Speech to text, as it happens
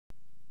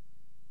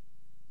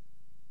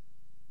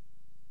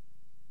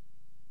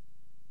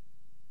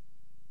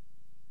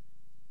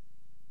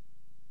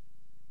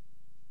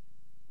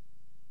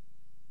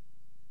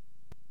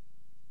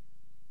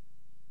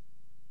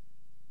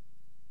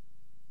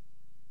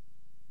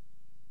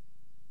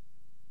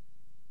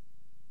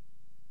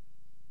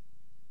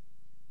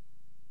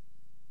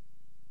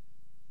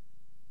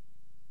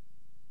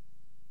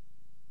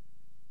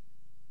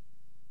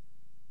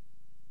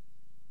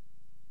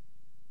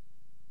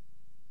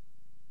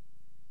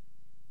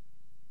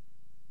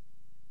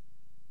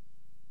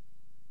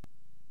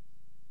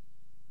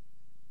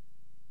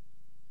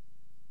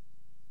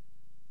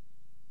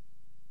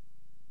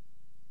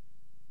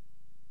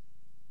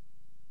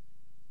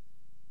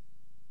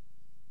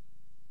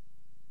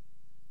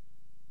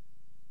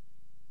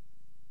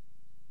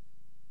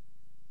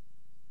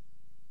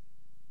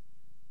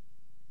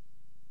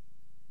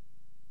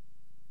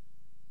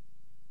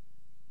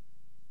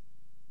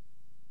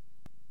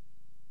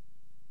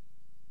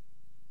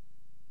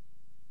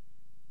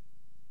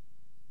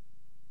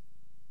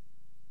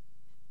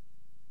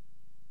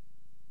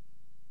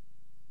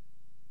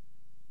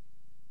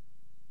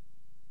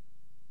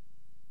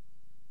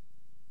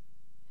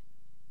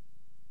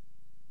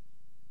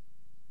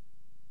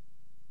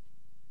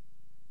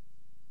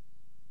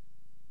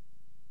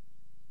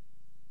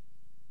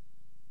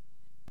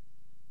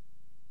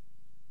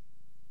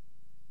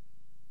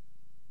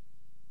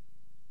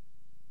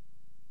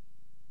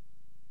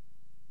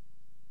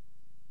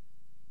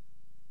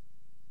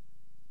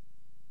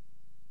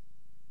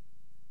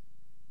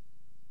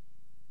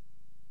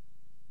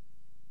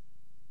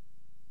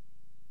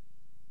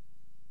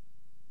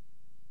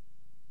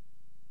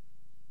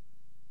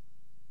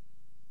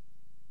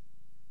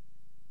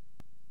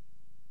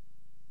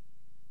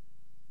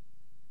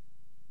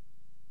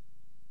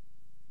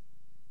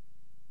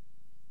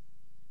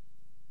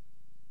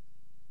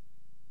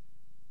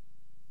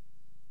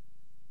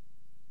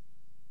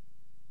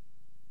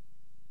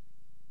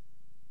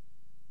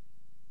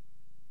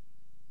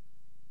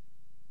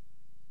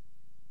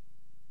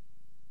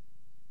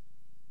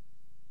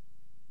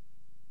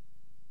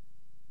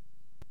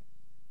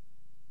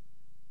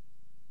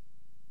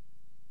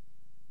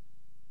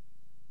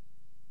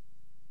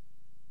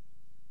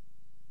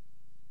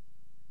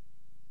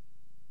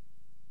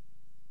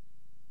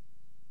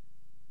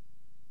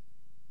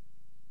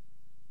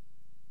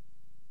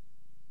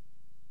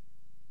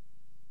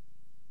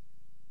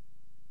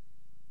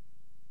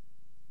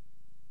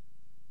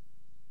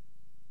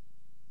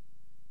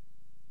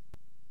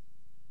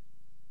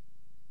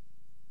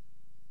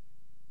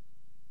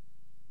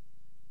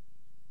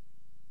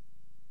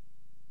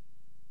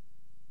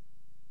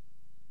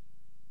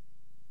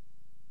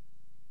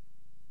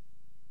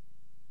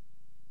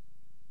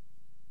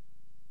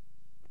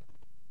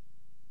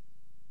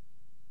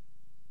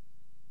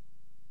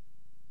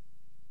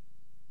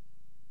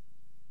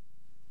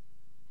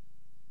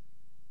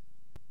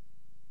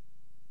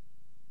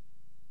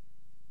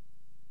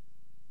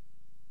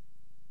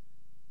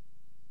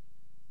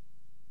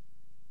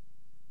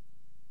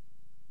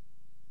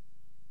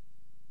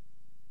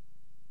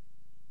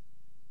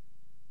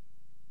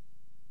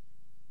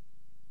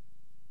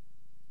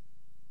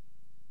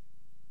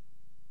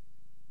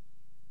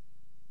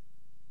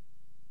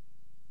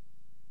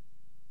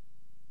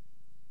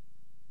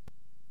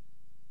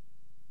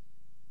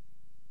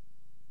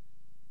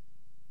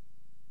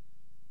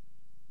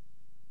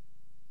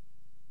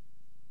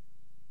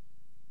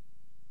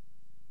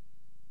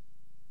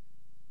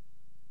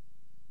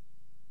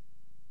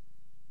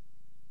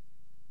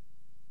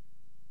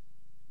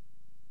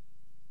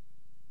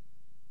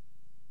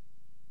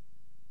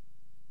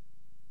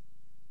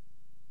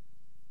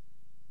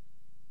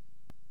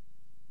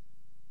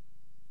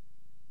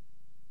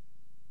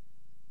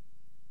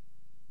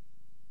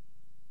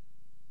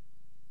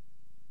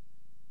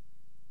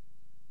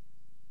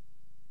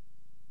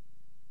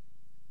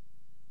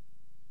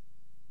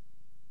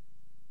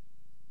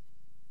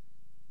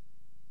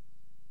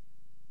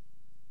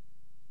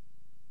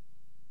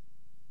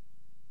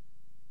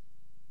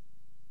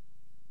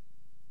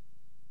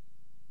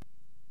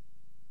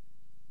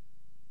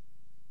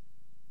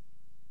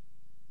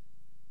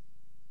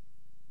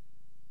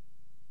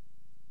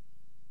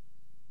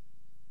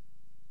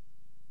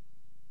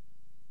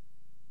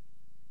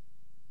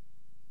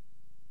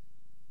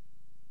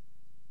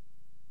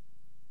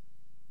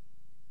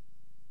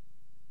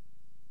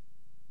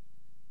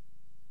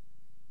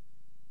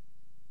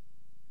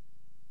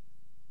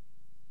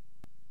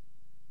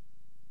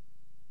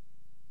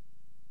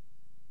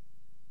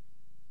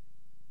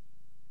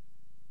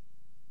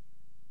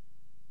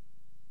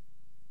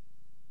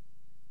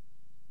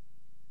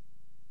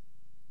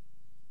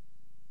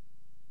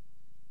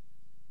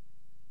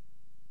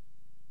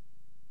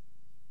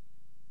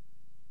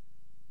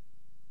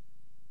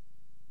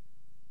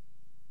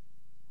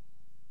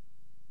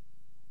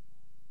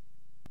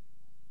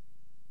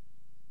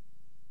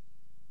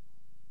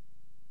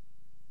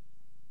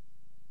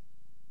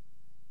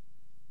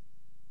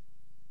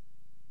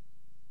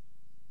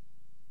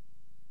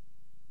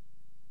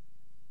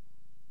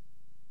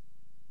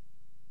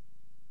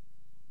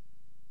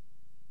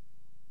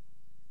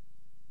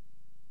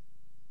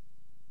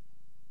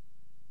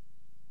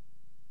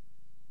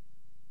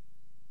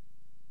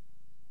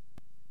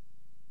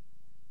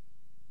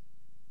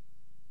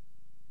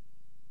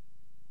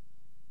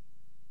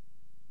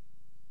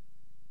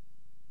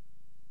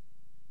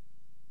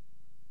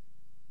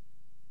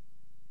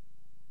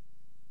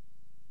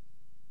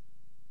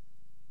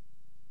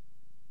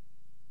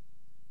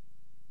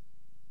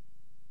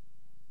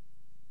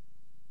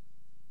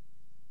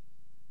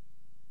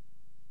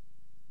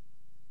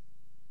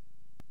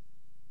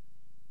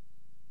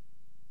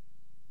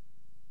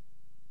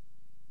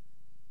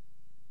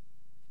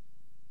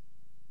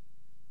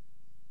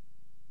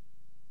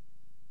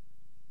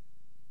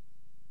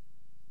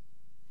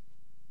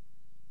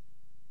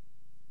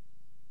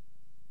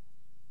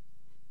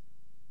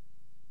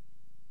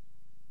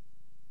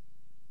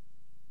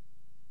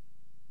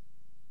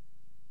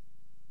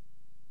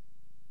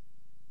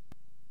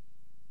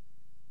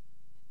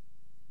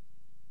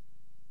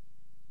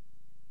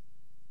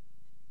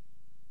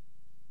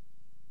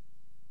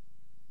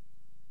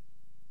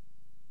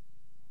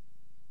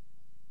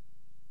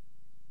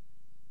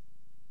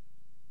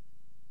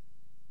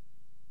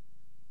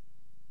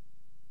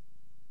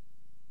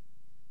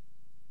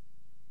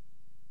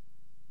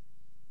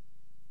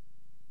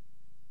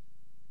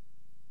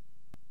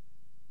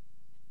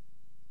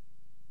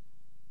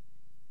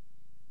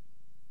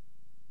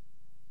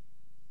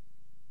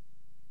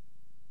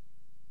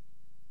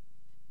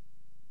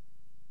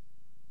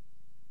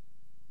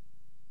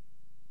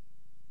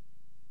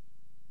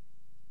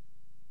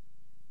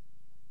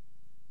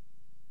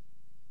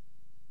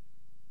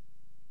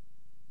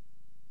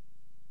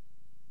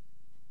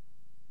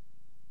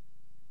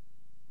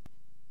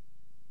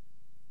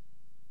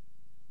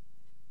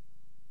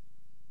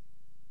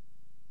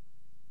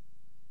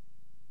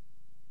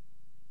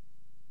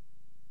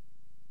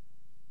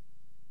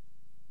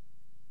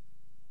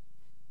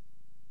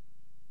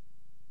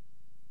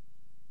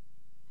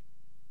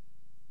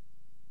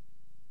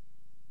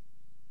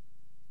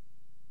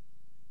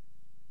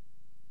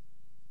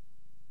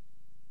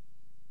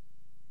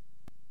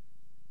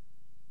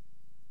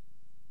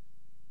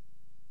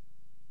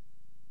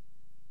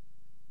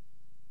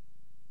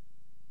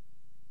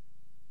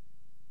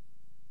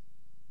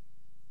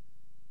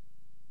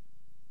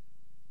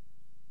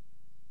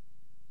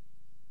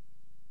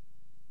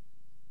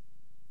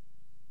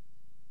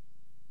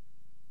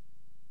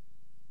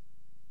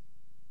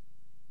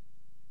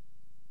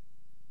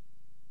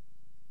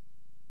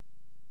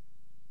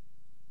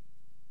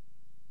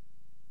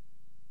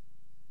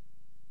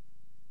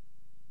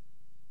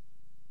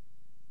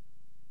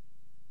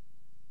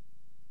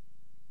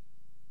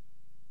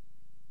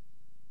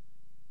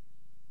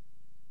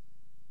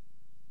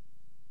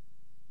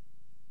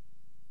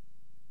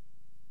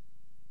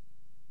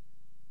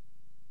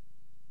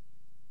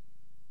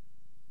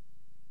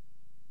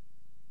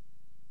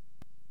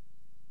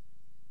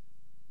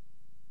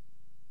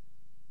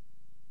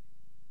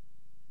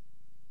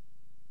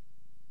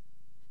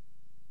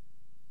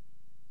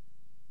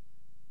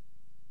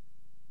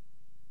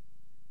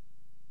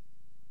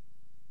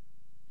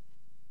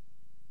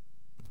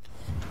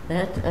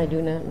That I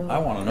do not know. I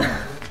want to know.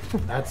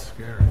 That's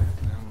scary.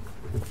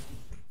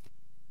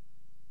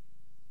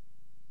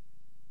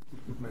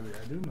 Maybe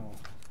I do know.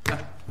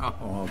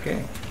 Oh,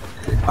 okay.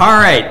 All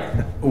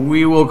right.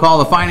 We will call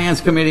the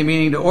Finance Committee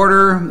meeting to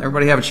order.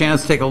 Everybody have a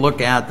chance to take a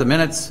look at the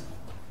minutes.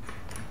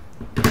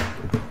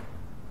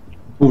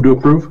 Move to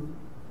approve.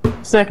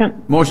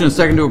 Second. Motion and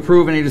second to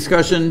approve. Any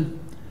discussion?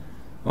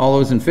 All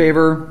those in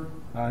favor?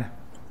 Aye.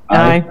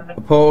 Aye.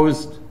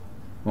 Opposed?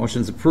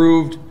 Motion's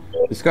approved.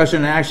 Discussion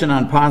and action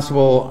on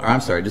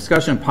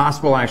discussion and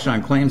possible action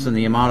on claims in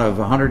the amount of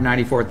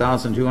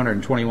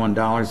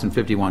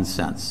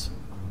 $194,221.51.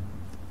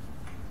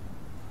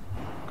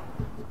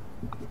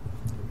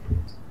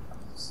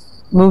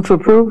 Move to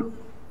approve.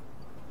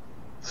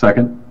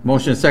 Second.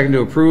 Motion and second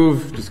to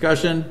approve.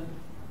 Discussion?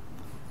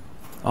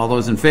 All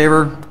those in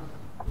favor?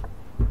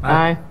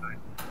 Aye.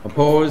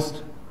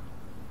 Opposed?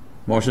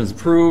 Motion's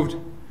approved.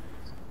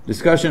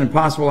 Discussion and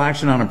possible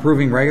action on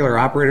approving regular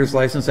operator's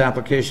license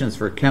applications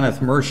for Kenneth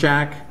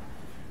Mershak,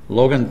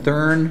 Logan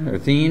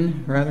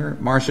Thien,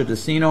 Marcia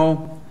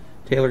DeCino,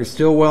 Taylor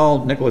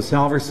Stillwell, Nicholas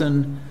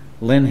Halverson,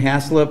 Lynn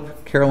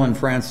Haslip, Carolyn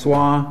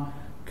Francois,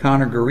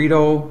 Connor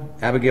Garrido,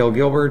 Abigail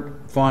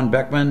Gilbert, Fawn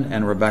Beckman,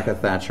 and Rebecca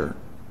Thatcher.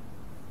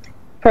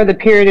 For the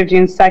period of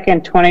June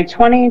 2nd,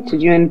 2020 to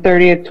June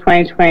 30th,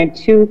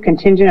 2022,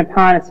 contingent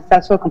upon a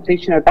successful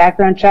completion of a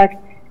background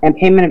check and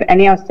payment of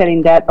any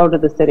outstanding debt owed to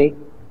the city.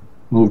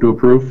 Move to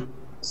approve.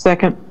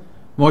 Second.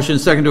 Motion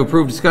and second to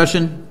approve.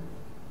 Discussion?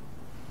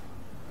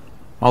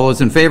 All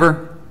those in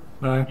favor?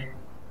 Aye.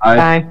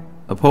 Aye.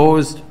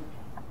 Opposed?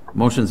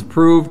 Motion's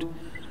approved.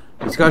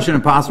 Discussion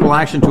and possible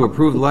action to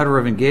approve the letter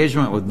of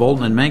engagement with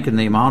Bolton and Mink in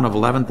the amount of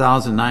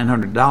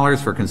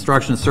 $11,900 for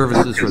construction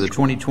services for the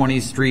 2020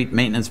 street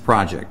maintenance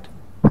project.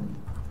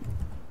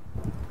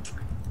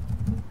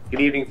 Good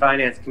evening,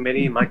 Finance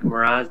Committee. Michael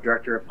Miraz,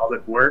 Director of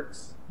Public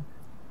Works.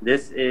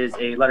 This is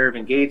a letter of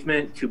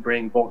engagement to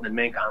bring Bolton and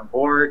Mink on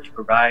board to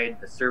provide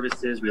the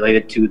services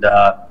related to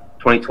the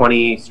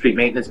 2020 street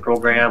maintenance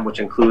program, which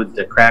includes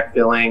the crack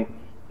filling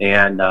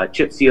and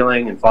chip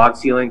sealing and fog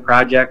sealing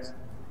projects.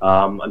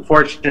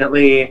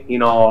 Unfortunately,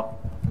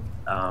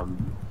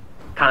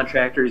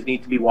 contractors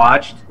need to be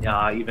watched,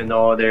 even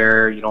though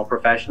they're,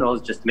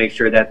 professionals, just to make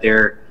sure that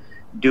they're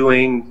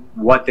doing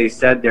what they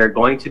said they're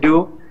going to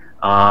do.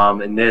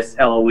 And this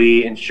LOE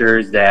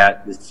ensures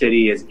that the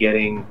city is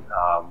getting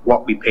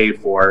what we paid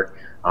for.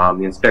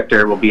 The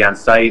inspector will be on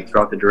site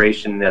throughout the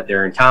duration that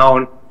they're in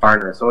town,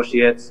 Farner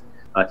Associates,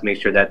 to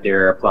make sure that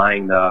they're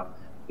applying the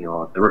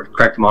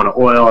correct amount of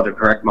oil, the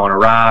correct amount of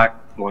rock,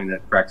 going the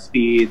correct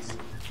speeds,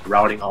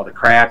 routing all the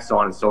cracks, so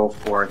on and so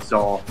forth.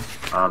 So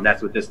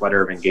that's what this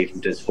letter of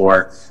engagement is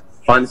for.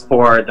 Funds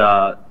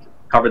for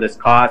cover this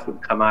cost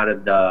would come out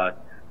of the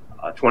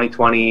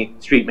 2020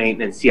 street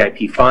maintenance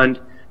CIP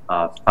fund.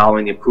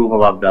 Following the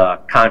approval of the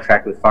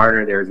contract with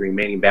Farner, there is a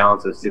remaining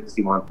balance of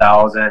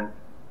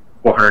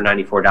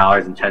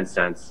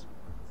 $61,494.10.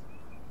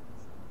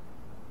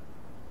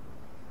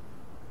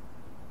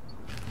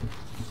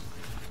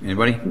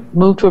 Anybody?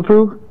 Move to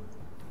approve.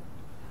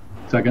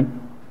 Second.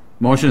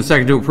 Motion and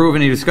second to approve.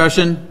 Any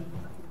discussion?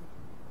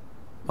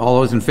 All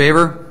those in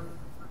favor?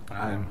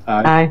 Aye.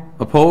 Aye.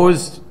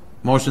 Opposed?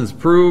 Motion's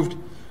approved.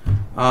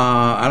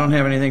 I don't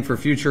have anything for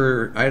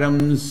future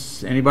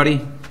items.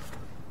 Anybody?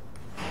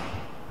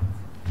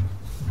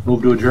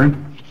 Move to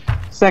adjourn.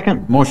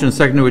 Second. Motion and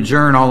second to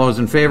adjourn. All those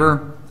in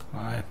favor?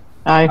 Aye.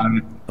 Aye.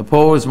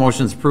 Opposed?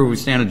 Motion's approved. We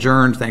stand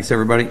adjourned. Thanks,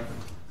 everybody.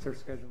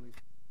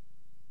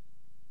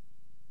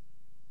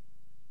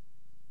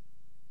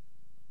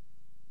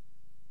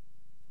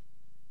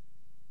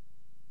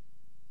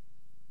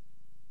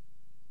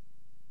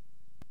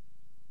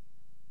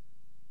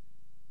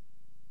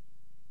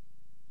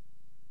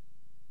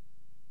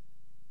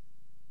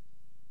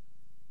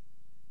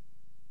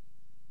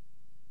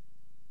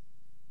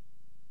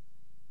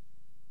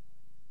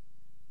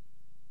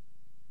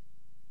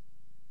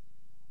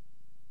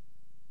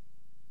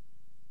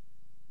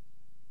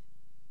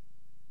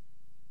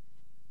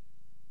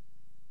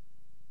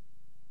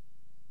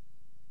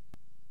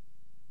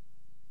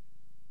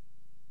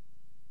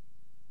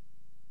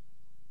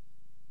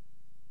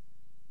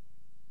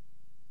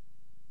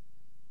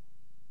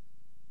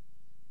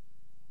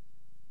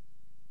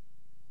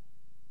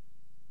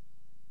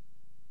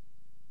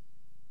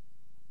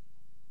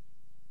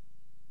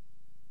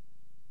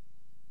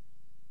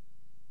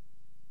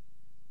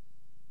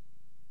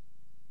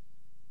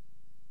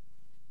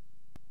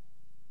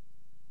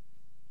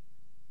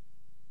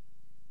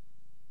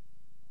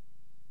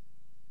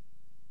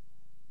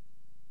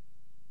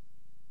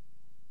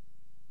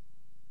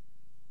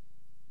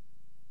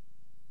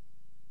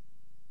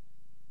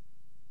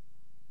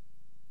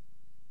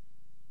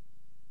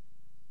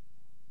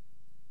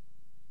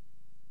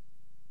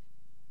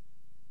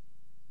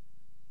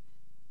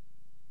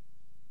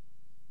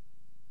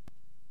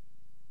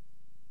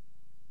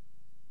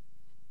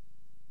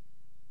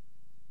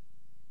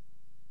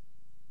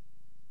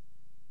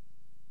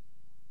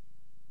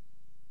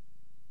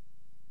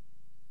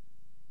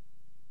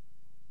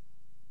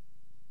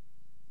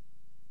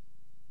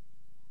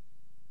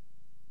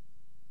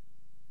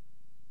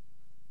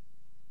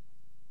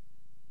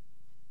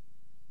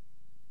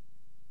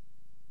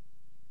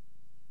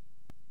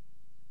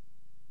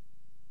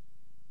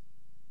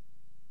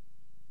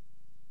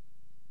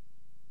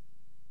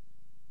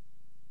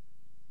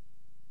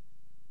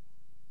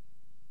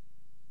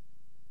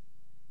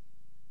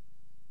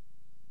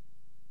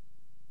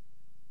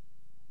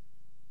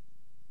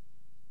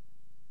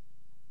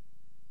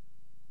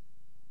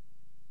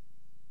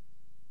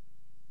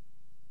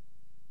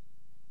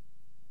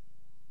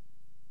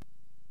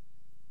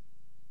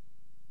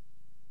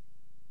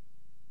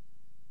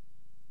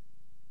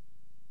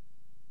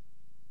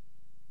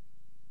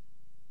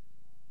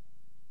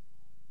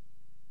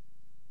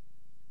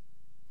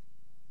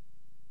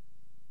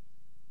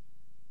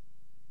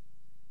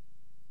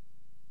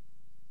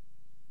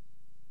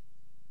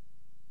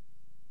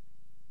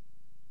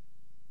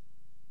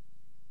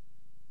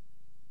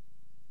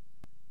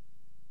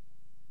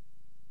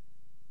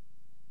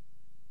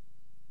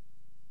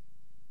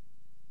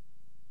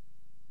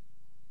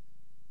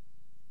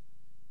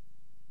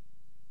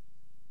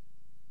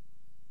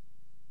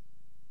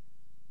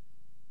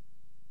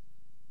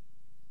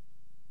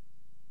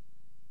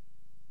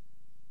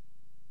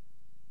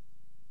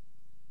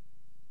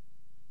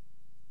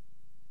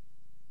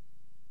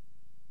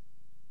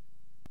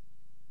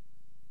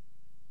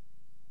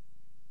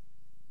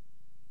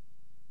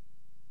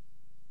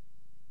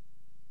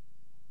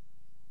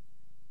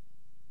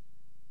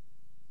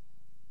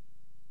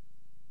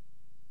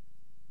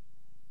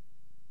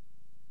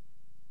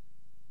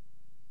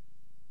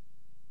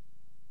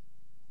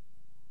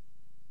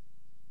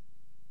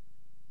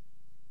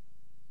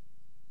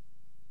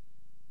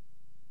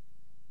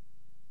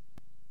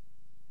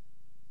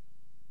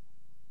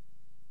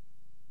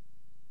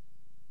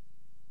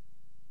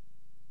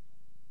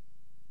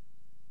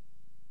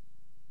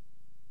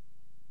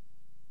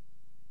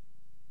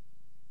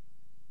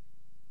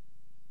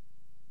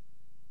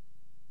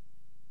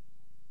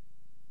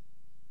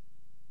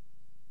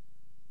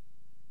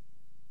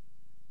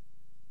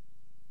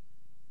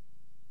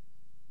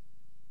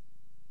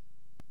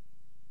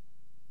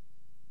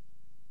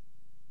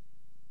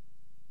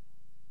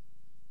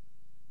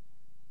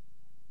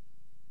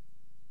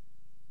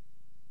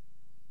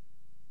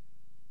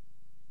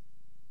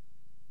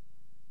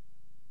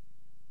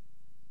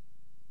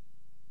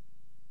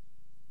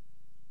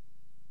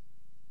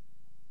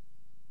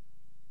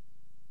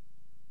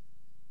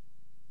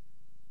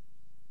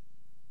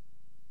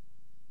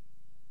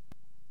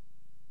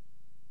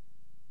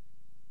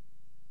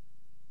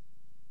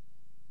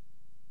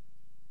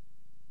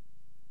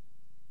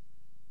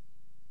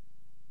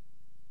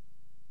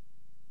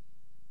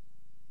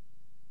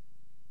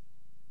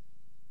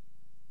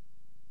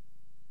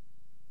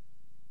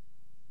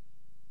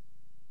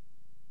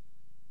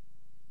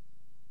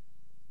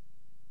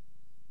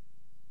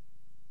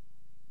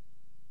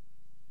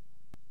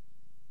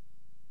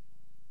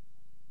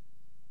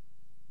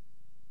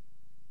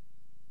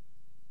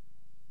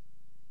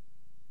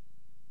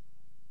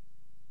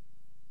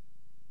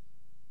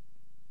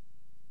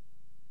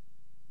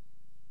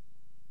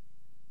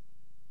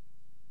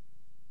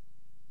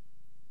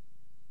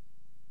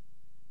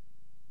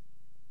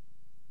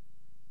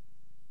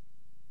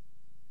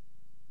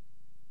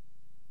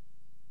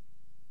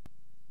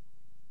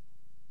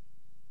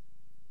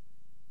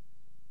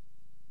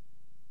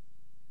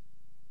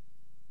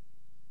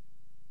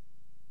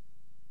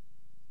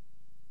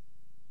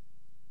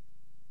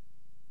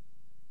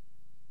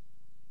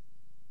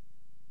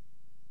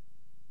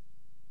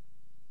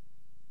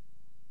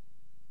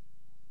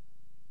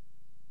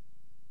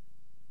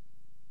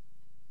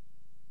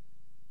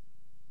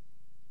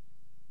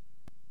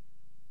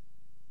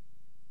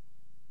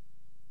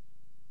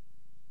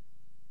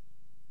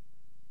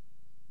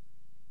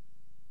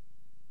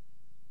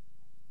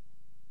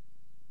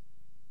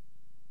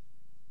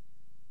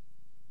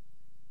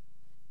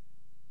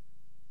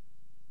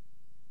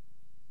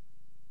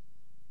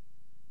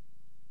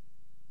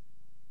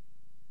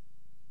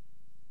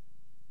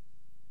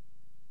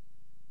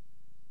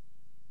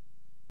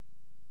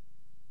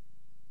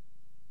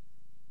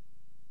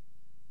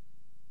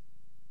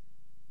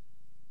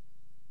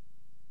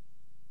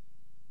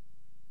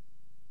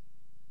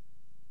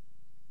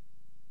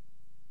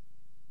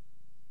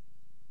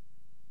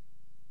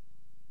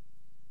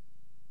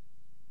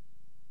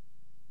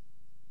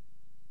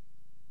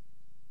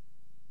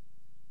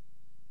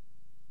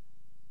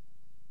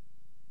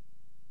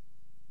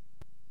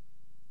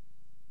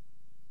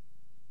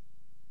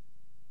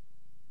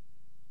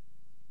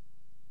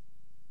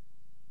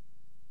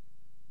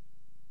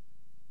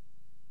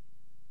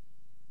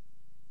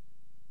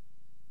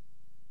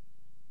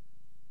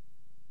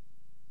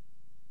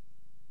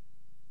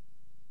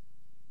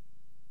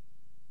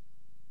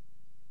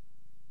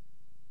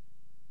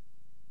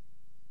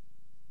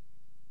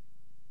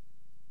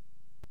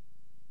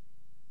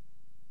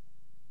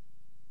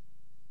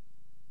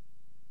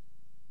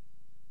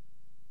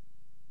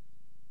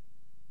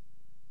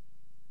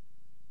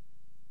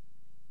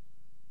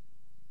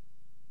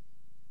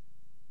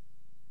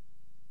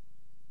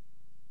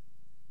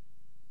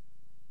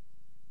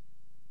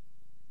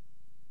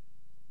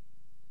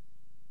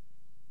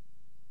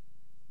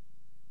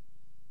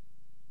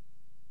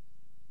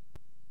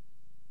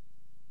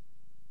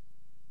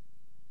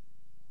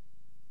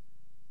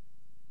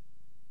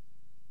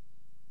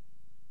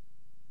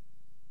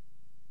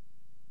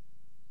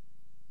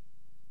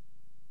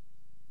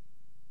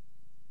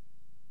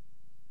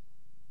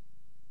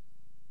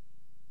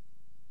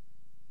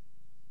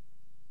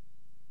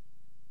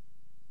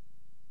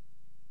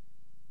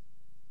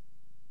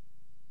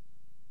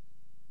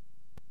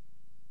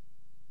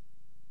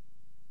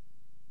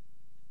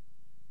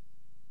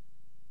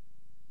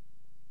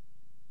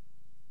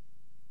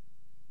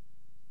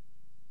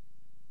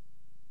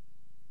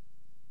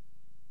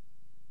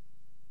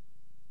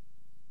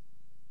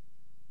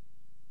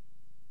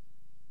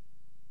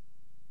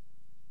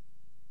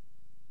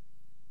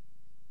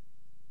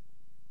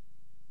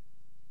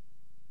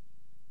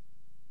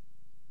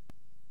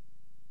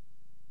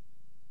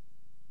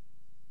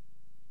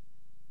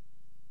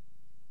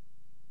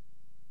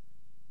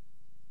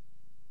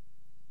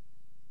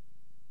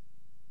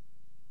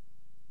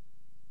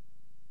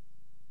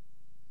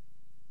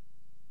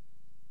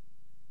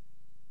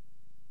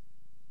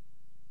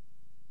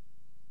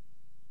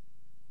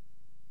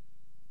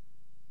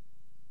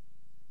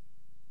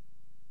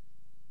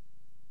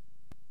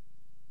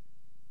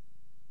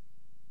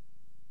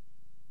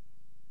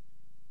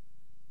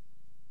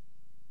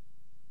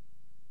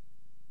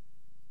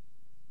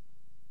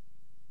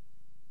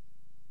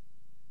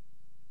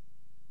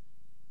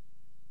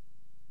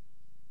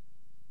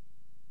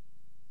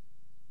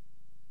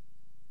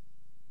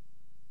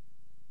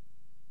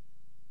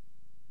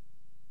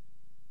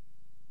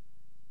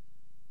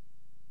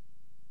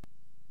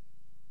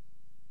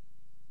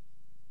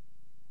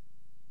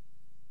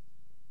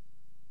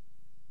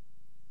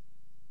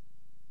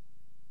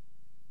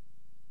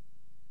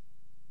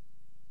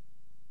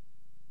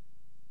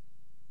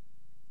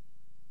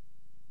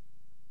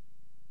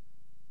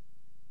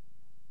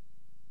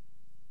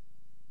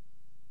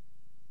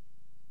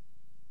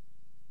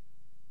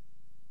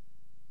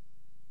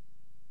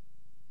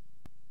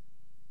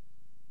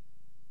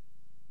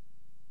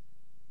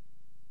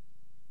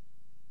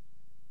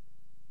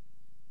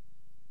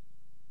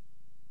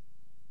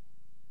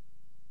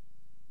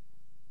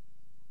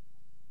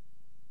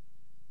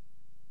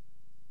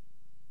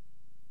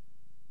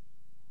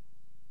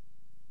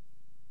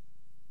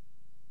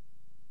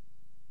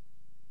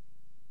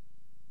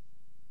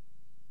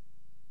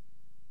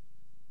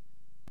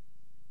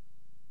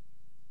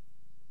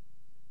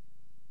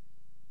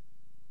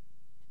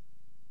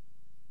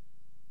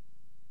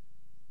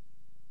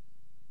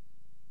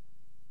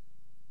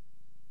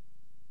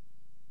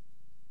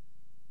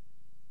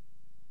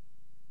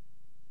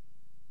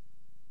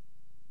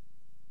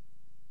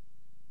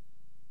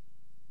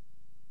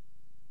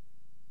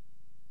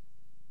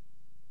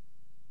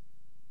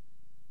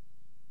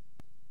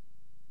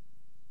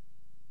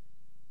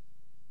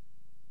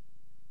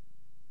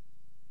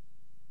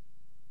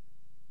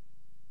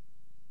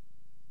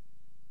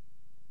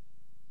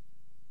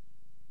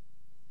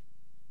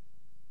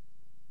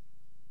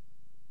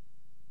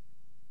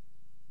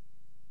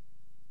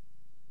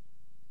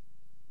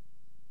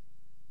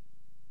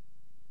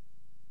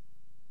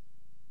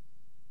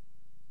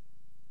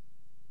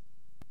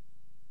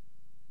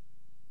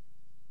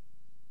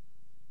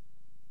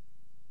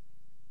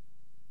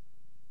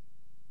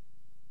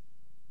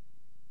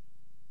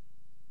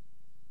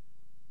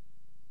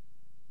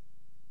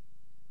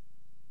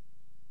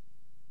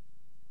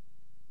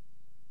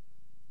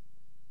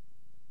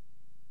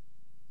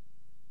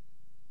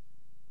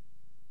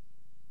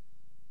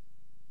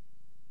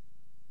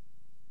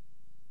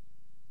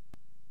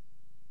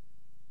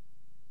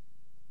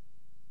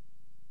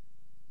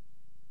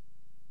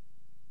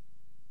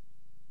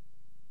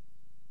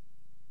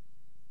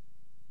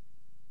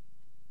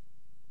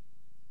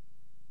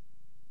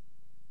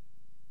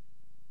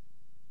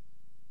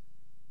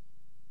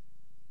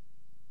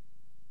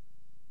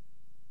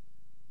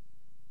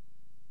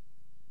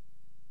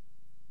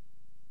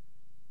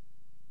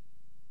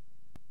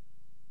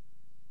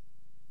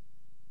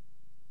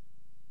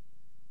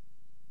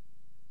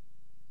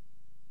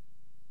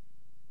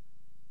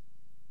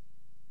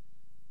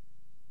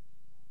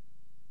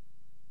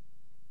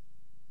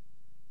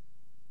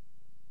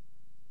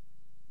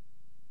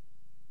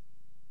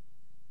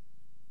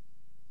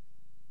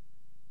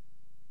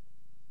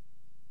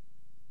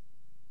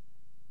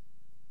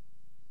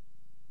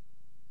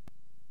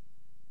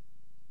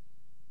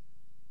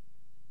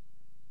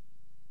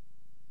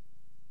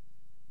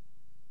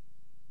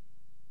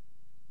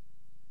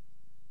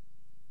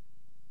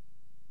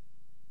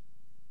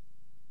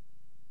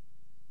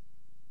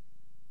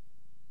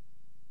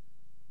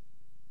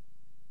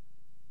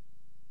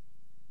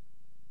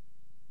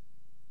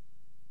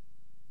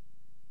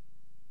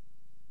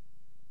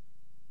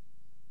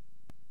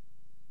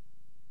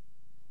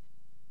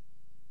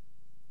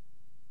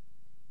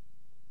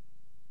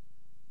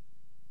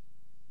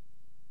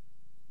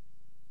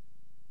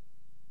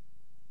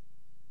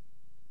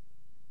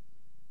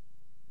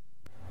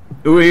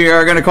 We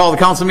are going to call the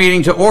council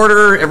meeting to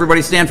order.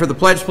 Everybody stand for the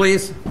pledge,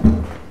 please.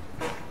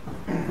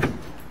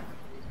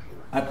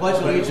 I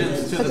pledge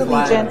allegiance to the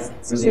flag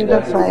of the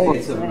United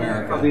States of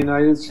America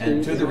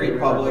and to the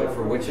republic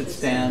for which it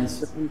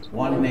stands,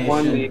 one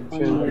nation,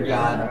 under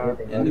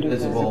God,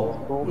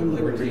 indivisible, with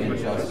liberty and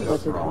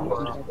justice for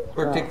all.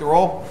 Clerk, take the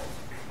roll.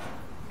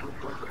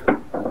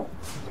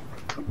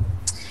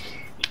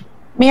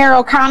 Mayor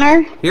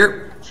O'Connor,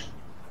 Here.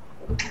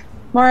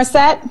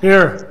 Morissette,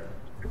 Here.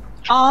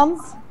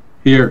 Alms,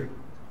 Here.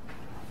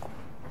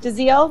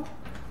 DeZiel,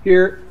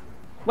 Here.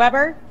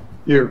 Weber,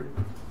 Here.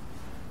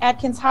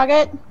 Atkins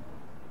Hoggett,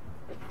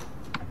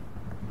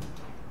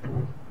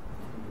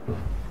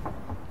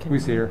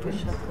 Who's here?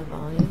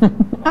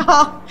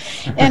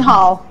 and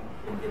Hall.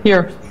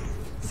 Here.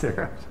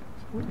 Sarah.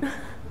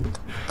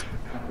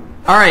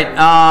 All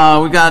right,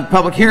 we've got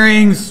public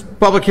hearings.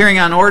 Public hearing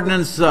on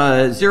ordinance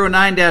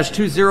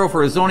 09-20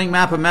 for a zoning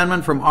map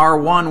amendment from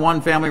R1,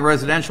 one family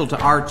residential, to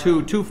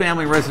R2, two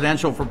family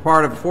residential for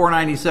part of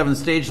 497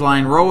 Stage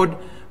Line Road.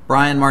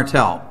 Brian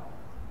Martell.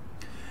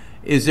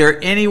 Is there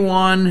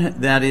anyone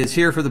that is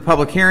here for the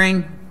public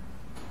hearing?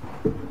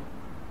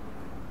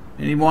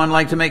 Anyone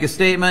like to make a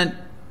statement?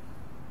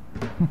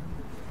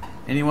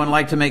 Anyone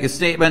like to make a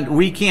statement?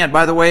 We can't,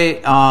 by the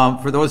way,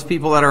 for those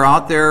people that are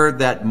out there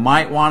that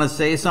might want to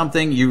say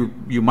something,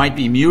 you might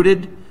be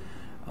muted.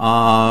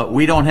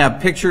 We don't have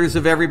pictures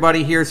of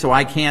everybody here, so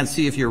I can't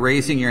see if you're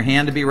raising your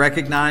hand to be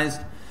recognized.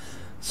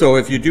 So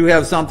if you do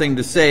have something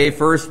to say,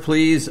 first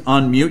please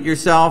unmute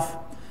yourself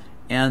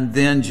and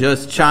then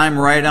just chime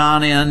right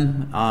on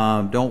in.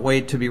 Don't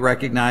wait to be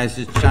recognized,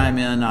 just chime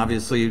in.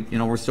 Obviously, you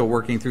know, we're still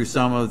working through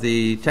some of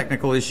the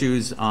technical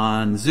issues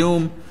on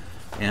Zoom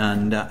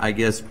and I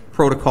guess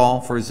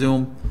protocol for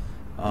Zoom.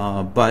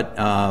 But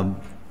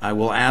I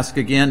will ask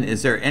again,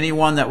 is there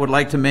anyone that would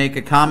like to make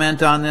a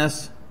comment on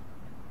this?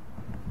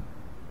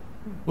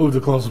 Move to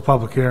close the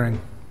public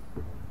hearing.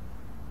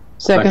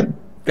 Second.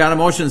 Got a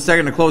motion and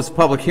second to close the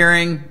public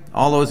hearing.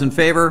 All those in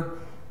favor?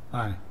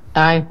 Aye.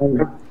 Aye.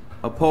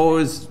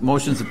 Opposed?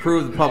 Motion's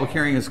approved. The public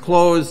hearing is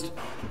closed.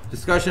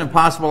 Discussion and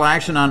possible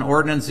action on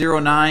ordinance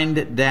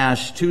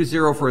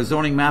 09-20 for a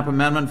zoning map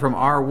amendment from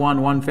R1,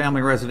 one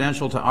family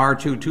residential, to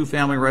R2, two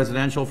family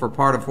residential for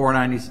part of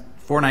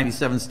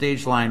 497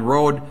 Stage Line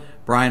Road.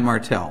 Brian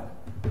Martell.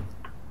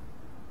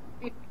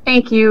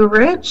 Thank you,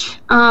 Rich.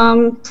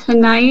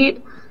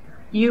 Tonight,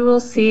 you will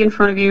see in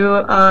front of you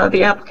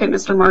the applicant,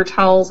 Mr.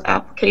 Martell's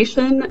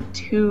application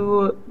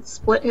to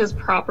split his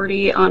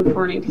property on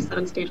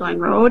 497 Stage Line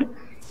Road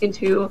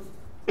into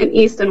an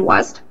east and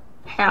west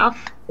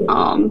half.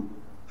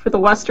 For the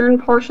western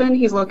portion,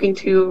 he's looking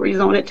to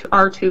rezone it to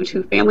R2,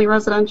 two-family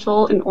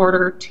residential, in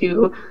order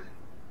to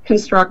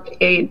construct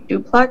a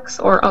duplex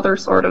or other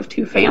sort of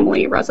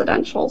two-family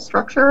residential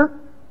structure.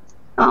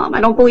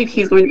 I don't believe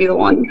he's going to be the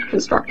one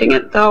constructing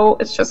it, though.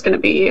 It's just going to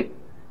be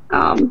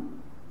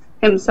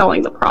him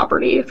selling the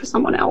property for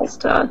someone else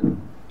to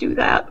do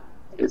that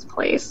in his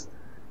place.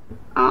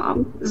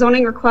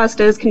 Zoning request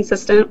is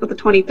consistent with the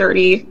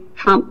 2030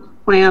 comp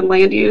plan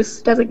land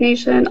use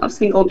designation of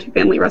single and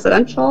two-family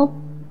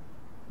residential.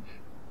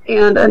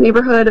 And a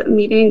neighborhood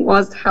meeting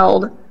was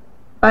held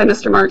by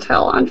Mr.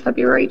 Martell on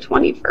February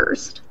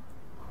 21st.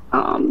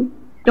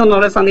 You'll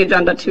notice on the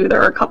agenda too,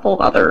 there are a couple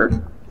of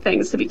other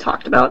things to be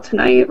talked about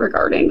tonight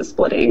regarding the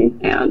splitting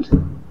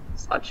and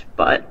such.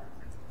 But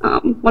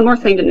one more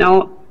thing to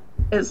note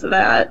is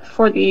that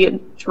for the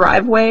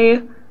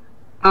driveway,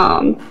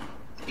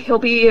 he'll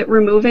be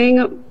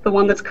removing the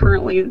one that's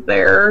currently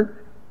there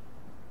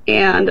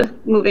and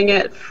moving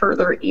it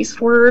further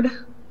eastward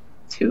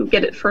to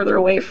get it further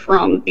away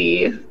from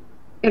the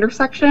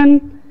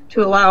intersection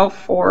to allow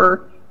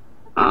for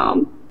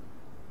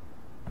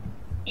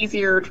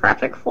easier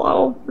traffic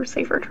flow or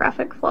safer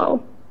traffic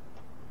flow.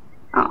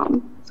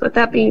 So with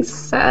that being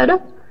said,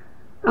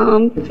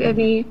 if you have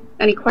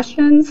any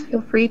questions,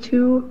 feel free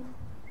to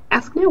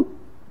ask now.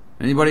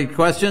 Anybody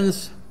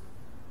questions?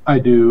 I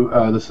do.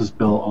 This is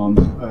Bill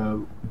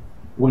Alms.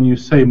 When you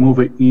say move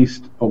it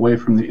east away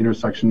from the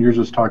intersection, you're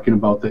just talking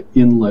about the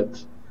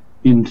inlet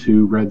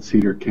into Red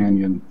Cedar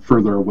Canyon,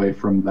 further away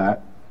from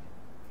that?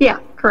 Yeah,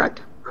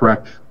 correct.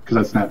 Correct? Because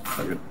that's not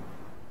like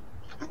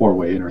a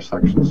four-way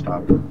intersection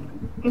stop.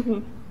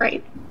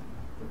 Right.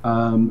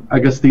 I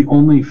guess the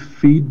only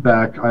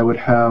feedback I would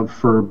have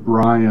for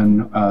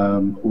Brian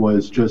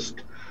was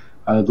just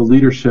the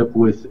leadership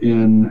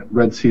within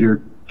Red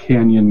Cedar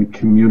Canyon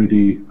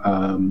community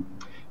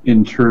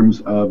in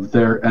terms of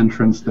their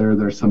entrance there.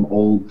 There's some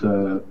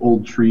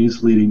old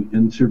trees leading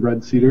into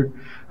Red Cedar.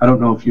 I don't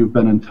know if you've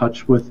been in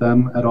touch with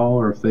them at all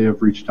or if they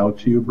have reached out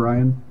to you,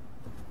 Brian.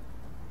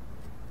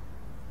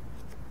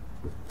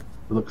 It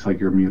looks like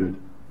you're muted.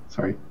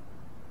 Sorry.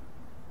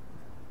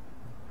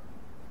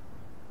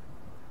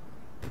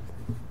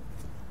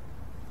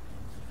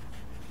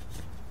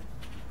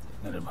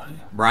 Anybody?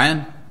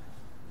 Brian?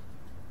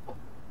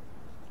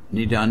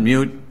 Need to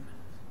unmute.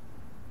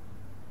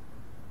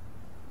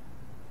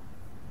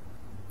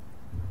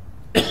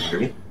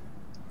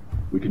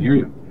 We can hear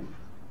you.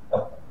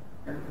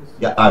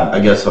 Yeah, I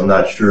guess I'm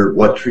not sure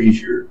what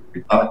trees you're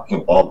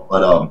talking about,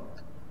 but I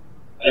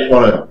just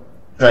want to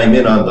chime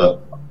in on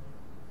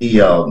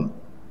the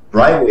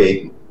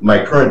driveway.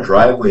 My current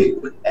driveway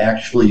would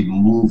actually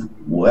move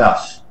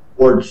west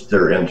towards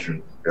their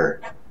entrance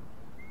there.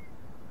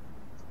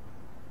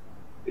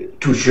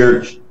 Two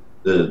shares,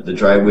 the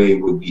driveway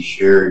would be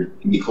shared,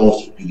 be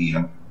closer to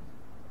the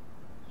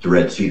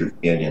Red Cedar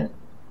Canyon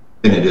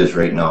than it is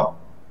right now.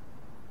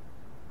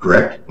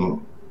 Correct?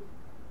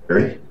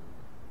 Barry?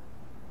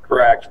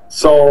 Correct.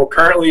 So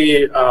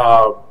currently,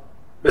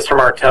 Mr.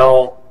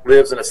 Martell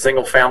lives in a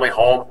single-family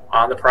home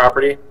on the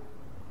property.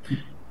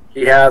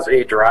 He has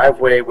a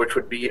driveway which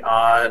would be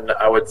on,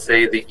 I would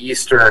say, the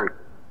eastern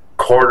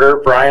quarter,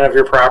 Brian, of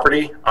your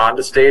property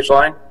onto Stage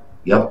Line.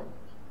 Yep.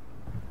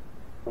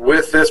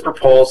 With this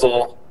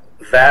proposal,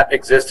 that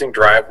existing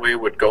driveway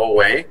would go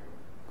away.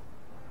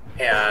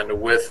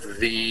 And with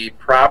the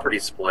property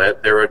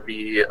split, there would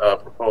be a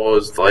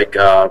proposed, like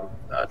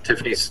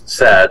Tiffany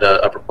said,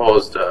 a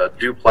proposed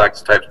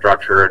duplex type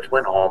structure, a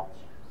twin home,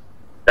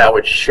 that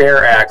would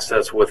share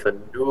access with a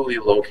newly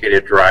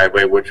located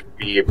driveway, which would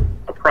be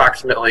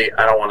approximately,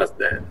 I don't want to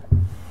say,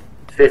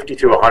 50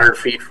 to 100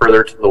 feet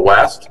further to the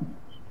west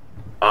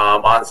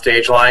on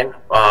Stage Line.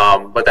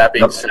 But that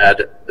being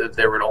said,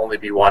 there would only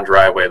be one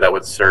driveway that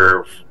would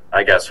serve,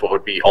 I guess, what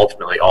would be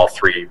ultimately all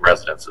three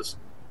residences.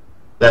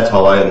 That's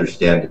how I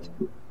understand it.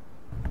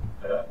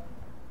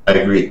 I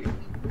agree.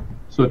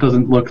 So it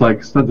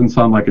doesn't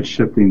sound like it's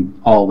shifting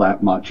all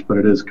that much, but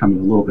it is coming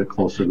a little bit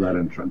closer to that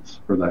entrance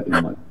or that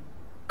inlet.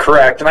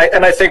 Correct, and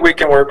I think we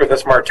can work with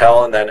this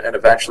Martell and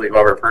eventually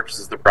whoever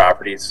purchases the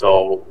property.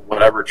 So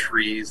whatever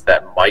trees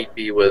that might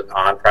be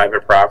on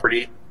private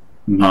property,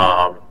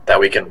 that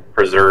we can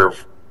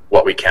preserve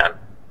what we can.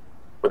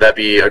 Would that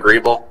be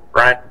agreeable,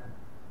 Brian?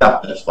 Yeah,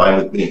 that's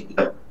fine with me.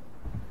 Yep.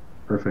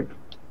 Perfect.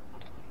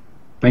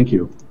 Thank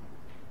you.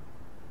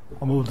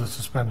 I'll move to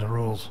suspend the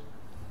rules.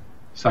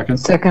 Second.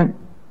 Second.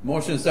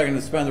 Motion is second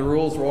to suspend the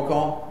rules. Roll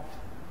call.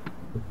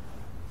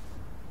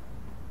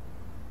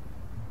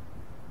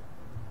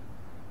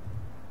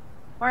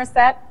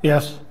 Morissette,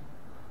 Yes.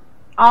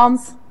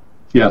 Alms,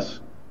 Yes.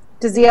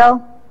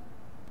 DeZiel,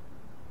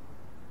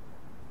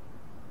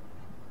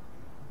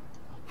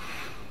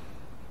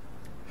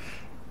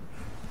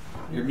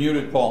 You're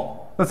muted,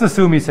 Paul. Let's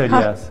assume he said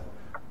yes.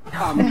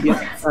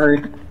 Yes.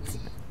 Sorry.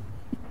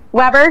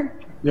 Weber,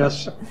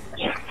 Yes.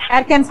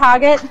 Atkins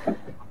Hoggett,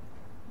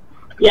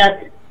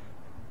 Yes.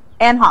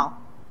 and Hall.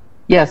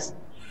 Yes.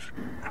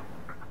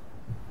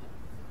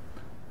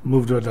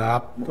 Move to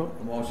adopt. The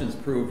motion's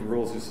approved.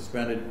 Rules are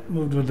suspended.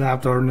 Move to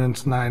adopt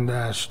ordinance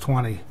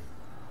 9-20.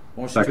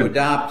 Motion to Second.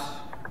 adopt.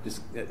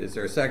 Is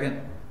there a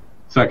second?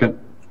 Second.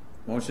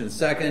 Motion is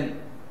second.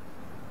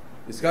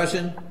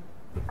 Discussion?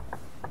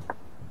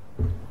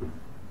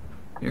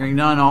 Hearing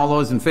none. All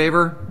those in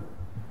favor?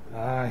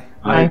 Aye.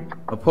 Aye.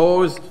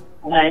 Opposed?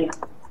 Aye.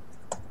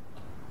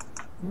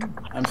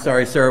 I'm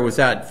sorry, sir. Was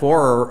that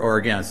for or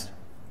against?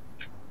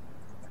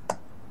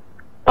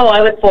 Oh, I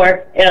was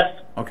for,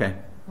 yes. Okay.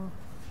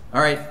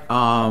 All right.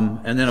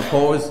 And then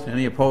opposed?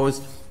 Any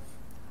opposed?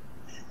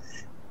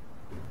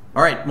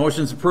 All right.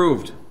 Motion's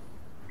approved.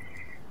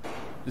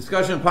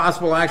 Discussion and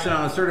possible action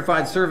on a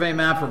certified survey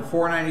map for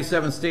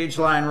 497 Stage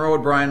Line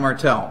Road, Brian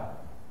Martell.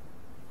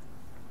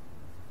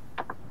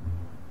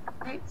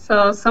 Right,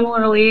 so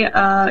similarly,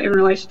 in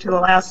relation to the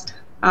last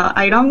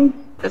item,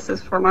 this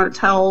is for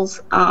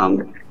Martell's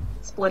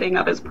splitting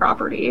of his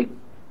property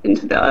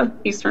into the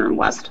eastern and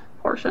west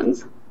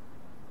portions.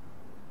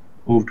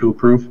 Move to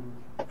approve.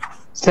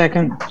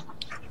 Second.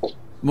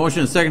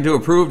 Motion is second to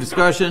approve.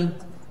 Discussion.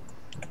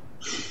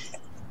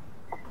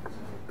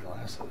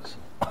 Glasses.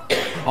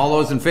 All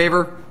those in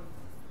favor?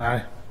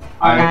 Aye.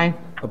 Aye.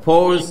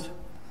 Opposed?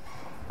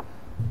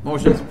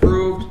 Motion's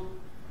approved.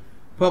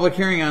 Public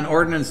hearing on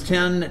ordinance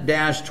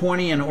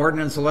 10-20 and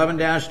ordinance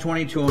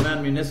 11-20 to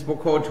amend municipal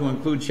code to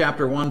include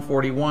chapter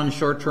 141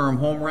 short-term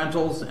home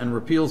rentals and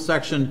repeal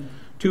section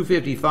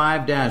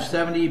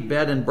 255-70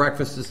 bed and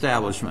breakfast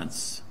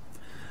establishments.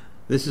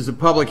 This is a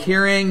public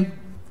hearing.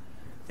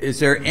 Is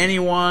there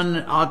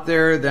anyone out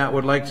there that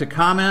would like to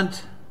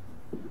comment?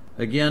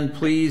 Again,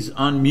 please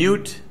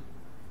unmute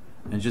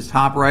and just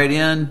hop right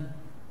in.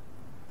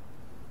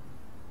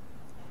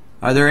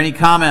 Are there any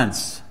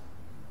comments?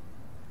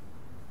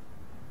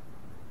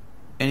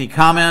 Any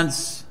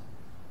comments?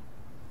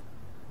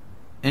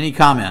 Any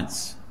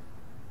comments?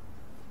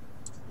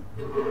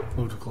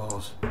 Move to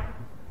close.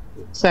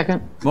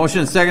 Second.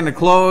 Motion is second to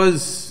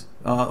close.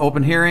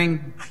 Open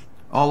hearing.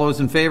 All those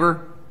in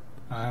favor?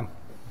 Aye.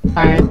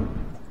 Aye.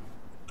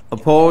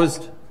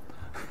 Opposed?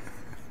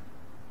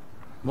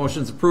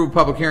 Motion's approved.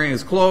 Public hearing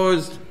is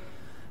closed.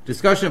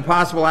 Discussion of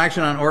possible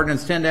action on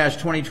ordinance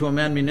 10-20 to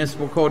amend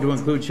municipal code to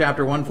include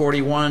chapter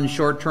 141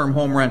 short-term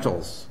home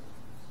rentals.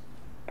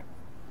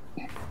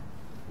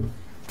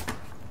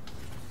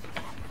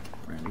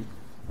 Randy?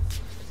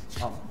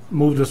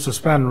 Move to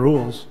suspend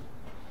rules.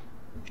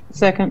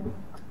 Second.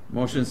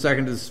 Motion is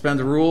second to suspend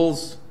the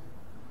rules.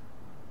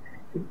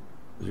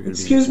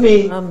 Excuse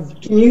me,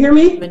 can you hear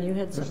me?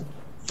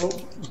 Oh,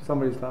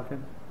 somebody's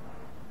talking.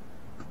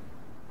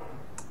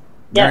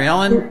 Mary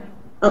Ellen?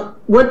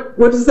 What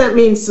does that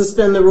mean,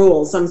 suspend the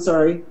rules? I'm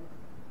sorry.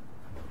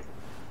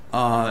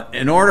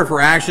 In order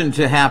for action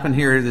to happen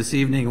here this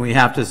evening, we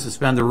have to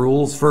suspend the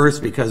rules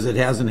first because it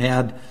hasn't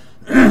had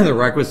the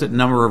requisite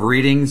number of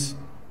readings.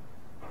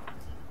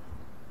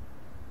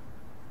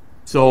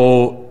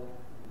 So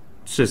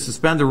to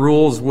suspend the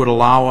rules would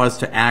allow us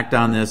to act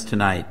on this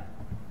tonight.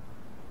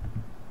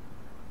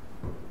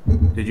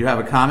 Did you have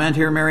a comment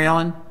here, Mary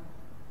Ellen?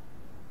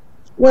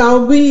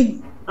 Well,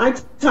 I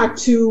talked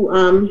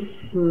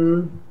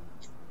to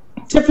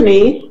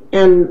Tiffany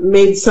and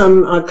made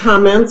some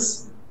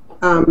comments.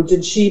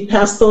 Did she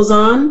pass those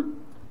on?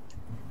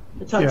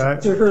 I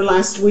talked to her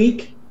last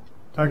week.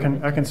 I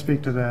can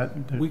speak to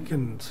that. We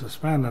can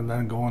suspend and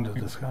then go into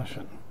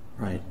discussion.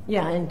 Right.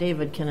 Yeah, and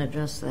David can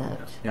address that.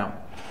 Yeah.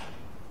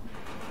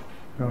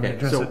 You want to Okay,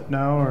 address so- it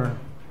now, or?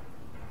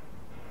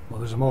 Well,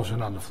 there's a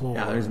motion on the floor.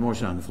 Yeah, there's a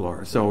motion on the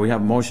floor. So we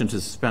have a motion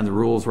to suspend the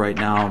rules right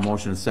now, a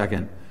motion and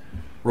second.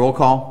 Roll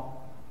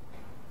call?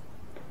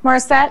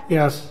 Morissette,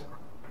 Yes.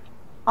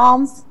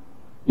 Alms,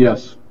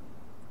 Yes.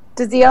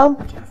 DeZiel,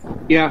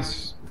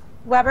 Yes.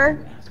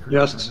 Weber,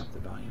 Yes.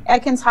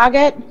 Atkins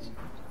Hoggett,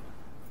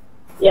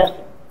 Yes.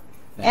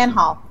 and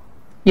Hall.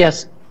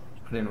 Yes.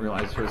 I didn't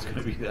realize it was going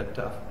to be that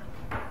tough.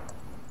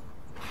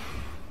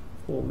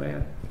 Oh,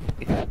 man.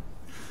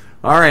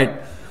 All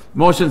right.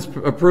 Motion's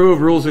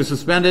approved, rules are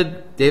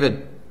suspended.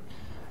 David?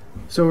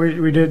 So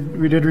we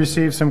did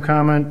receive some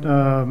comment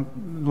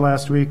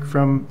last week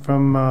from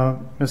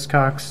Ms.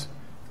 Cox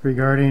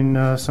regarding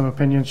some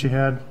opinions she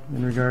had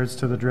in regards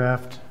to the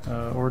draft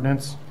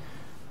ordinance.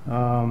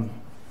 One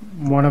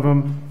of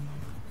them,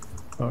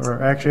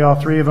 or actually all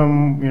three of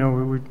them, you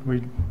know,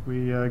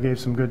 we gave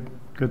some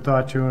good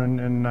thought to,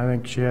 and I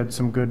think she had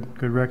some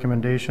good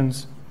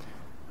recommendations.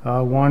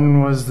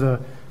 One was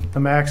the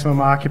maximum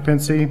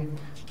occupancy.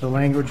 The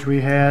language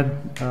we had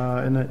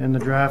in the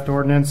draft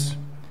ordinance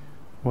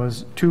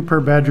was 2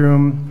 per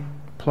bedroom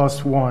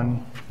plus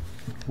 1,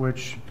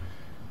 which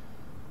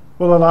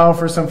will allow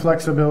for some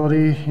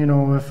flexibility. You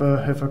know, if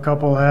a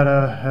couple had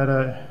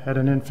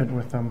an infant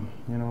with them,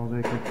 you know,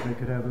 they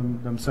could have them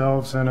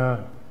themselves and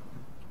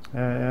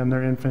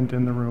their infant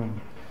in the room.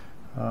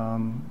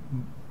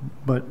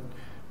 But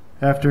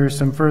after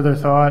some further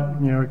thought,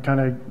 you know, it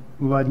kind of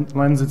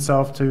lends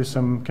itself to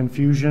some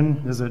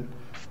confusion. Is it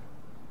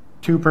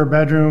 2 per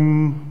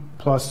bedroom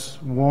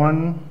plus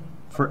 1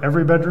 for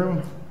every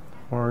bedroom,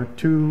 or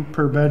 2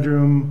 per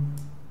bedroom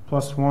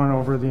plus 1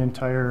 over the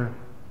entire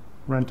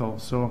rental?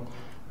 So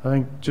I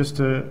think just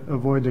to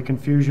avoid the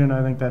confusion,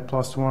 I think that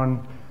plus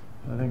 1,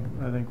 I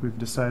think we've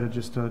decided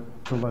just to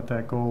let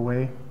that go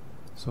away.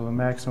 So the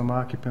maximum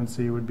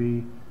occupancy would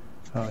be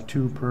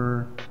 2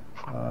 per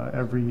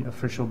every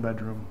official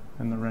bedroom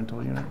in the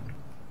rental unit.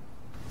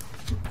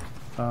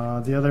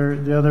 The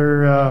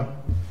other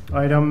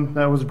item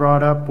that was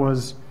brought up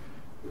was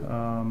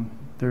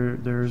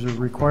there's a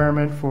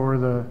requirement for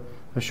the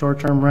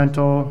short-term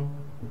rental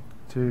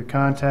to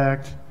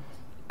contact.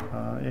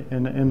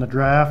 In the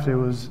draft, it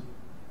was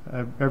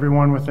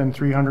everyone within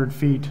 300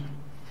 feet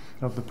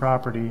of the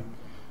property,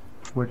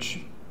 which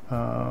you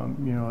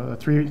know, a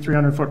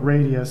 300-foot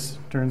radius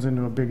turns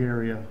into a big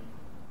area,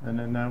 and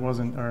then that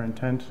wasn't our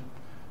intent.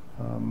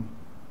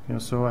 You know,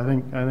 so I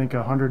think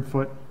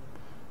 100-foot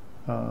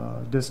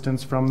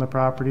distance from the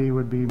property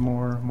would be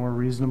more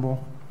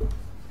reasonable.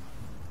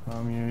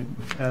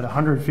 At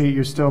 100 feet,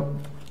 you're still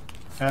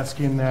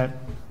asking that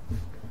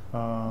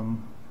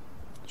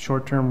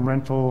short-term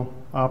rental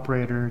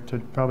operator to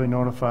probably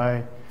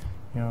notify,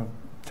 you know,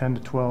 10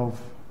 to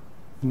 12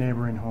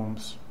 neighboring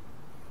homes.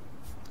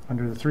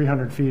 Under the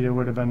 300 feet, it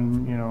would have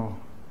been, you know,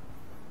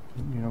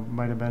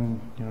 might have been,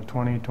 you know,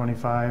 20,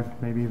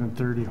 25, maybe even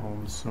 30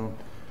 homes. So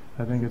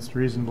I think it's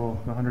reasonable.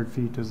 The 100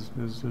 feet is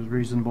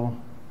reasonable.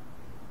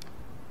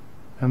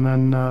 And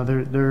then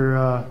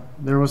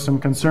there was some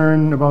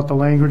concern about the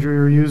language we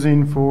were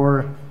using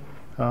for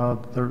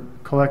the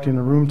collecting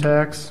the room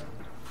tax.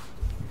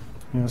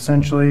 You know,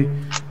 essentially,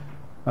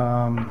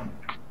 you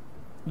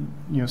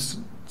know,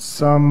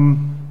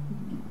 some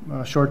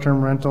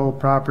short-term rental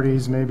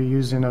properties may be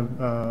using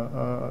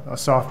a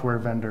software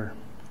vendor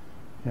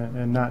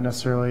and not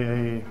necessarily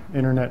a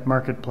internet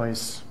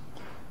marketplace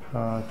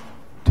to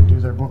do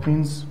their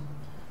bookings.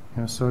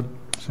 You know, so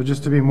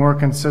just to be more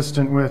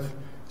consistent with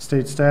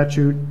state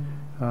statute, you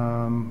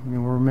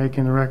know, we're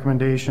making the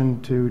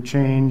recommendation to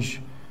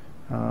change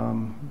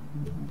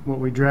what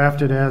we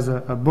drafted as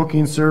a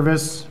booking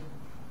service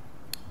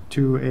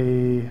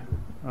to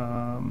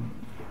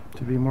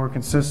to be more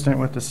consistent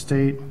with the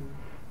state.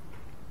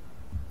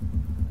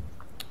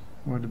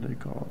 What did they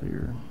call it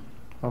here?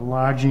 A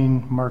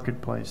lodging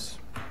marketplace.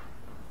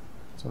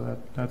 So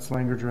that's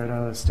language right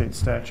out of the state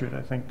statute.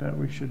 I think that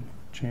we should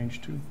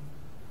change to.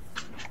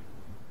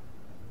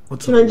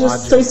 Can I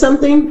just say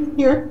something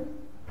here?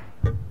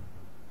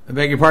 I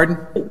beg your pardon?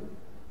 Can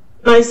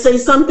I say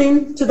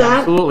something to that?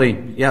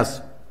 Absolutely,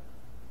 yes.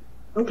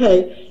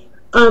 Okay.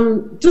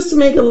 Just to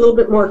make it a little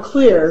bit more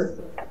clear,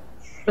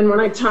 And when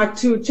I talked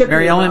to Tiffany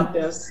Mary about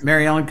this,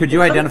 Ellen, could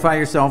you identify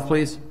yourself,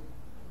 please?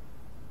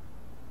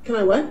 can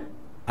I what?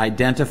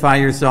 Identify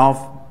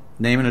yourself,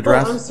 name and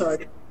address. Oh, I'm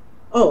sorry.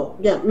 Oh,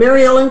 yeah,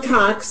 Mary Ellen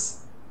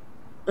Cox,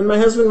 and my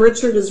husband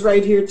Richard is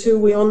right here too.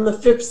 We own the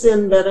Phipps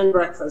Inn Bed and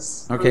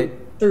Breakfast. Okay. On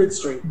 3rd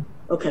Street.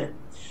 Okay.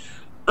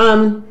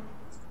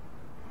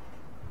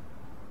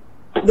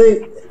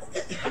 The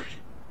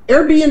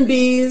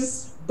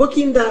Airbnbs,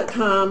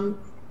 Booking.com,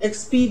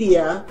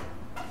 Expedia,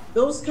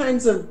 those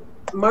kinds of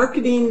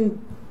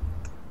marketing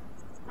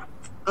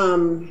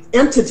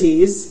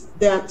entities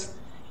that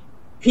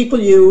people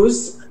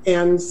use,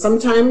 and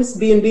sometimes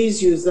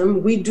B&Bs use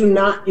them. We do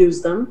not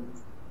use them,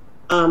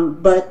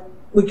 but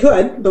we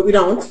could, but we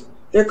don't.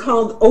 They're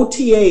called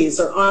OTAs,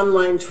 or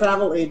online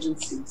travel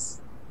agencies.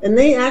 And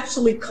they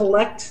actually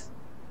collect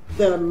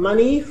the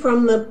money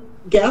from the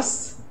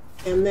guests,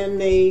 and then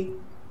they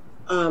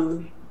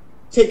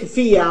take a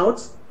fee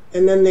out,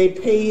 and then they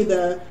pay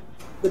the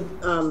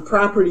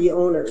property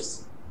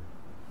owners.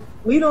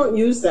 We don't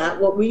use that.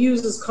 What we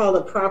use is called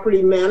a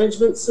property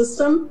management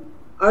system.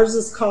 Ours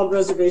is called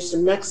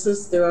Reservation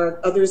Nexus. There are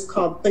others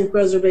called Think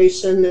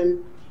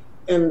Reservation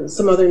and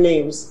some other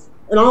names.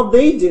 And all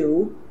they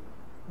do,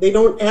 they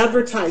don't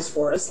advertise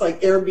for us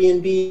like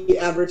Airbnb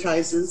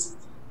advertises,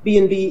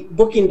 B&B,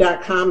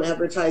 Booking.com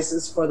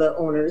advertises for the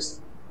owners.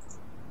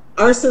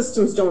 Our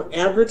systems don't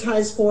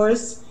advertise for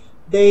us.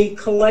 They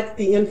collect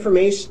the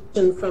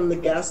information from the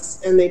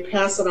guests and they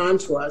pass it on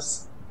to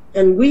us.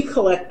 And we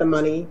collect the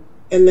money,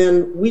 and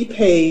then we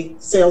pay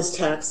sales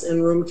tax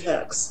and room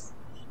tax.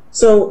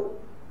 So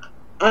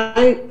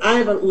I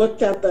haven't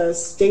looked at the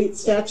state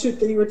statute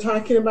that you were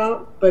talking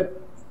about,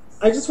 but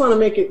I just want to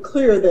make it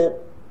clear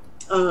that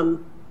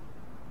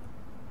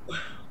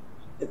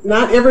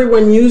not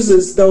everyone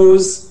uses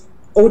those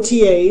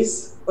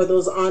OTAs or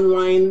those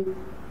online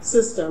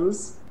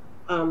systems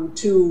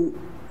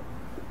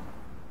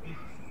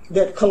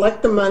that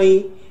collect the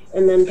money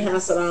and then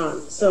pass it on.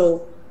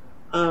 So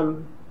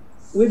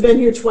we've been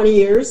here 20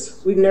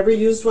 years. We've never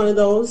used one of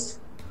those.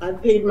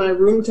 I've paid my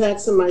room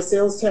tax and my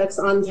sales tax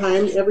on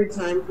time every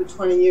time for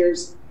 20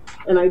 years,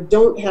 and I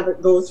don't have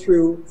it go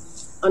through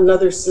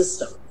another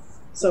system.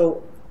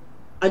 So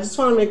I just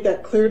want to make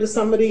that clear to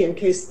somebody in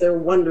case they're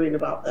wondering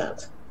about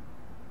that.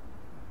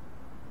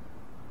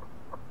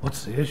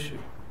 What's the issue?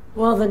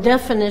 Well, the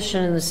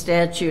definition in the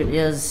statute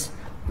is,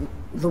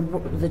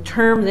 the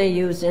term they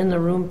use in the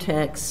room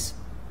tax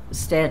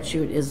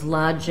statute is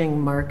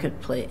lodging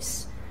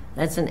marketplace.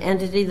 That's an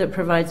entity that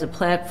provides a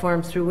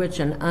platform through which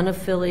an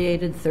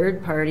unaffiliated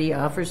third party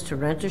offers to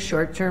rent a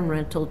short-term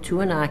rental to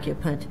an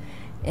occupant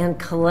and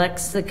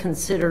collects the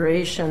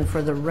consideration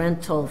for the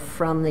rental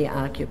from the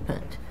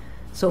occupant.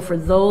 So for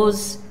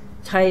those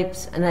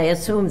types, and I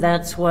assume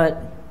that's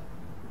what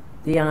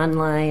the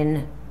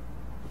online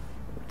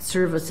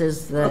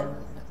services that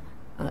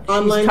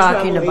she's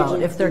talking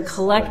about. If they're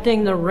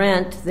collecting the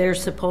rent, they're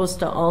supposed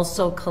to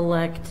also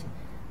collect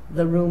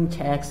the room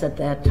tax at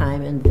that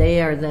time, and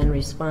they are then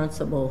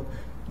responsible,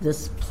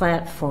 this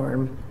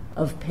platform,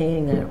 of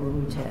paying that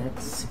room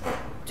tax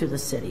to the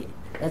city.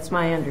 That's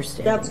my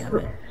understanding of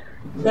it.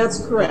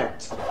 That's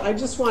correct. I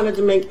just wanted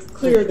to make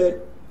clear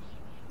that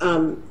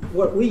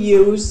what we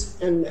use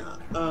and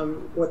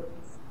what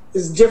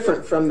is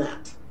different from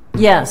that.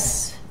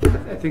 Yes.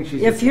 I think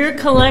she's. If you're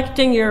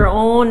collecting your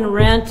own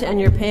rent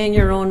and you're paying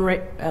your own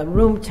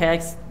room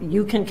tax,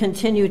 you can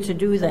continue to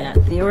do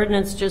that. The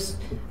ordinance just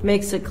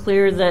makes it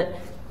clear that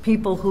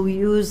people who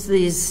use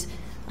these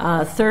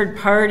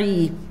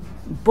third-party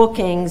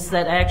bookings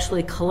that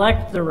actually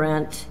collect the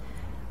rent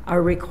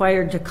are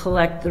required to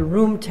collect the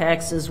room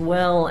tax as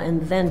well,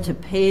 and then to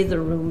pay the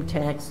room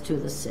tax to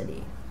the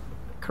city.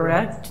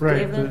 Correct,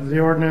 Right. David? The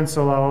ordinance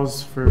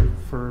allows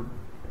for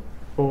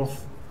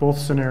both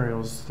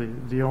scenarios.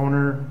 The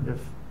owner, if,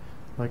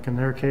 like in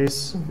their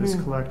case, is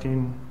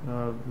collecting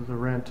the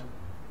rent,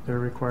 they're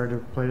required to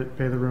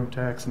pay the room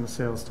tax and the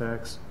sales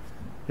tax.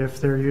 If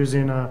they're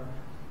using a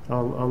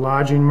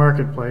lodging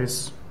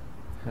marketplace,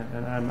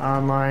 an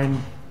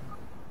online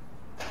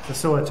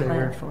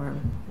facilitator,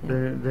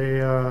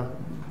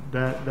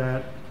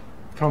 that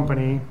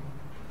company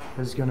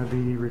is going to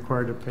be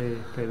required to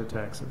pay the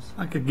taxes.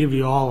 I could give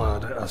you all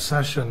a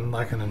session,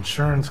 like an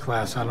insurance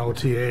class on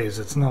OTAs.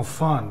 It's no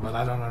fun, but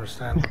I don't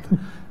understand.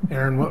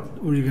 Aaron,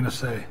 what were you going to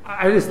say?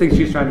 I just think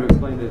she's trying to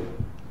explain that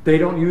they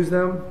don't use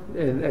them,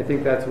 and I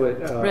think that's what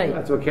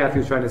Kathy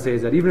was trying to say,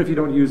 is that even if you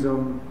don't use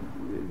them,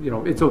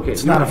 it's okay.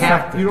 It's not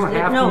effective. You don't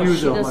have to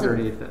use them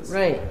underneath this.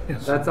 Right.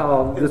 Yes. That's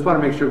all. Just want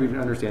to make sure we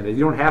understand it.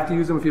 You don't have to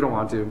use them if you don't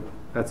want to.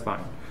 That's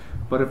fine.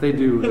 But if they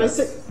do,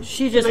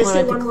 she just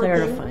wanted to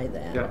clarify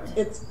that. Yeah.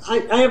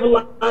 I have a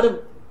lot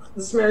of,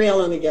 this is Mary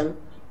Ellen again.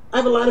 I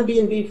have a lot of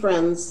B&B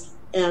friends,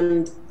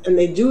 and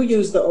they do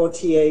use the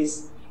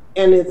OTAs,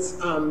 and it's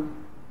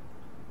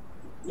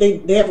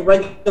they have a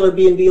regular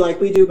B&B like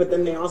we do, but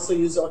then they also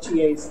use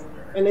OTAs,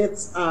 and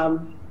it's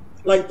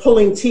like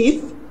pulling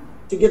teeth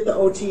to get the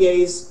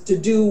OTAs to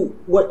do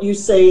what you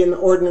say in the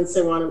ordinance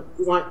that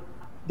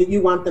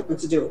you want them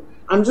to do.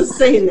 I'm just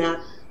saying that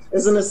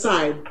as an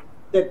aside.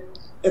 that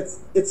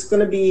it's going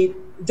to be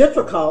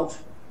difficult,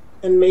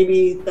 and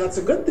maybe that's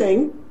a good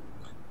thing.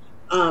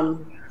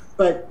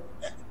 But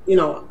you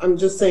know, I'm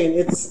just saying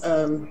it's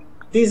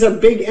these are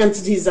big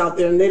entities out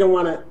there, and they don't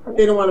want to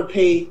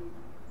pay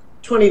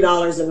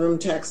 $20 in room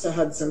tax to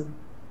Hudson.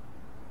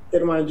 They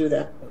don't want to do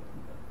that.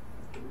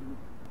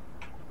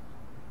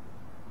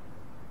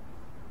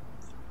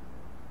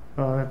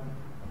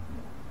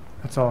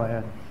 That's all I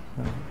had.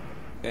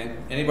 Okay,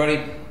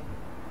 anybody?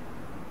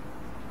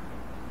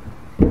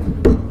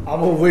 I'll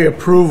move we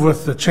approve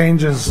with the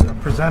changes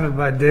presented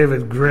by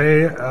David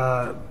Gray,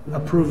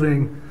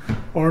 approving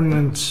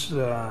ordinance,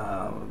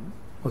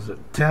 was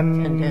it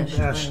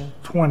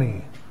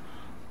 10-20?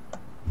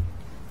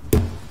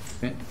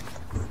 Okay.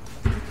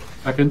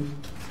 Second.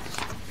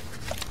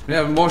 We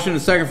have a motion and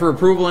a second for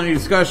approval. Any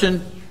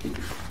discussion?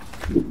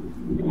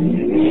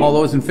 All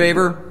those in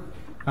favor?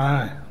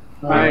 Aye.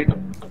 Aye.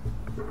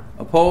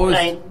 Opposed?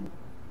 Aye.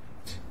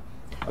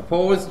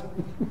 Opposed?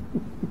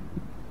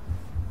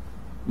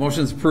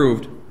 Motion's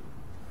approved.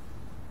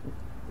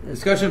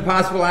 Discussion and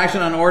possible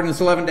action on ordinance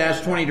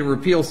 11-20 to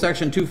repeal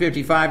section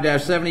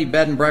 255-70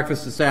 bed and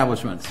breakfast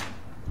establishments.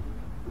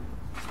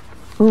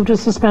 Move to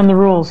suspend the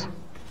rules.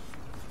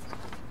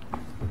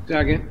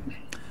 Second.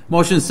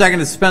 Motion is second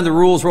to suspend the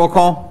rules. Roll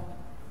call.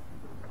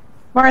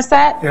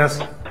 Morissette?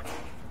 Yes.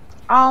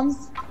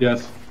 Alms?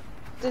 Yes.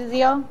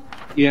 DeZiel?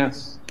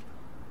 Yes.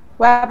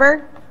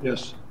 Weber?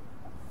 Yes.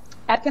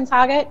 Atkins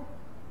Hoggett?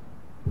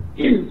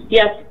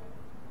 Yes.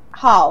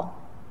 Hall?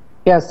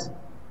 Yes.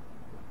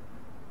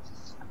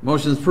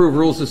 Motion is approved.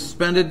 Rules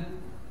suspended.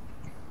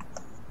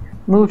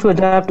 Move to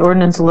adopt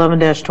ordinance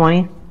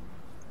 11-20.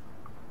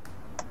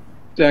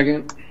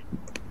 Second.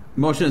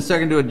 Motion is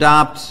second to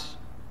adopt.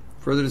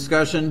 Further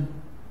discussion?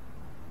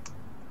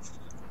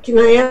 Can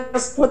I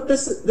ask what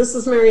this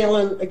is Mary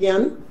Ellen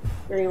again,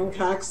 Mary Ellen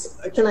Cox.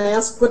 Can I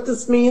ask what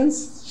this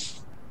means?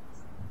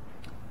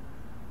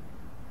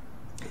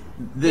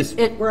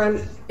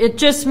 It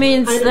just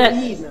means Item that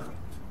E now.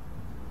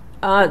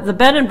 the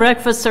bed and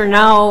breakfasts are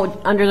now,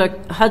 under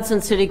the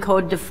Hudson City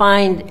Code,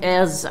 defined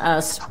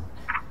as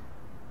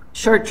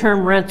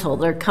short-term rental.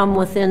 They're come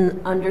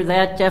within under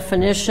that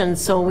definition,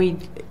 so we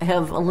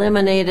have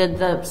eliminated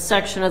the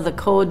section of the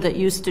code that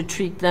used to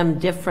treat them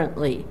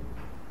differently.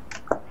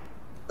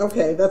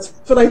 Okay, that's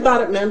what I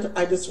thought it meant.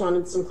 I just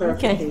wanted some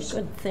clarification.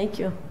 Okay, good. Thank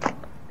you.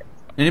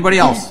 Anybody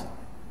else?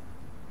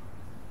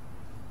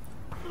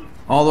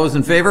 All those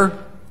in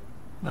favor?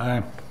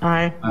 Aye.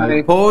 Aye.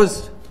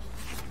 Opposed?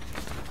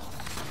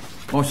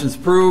 Motion's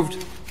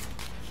approved.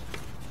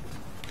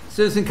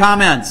 Citizen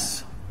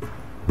comments.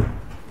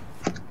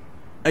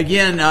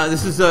 Again,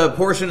 this is a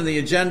portion of the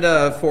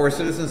agenda for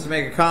citizens to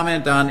make a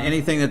comment on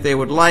anything that they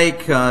would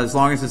like, as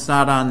long as it's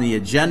not on the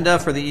agenda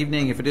for the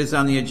evening. If it is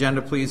on the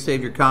agenda, please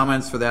save your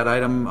comments for that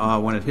item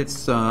when it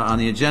hits on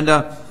the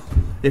agenda.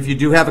 If you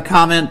do have a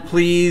comment,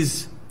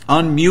 please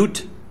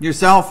unmute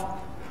yourself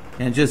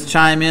and just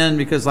chime in,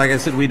 because like I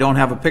said, we don't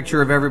have a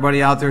picture of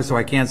everybody out there, so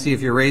I can't see if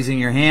you're raising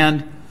your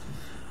hand.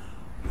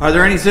 Are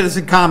there any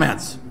citizen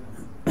comments?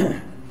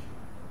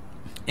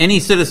 Any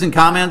citizen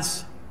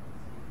comments?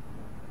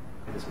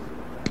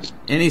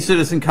 Any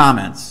citizen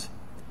comments?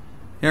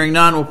 Hearing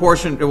none, we'll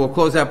close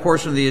that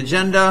portion of the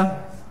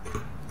agenda.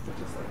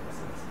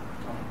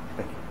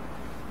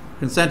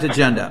 Consent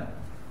agenda.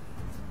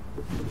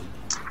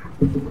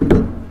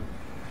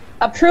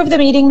 Approve the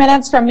meeting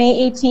minutes from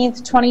May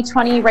 18th,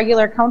 2020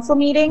 regular council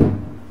meeting.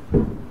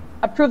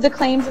 Approve the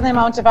claims in the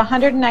amount of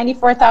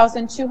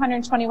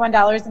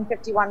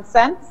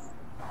 $194,221.51.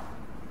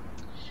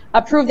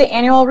 Approve the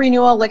annual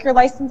renewal liquor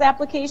license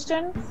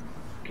applications.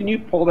 Can you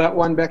pull that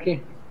one,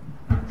 Becky?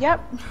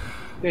 Yep.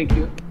 Thank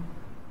you.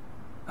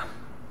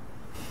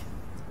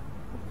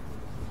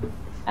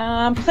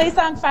 Place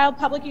on file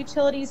Public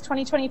Utilities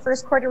 2020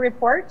 first quarter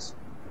report.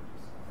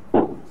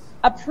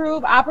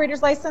 Approve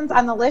operator's license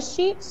on the list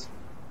sheet.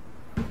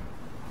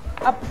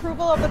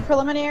 Approval of the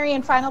preliminary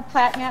and final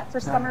plat map for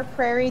Summer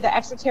Prairie, the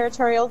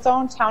extraterritorial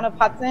zone, town of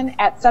Hudson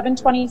at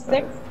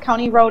 726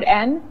 County Road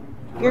N,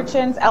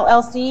 Urchins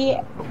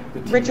LLC,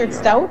 Richard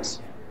Stout.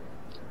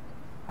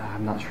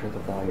 I'm not sure the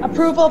volume.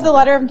 Approval of the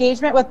letter of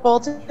engagement with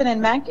Bolton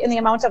and Menck in the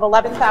amount of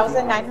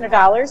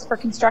 $11,900 for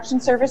construction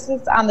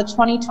services on the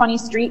 2020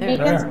 street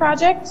maintenance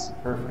project.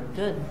 Perfect.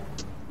 Good.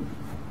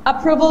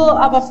 Approval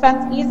of a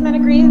fence easement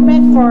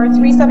agreement for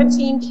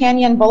 317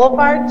 Canyon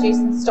Boulevard,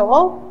 Jason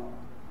Stoll.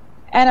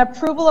 And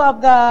approval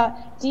of the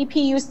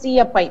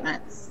DPUC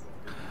appointments.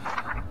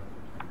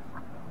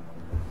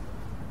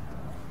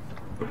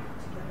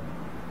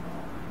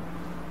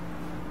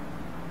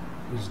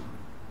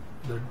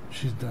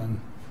 She's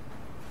done.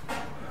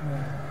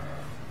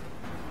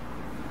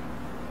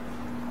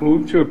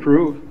 Move to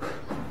approve.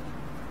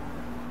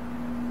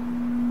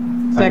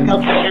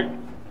 Second.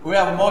 We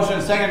have a motion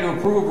and a second to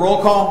approve.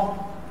 Roll call.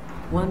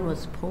 One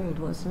was pulled,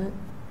 wasn't it?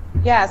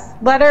 Yes,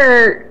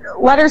 letter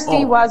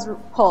C was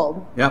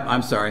pulled. Yep,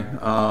 I'm sorry.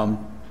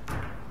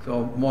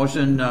 So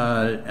motion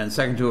and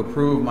second to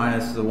approve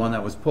minus the one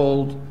that was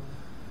pulled.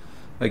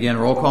 Again,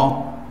 roll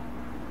call.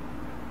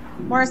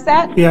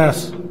 Morissette,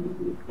 Yes.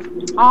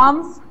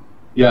 Alms,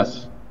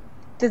 Yes.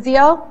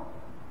 DeZiel,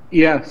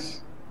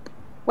 Yes.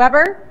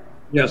 Weber,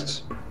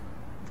 Yes.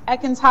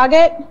 Atkins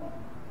Hoggett,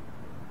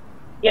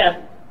 Yes.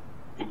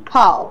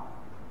 Paul.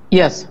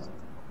 Yes.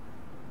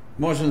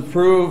 Motion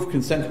approved,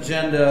 consent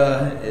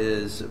agenda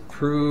is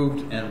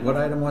approved, and what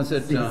item was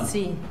it?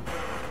 C.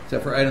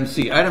 Except for item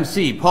C. Item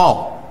C,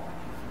 Paul.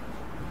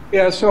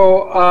 Yeah,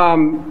 so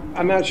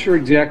I'm not sure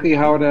exactly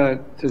how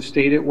to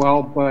state it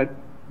well, but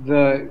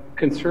the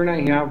concern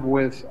I have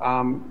with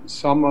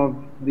some of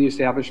the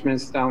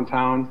establishments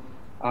downtown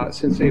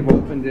since they've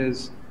opened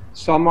is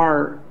some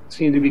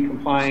seem to be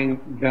complying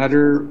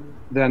better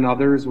than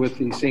others with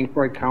the St.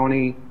 Croix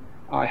County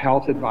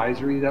health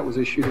advisory that was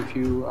issued a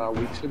few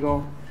weeks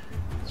ago.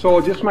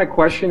 So just my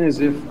question is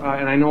if,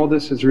 and I know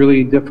this is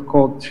really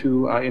difficult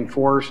to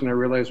enforce, and I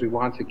realize we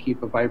want to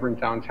keep a vibrant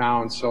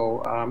downtown,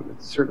 so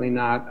it's certainly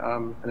not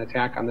an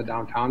attack on the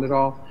downtown at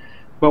all.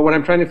 But what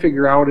I'm trying to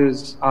figure out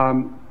is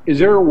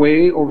there a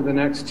way over the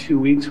next 2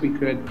 weeks we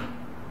could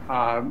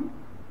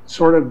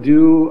sort of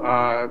do,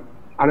 I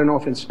don't know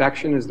if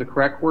inspection is the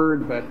correct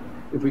word, but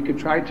if we could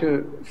try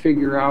to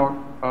figure out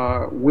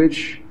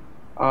which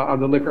of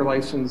the liquor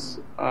license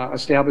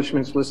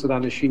establishments listed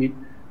on the sheet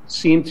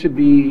seem to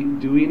be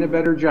doing a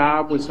better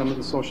job with some of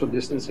the social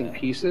distancing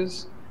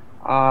pieces.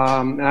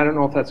 And I don't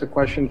know if that's a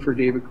question for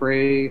David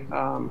Gray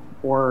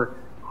or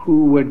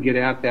who would get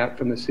at that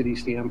from the city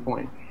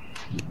standpoint.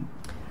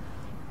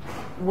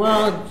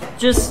 Well,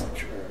 just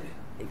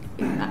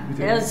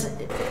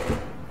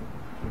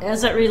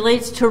as it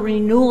relates to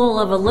renewal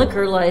of a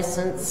liquor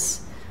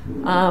license,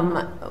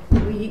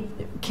 we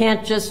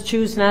can't just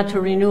choose not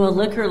to renew a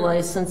liquor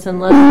license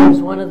unless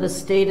there's one of the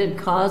stated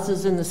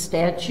causes in the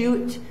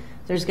statute.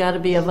 There's got to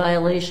be a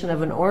violation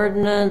of an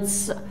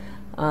ordinance.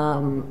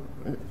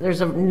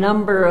 There's a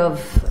number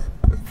of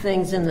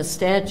things in the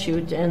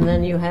statute, and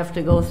then you have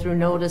to go through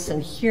notice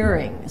and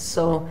hearing.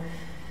 So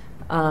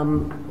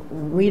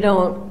we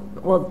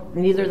don't, well,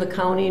 neither the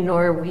county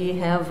nor we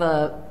have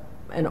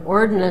an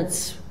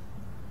ordinance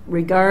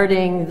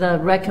regarding the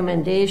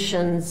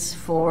recommendations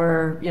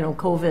for,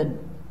 COVID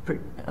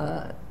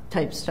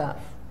type stuff.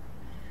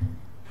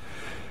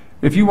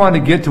 If you want to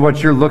get to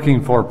what you're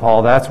looking for,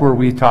 Paul, that's where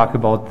we talk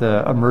about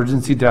the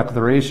emergency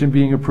declaration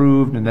being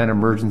approved and then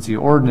emergency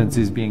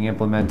ordinances being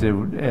implemented,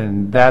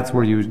 and that's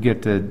where you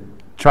get to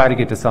try to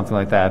get to something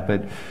like that.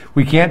 But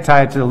we can't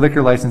tie it to the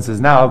liquor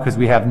licenses now because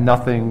we have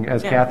nothing,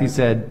 as Kathy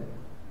said,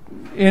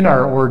 in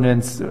our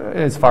ordinance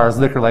as far as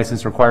liquor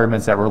license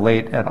requirements that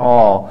relate at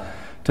all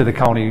to the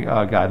county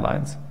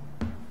guidelines.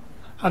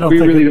 We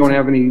really don't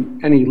have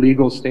any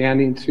legal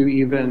standing to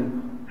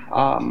even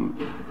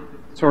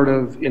sort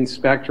of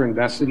inspect or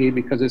investigate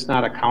because it's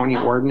not a county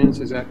ordinance.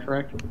 Is that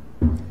correct?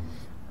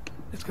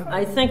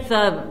 I think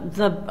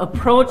the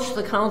approach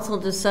the council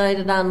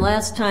decided on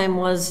last time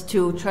was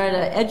to try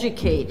to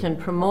educate and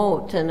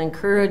promote and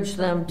encourage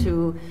them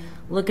to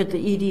look at the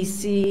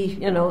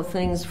EDC,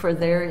 things for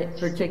their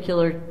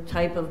particular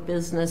type of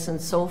business and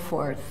so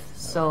forth.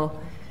 So.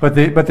 But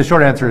the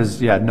short answer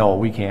is, no,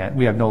 we can't.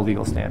 We have no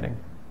legal standing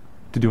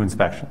to do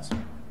inspections.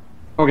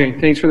 Okay,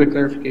 thanks for the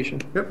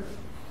clarification. Yep.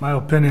 My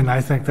opinion,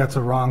 I think that's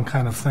a wrong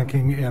kind of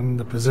thinking in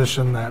the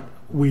position that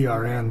we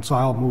are in. So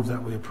I'll move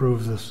that we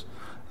approve this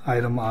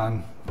item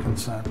on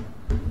consent.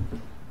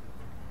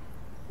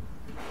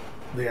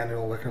 The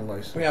annual liquor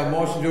license. We have a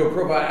motion to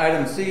approve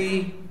item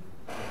C.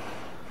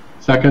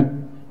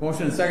 Second.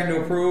 Motion and second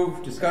to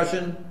approve.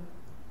 Discussion.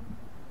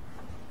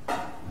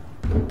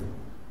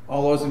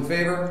 All those in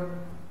favor?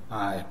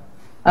 Aye.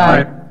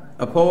 Aye.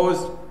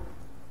 Opposed?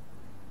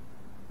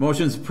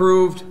 Motion's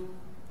approved.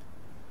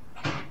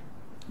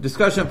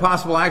 Discussion of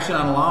possible action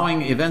on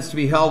allowing events to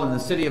be held in the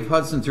city of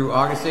Hudson through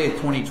August 8th,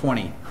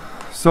 2020.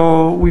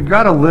 So we've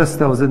got a list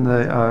that was in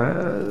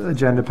the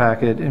agenda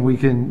packet,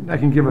 and I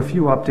can give a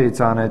few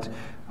updates on it.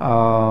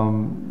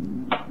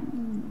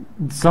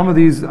 Some of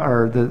these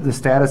are, the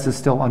status is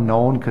still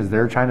unknown because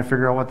they're trying to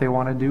figure out what they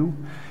want to do.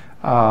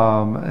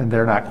 And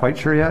they're not quite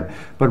sure yet.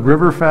 But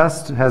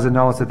Riverfest has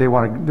announced that they're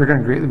going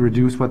to greatly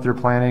reduce what they're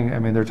planning. I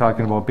mean, they're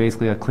talking about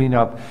basically a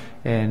cleanup,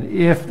 and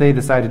if they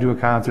decide to do a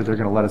concert, they're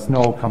going to let us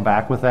know, come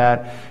back with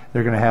that.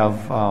 They're going to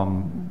have,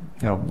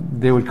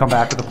 they would come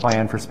back with a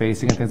plan for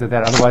spacing and things like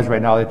that. Otherwise,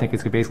 right now, they think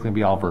it's basically going to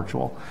be all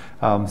virtual.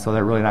 So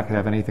they're really not going to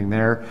have anything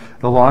there.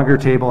 The longer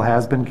table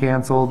has been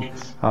canceled.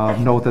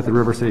 Note that the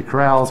River City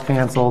Corral is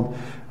canceled.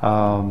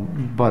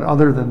 But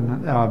other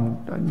than,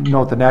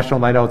 note the National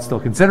Night Out's still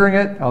considering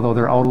it, although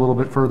they're out a little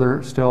bit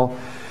further still.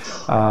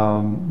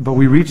 But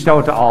we reached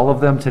out to all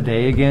of them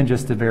today again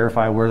just to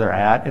verify where they're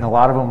at, and a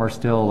lot of them are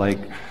still like,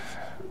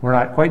 we're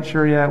not quite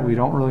sure yet, we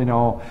don't really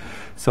know.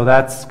 So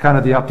that's kind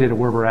of the update of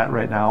where we're at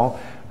right now.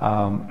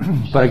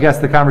 But I guess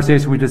the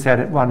conversation we just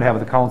wanted to have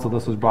with the council,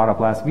 this was brought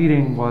up last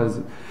meeting, was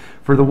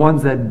for the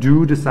ones that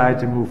do decide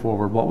to move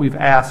forward, what we've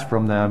asked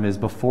from them is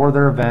before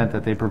their event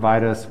that they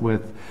provide us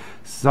with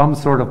some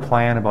sort of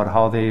plan about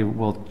how they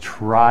will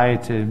try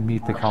to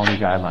meet the county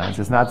guidelines.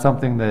 It's not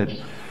something that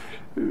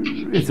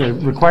it's a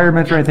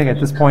requirement or anything at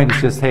this point.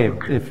 It's just, hey,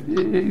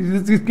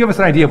 just give us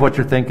an idea of what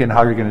you're thinking,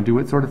 how you're going to do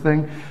it, sort of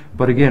thing.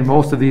 But again,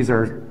 most of these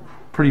are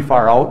pretty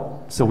far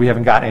out, so we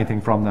haven't got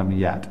anything from them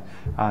yet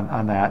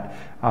on that.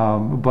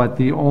 But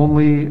the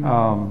only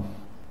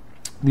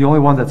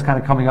one that's kind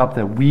of coming up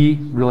that we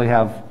really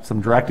have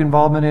some direct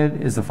involvement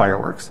in is the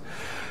fireworks.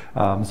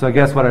 So I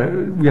guess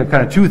we have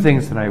kind of two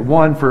things tonight.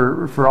 One,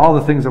 for all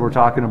the things that we're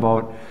talking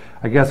about,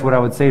 I guess what I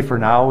would say for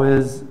now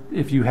is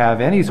if you have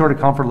any sort of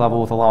comfort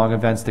level with allowing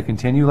events to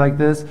continue like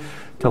this,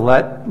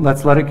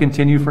 let's let it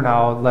continue for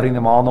now, letting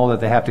them all know that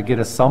they have to get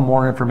us some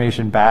more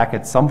information back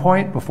at some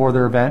point before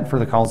their event for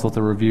the council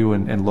to review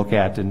and look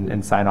at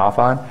and sign off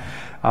on.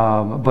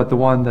 But the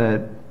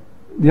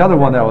other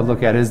one that I would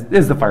look at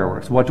is the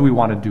fireworks. What do we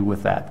want to do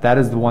with that? That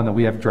is the one that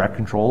we have direct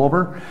control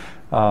over.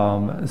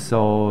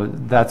 So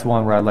that's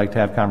one where I'd like to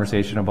have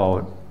conversation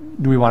about,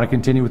 do we want to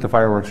continue with the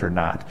fireworks or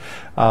not?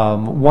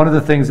 One of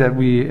the things that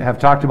we have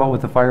talked about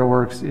with the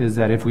fireworks is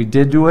that if we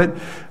did do it,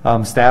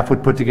 staff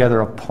would put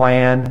together a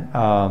plan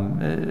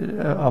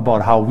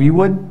about how we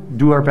would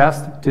do our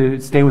best to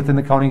stay within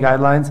the county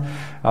guidelines.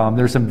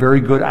 There's some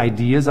very good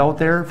ideas out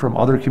there from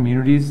other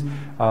communities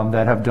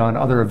that have done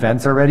other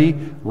events already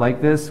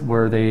like this,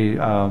 where they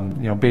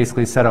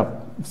basically set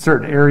up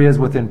certain areas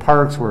within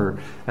parks where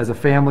as a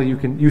family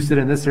you sit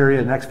in this area,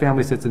 the next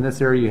family sits in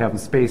this area, you have them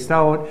spaced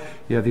out,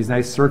 you have these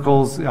nice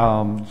circles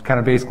kind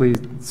of basically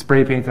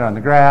spray painted on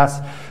the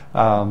grass,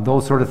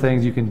 those sort of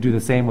things. You can do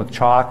the same with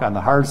chalk on the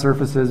hard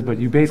surfaces, but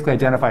you basically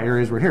identify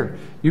areas where here,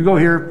 you go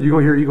here, you go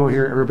here, you go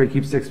here, everybody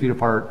keeps 6 feet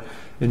apart,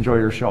 enjoy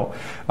your show.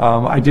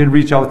 I did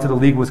reach out to the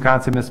League of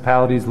Wisconsin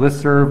Municipalities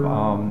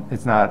listserv.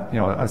 It's not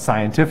a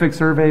scientific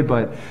survey,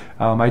 but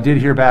I did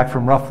hear back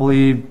from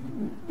roughly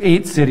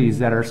 8 cities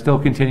that are still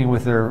continuing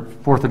with their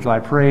 4th of July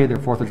parade, their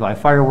 4th of July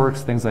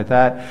fireworks, things like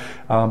that.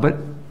 But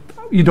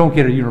you don't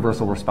get a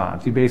universal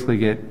response. You basically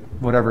get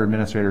whatever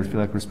administrators feel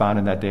like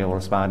responding that day will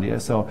respond to you.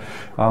 So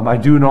I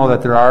do know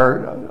that there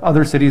are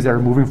other cities that are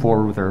moving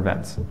forward with their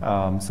events.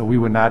 So we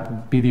would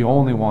not be the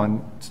only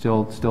one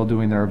still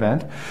doing their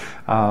event.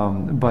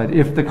 But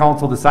if the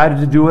council decided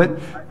to do it,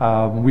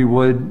 we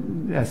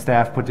would, as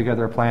staff, put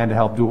together a plan to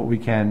help do what we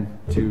can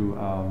to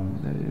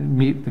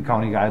meet the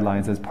county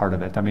guidelines as part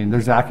of it. I mean,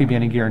 there's not going to be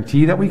any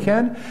guarantee that we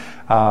can.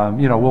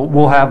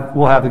 We'll have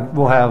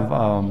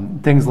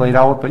things laid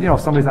out. But if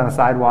somebody's on a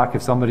sidewalk,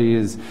 if somebody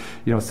is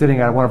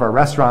sitting at one of our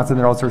restaurants and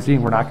they're outdoor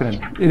seating, we're not going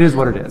to. It is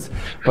what it is.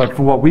 But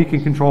for what we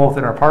can control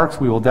within our parks,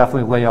 we will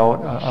definitely lay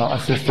out a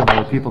system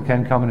where people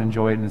can come and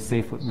enjoy it in as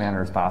safe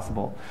manner as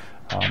possible.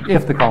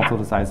 If the council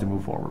decides to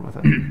move forward with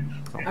it.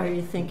 So. Are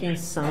you thinking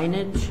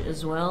signage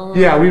as well?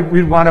 Yeah,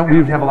 we'd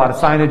have a lot of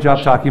signage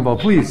up talking about,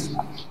 please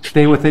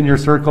stay within your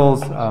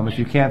circles. If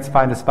you can't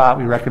find a spot,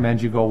 we recommend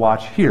you go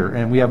watch here.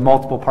 And we have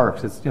multiple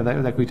parks. It's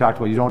like we talked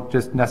about. You don't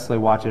just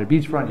necessarily watch at a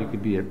beachfront. You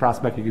could be at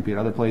Prospect. You could be at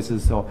other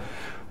places. So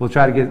we'll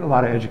try to get a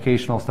lot of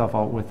educational stuff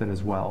out with it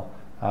as well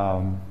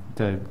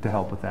to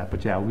help with that.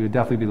 But yeah, we would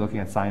definitely be looking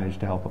at signage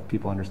to help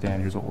people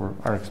understand here's what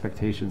our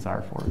expectations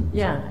are for it.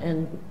 Yeah,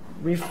 and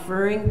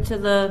referring to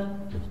the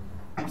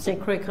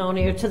St. Croix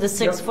County or to the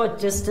 6-foot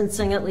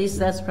distancing, at least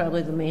that's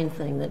probably the main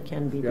thing that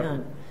can be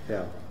done.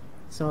 Yeah.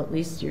 So at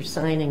least you're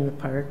signing the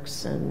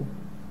parks and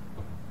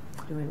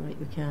doing what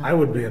you can. I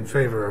would be in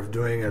favor of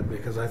doing it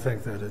because I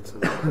think that it's,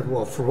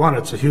 well, for one,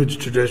 it's a huge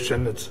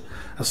tradition. It's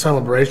a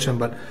celebration,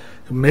 but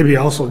maybe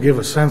also give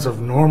a sense of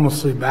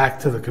normalcy back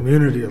to the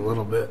community a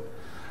little bit.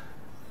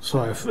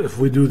 So if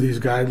we do these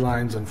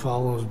guidelines and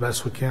follow as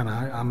best we can,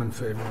 I'm in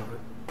favor of it.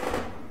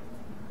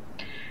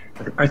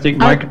 I think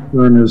my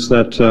concern is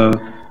that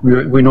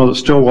we know that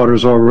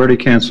Stillwater's already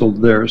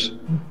canceled theirs,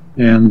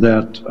 and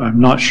that I'm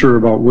not sure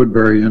about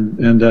Woodbury,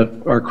 and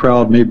that our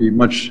crowd may be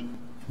much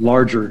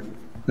larger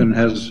than it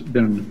has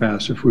been in the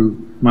past. If we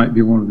might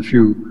be one of the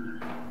few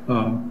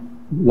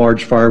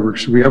large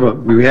fireworks, we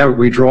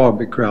draw a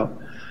big crowd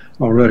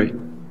already,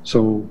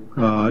 so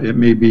it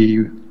may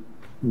be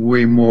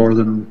way more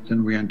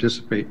than we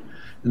anticipate,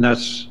 and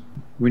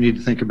we need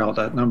to think about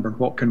that number.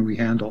 What can we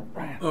handle?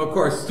 Well, of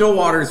course,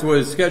 Stillwater's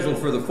was scheduled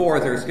for the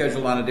 4th. They're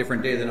scheduled on a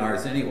different day than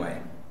ours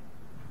anyway.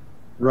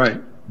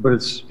 Right, but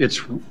it's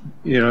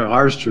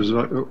ours is,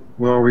 well,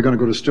 are we going to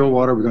go to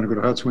Stillwater? Are we going to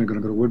go to Hudson? Are we going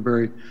to go to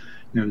Woodbury?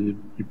 You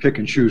pick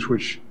and choose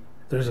which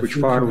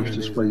fireworks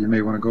display you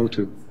may want to go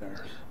to.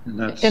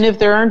 And if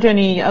there aren't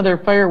any other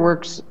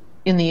fireworks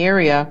in the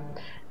area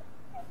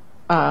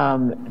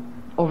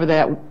over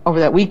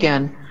that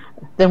weekend,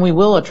 then we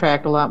will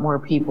attract a lot more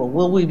people.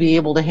 Will we be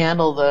able to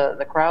handle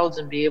the crowds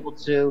and be able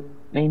to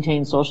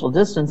maintain social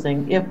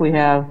distancing if we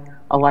have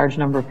a large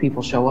number of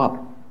people show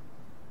up?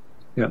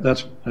 Yeah,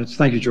 that's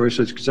thank you, Joyce.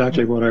 That's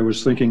exactly what I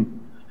was thinking,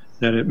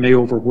 that it may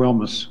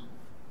overwhelm us.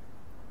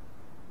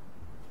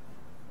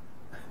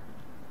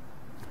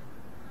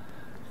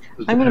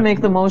 I'm going to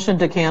make the motion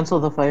to cancel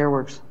the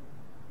fireworks.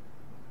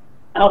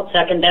 I'll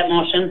second that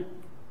motion.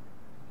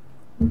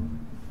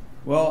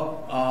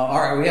 Well, all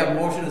right, we have a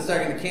motion and a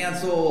second to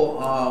cancel.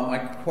 My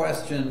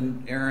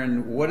question,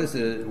 Aaron, what is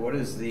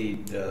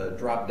the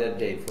drop dead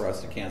date for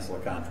us to cancel a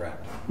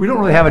contract? We don't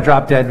really have a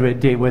drop dead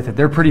date with it.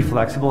 They're pretty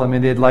flexible. I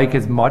mean, they'd like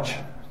as much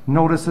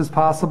notice as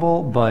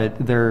possible, but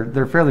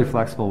they're fairly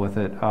flexible with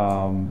it.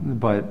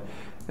 But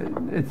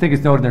I think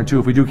it's noted there too,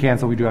 if we do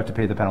cancel, we do have to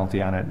pay the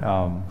penalty on it,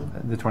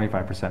 the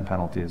 25%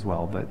 penalty as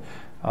well. But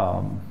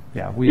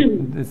yeah,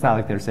 it's not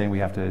like they're saying we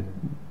have to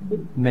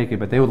make it,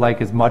 but they would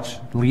like as much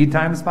lead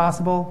time as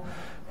possible,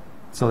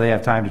 so they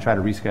have time to try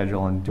to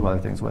reschedule and do other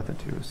things with it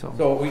too.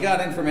 So we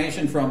got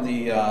information from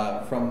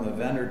the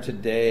vendor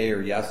today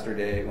or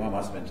yesterday. Well, it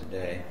must have been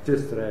today.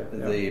 Just today.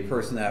 The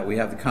person that we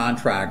have the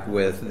contract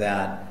with,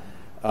 that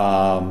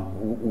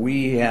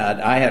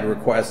I had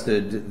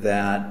requested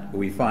that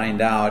we find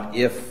out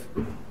if,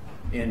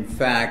 in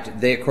fact,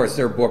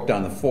 they're booked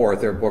on the 4th.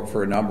 They're booked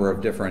for a number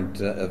of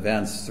different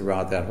events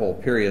throughout that whole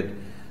period.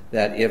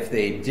 That if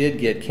they did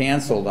get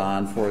canceled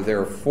on for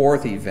their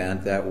 4th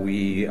event, that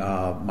we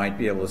might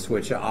be able to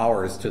switch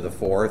hours to the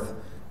 4th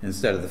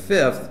instead of the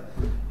 5th.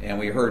 And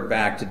we heard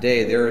back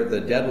today, the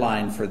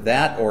deadline for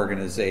that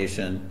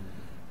organization,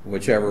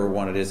 whichever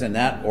one it is, and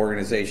that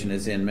organization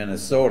is in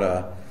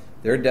Minnesota,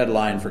 their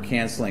deadline for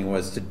canceling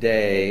was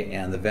today,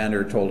 and the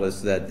vendor told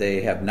us that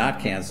they have not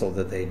canceled,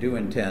 that they do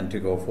intend to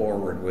go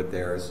forward with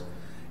theirs.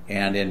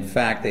 And in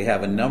fact, they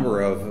have a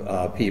number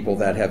of people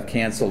that had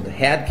canceled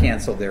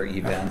their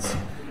events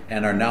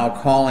and are now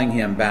calling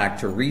him back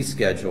to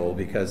reschedule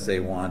because they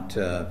want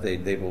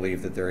they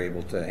believe that they're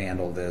able to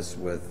handle this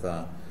with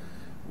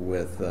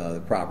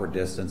the proper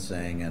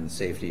distancing and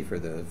safety for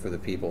the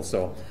people.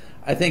 So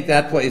I think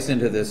that plays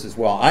into this as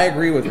well. I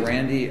agree with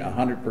Randy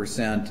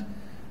 100%.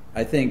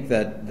 I think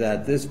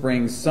that this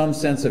brings some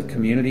sense of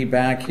community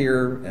back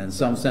here and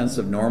some sense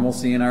of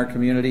normalcy in our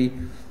community.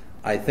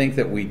 I think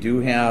that we do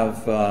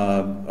have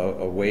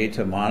a way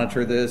to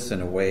monitor this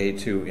and a way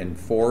to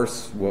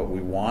enforce what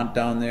we want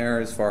down there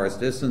as far as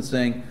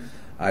distancing.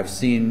 I've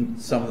seen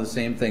some of the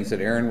same things that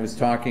Aaron was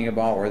talking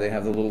about, where they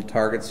have the little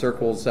target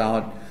circles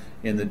out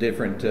in the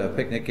different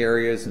picnic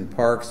areas and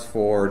parks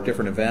for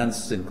different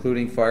events,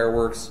 including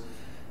fireworks.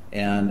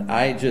 And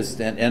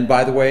and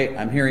by the way,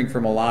 I'm hearing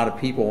from a lot of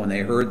people when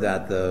they heard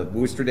that the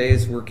booster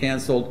days were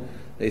canceled,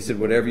 they said,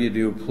 whatever you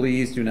do,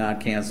 please do not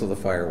cancel the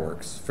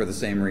fireworks, for the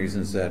same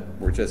reasons that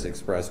were just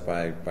expressed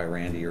by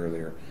Randy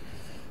earlier.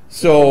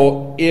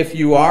 So if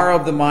you are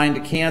of the mind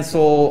to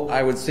cancel,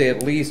 I would say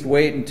at least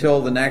wait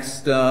until the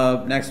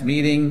next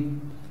meeting,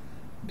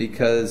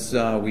 because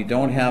we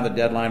don't have a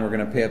deadline. We're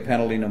going to pay a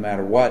penalty no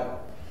matter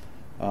what.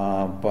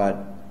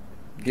 But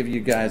give you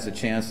guys a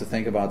chance to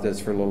think about this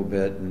for a little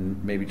bit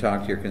and maybe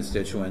talk to your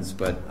constituents.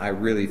 But I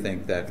really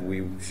think that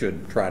we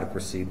should try to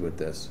proceed with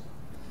this.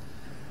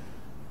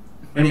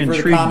 I'm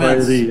intrigued by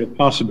the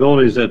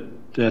possibilities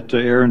that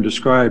Aaron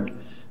described,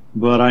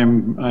 but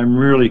I'm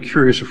really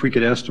curious if we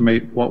could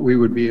estimate what we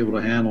would be able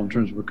to handle in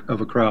terms of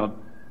a crowd,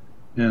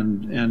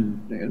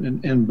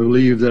 and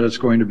believe that it's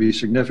going to be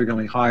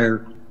significantly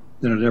higher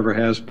than it ever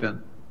has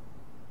been.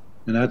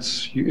 And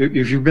that's,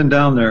 if you've been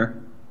down there,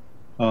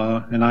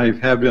 and I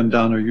have been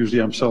down there.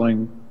 Usually I'm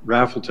selling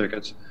raffle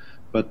tickets,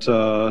 but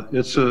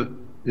it's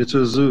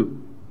a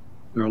zoo.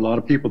 There are a lot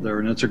of people there,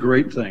 and it's a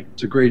great thing.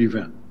 It's a great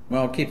event.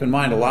 Well, keep in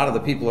mind, a lot of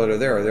the people that are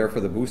there for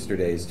the booster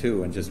days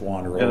too, and just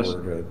wander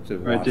over to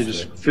watch. Right, they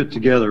just fit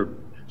together.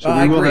 So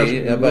I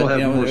agree,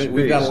 but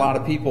we've got a lot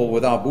of people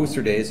without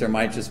booster days. There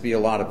might just be a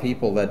lot of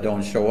people that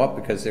don't show up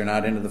because they're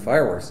not into the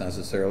fireworks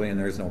necessarily, and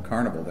there's no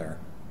carnival there.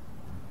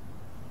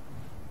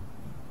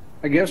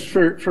 I guess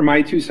for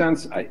my 2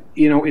 cents,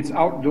 it's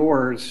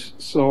outdoors,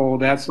 so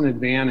that's an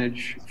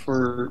advantage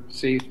for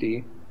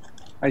safety.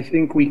 I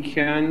think we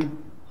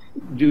can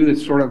do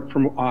this sort of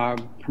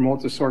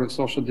promote the sort of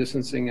social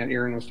distancing that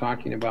Aaron was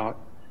talking about.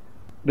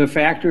 The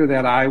factor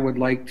that I would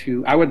like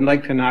to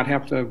not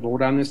have to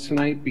vote on this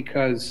tonight,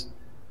 because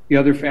the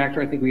other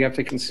factor I think we have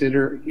to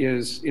consider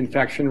is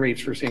infection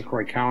rates for St.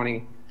 Croix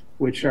County,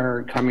 which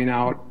are coming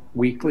out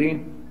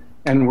weekly,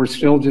 and we're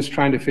still just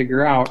trying to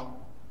figure out,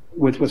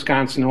 with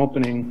Wisconsin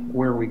opening,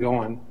 where are we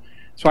going?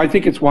 So I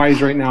think it's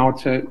wise right now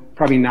to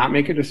probably not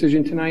make a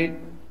decision tonight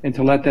and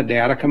to let the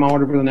data come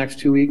out over the next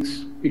 2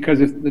 weeks,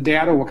 because if the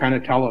data will kind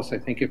of tell us, I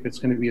think, if it's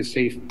going to be a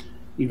safe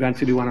event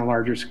to do on a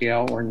larger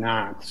scale or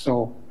not.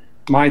 So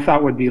my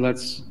thought would be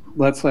let's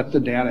let the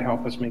data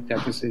help us make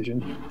that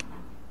decision.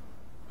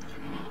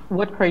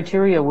 What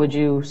criteria would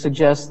you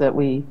suggest that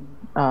we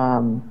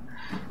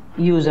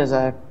use as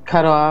a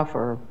cutoff,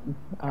 or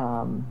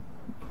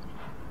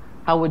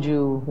how would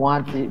you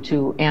want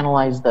to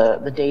analyze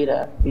the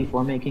data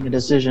before making a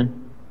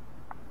decision?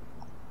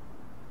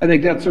 I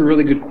think that's a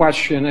really good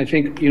question. I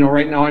think,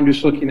 right now I'm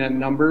just looking at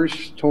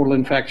numbers, total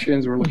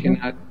infections. We're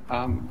looking at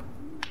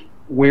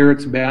where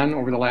it's been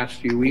over the last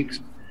few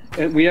weeks.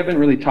 And we haven't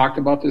really talked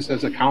about this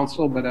as a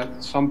council, but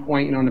at some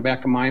point, in the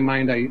back of my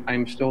mind,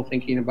 I'm still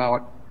thinking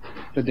about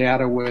the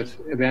data with,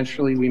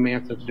 eventually we may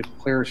have to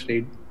declare a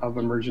state of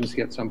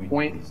emergency at some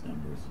point.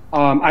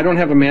 I don't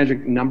have a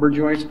magic number,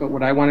 Joyce, but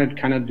what I wanted to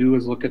kind of do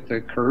is look at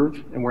the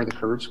curve and where the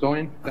curve's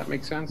going, if that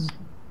makes sense.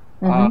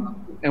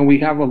 And we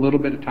have a little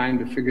bit of time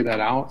to figure that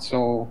out.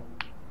 So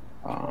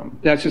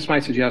that's just my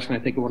suggestion. I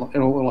think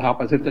it'll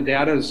help us. If the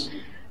data's,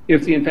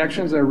 if the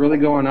infections are really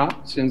going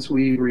up since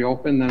we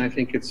reopened, then I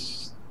think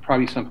it's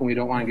probably something we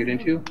don't want to get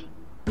into.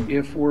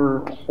 If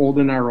we're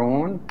holding our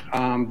own,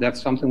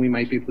 that's something we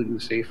might be able to do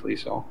safely.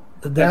 So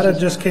the data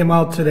just came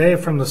out today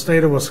from the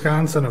state of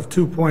Wisconsin of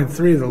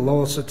 2.3, the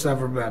lowest it's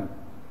ever been.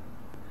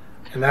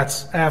 And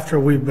that's after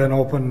we've been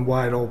open,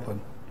 wide open.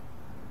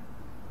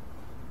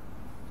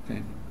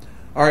 Okay.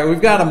 All right,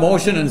 we've got a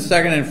motion and a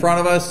second in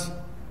front of us.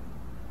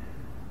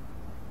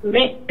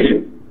 May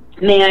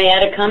I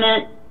add a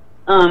comment?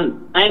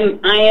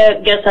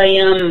 I guess I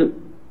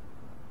am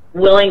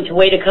willing to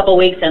wait a couple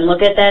weeks and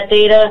look at that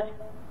data.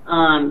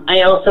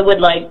 I also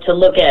would like to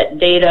look at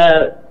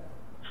data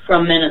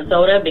from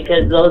Minnesota,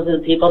 because those are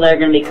the people that are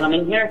going to be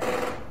coming here.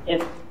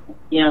 If,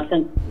 you know,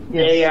 since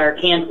they are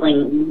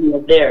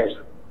canceling theirs.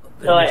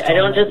 So I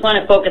don't just want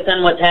to focus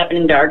on what's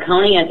happening to our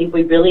county. I think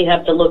we really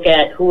have to look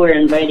at who we're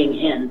inviting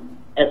in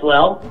as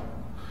well.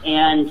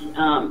 And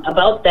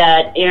about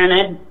that,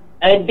 Aaron,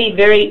 I'd be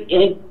very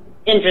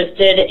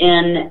interested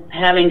in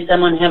having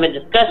someone have a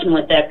discussion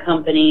with that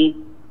company,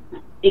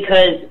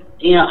 because,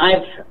 you know,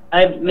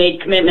 I've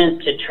made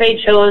commitments to trade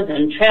shows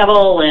and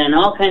travel and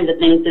all kinds of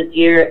things this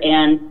year,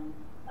 and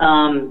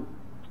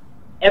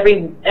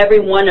every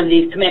one of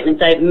these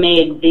commitments I've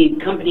made, the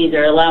companies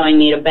are allowing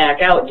me to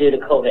back out due to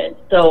COVID.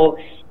 So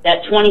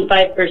that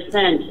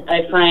 25%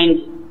 I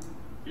find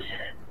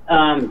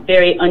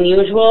very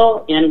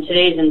unusual in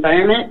today's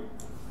environment,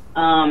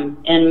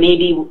 and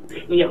maybe,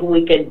 you know,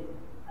 we could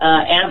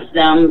ask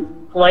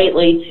them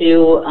politely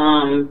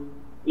to,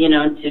 you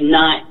know, to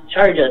not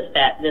charge us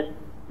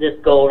this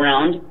go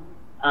around.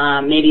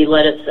 Maybe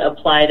let us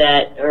apply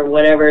that or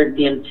whatever,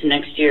 you know, to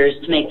next year's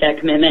to make that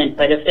commitment.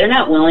 But if they're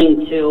not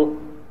willing to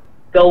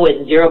go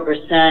with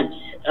 0%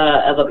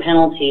 of a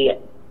penalty,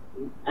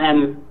 I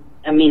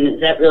mean,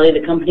 is that really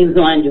the company we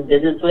want to do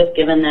business with,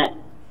 given that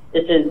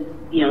this is,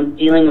 you know,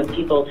 dealing with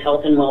people's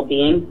health and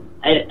well-being?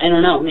 I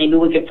don't know. Maybe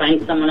we could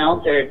find someone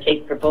else or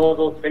take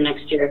proposals for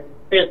next year.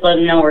 Or just let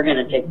them know we're going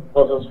to take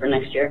proposals for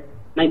next year.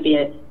 Might be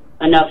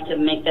enough to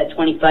make that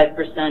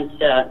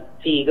 25%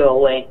 fee go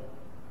away.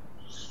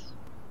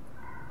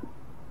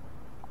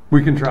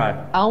 We can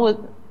try.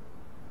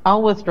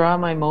 I'll withdraw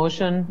my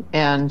motion,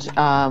 and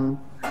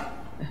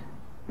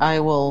I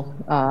will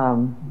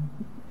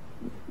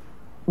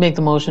make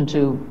the motion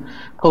to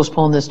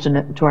postpone this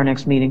to our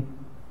next meeting.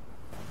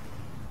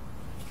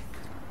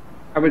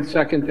 I would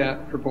second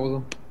that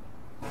proposal.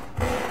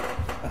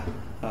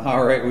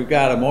 All right, we've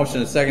got a motion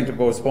and a second to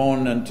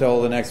postpone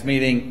until the next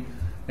meeting.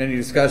 Any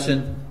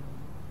discussion?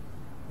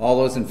 All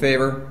those in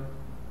favor?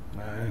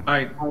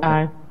 Aye.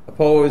 Aye.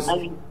 Opposed?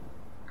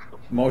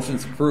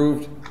 Motion's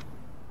approved.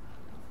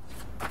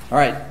 All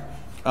right.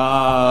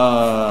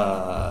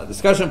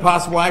 Discussion and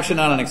possible action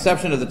on an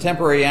exception to the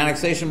temporary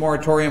annexation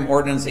moratorium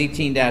ordinance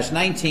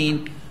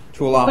 18-19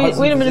 to allow Hudson.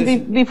 Wait a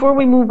minute, before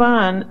we move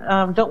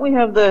on, don't we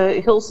have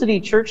the Hill City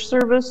Church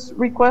Service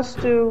request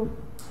to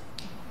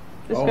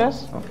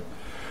discuss? Oh, okay.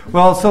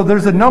 Well, so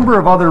there's a number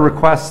of other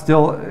requests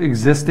still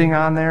existing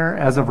on there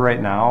as of right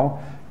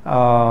now.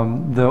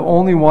 The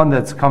only one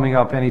that's coming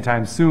up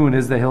anytime soon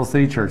is the Hill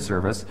City Church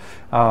Service.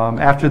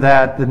 After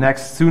that, the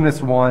next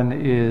soonest one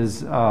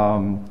is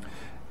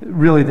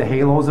really the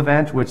Halos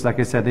event, which, like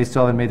I said, they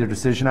still haven't made their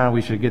decision on.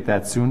 We should get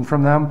that soon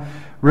from them.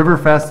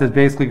 Riverfest has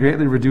basically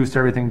greatly reduced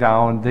everything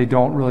down. They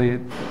don't really,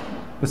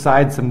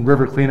 besides some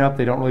river cleanup,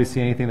 they don't really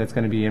see anything that's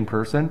going to be in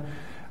person.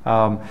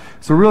 So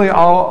really,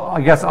 now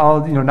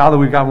that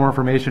we've got more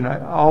information,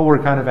 all we're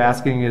kind of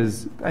asking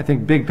is, I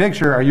think, big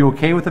picture, are you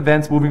okay with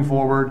events moving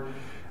forward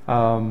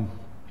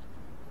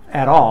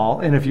at all?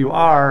 And if you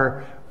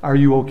are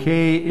you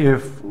okay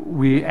if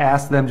we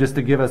ask them just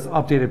to give us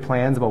updated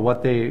plans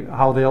about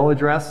how they'll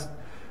address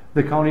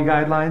the county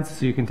guidelines,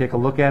 so you can take a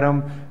look at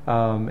them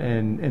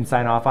and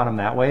sign off on them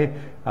that way?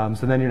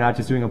 So then you're not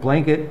just doing a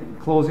blanket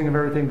closing of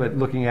everything, but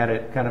looking at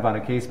it kind of on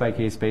a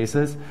case-by-case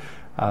basis.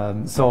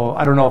 So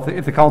I don't know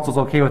if the council's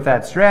okay with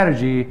that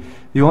strategy.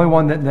 The only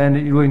one that then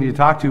you really need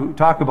to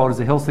talk about is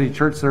the Hill City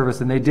Church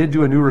Service, and they did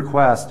do a new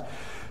request.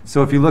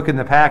 So if you look in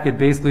the packet,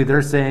 basically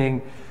they're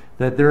saying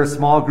that they're a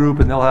small group,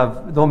 and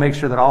they'll make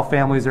sure that all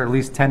families are at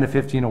least 10 to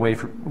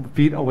 15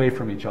 feet away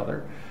from each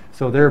other.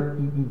 So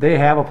they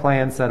have a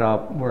plan set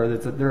up where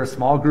they're a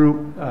small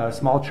group,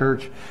 small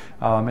church,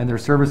 and their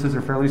services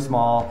are fairly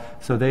small.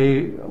 So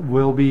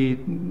they'll be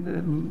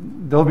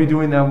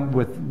doing them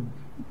with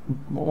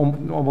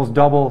almost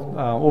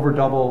over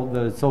double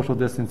the social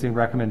distancing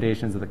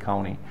recommendations of the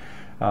county.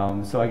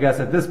 So I guess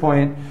at this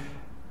point,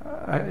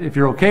 if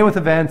you're okay with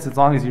events, as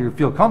long as you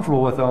feel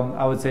comfortable with them,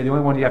 I would say the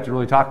only one you have to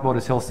really talk about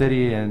is Hill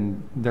City,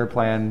 and their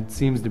plan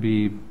seems to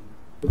be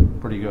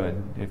pretty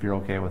good, if you're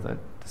okay with it,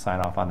 to sign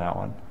off on that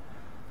one.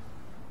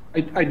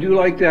 I do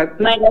like that.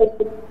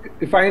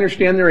 If I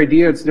understand their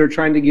idea, it's they're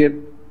trying to get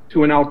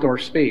to an outdoor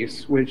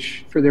space,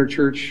 which for their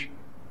church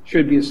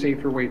should be a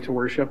safer way to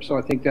worship. So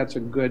I think that's a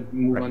good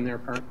move on their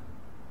part.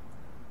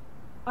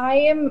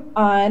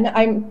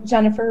 I'm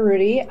Jennifer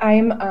Rudy.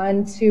 I'm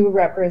on to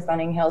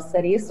representing Hill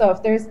City. So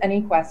if there's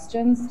any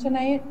questions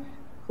tonight,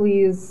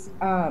 please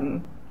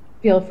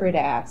feel free to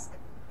ask.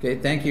 Okay,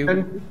 thank you.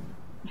 And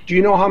do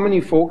you know how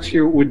many folks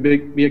here would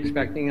be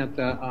expecting at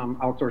the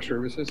outdoor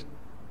services?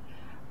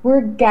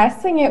 We're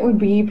guessing it would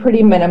be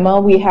pretty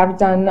minimal. We have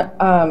done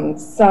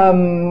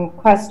some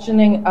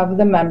questioning of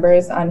the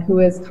members on who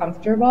is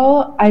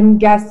comfortable. I'm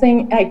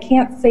guessing, I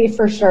can't say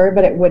for sure,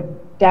 but it would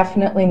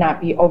definitely not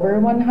be over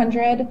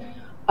 100.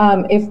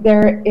 If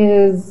there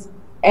is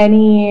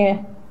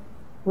any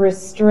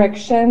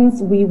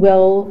restrictions, we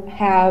will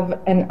have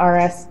an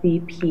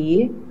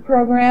RSVP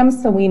program,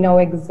 so we know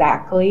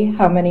exactly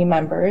how many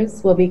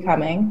members will be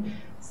coming.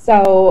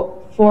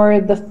 So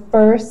for the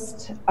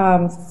first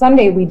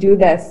Sunday we do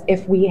this,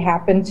 if we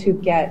happen to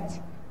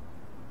get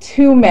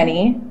too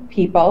many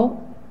people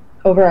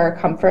over our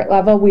comfort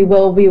level, we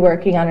will be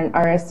working on an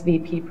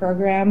RSVP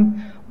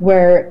program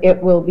where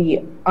it will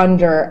be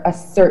under a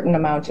certain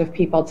amount of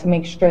people to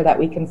make sure that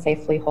we can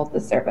safely hold the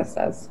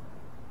services.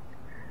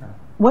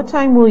 What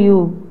time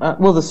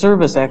will the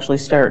service actually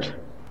start?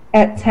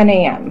 At 10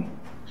 a.m.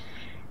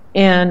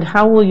 And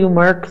how will you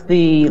mark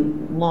the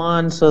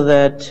lawn so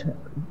that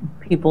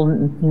people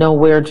know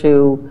where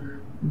to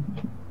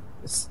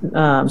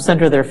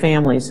center their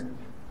families?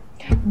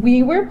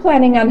 We were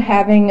planning on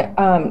having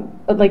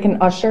like an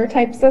usher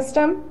type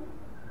system,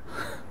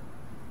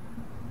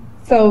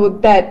 so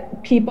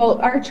that people,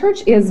 our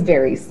church is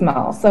very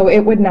small, so it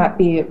would not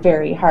be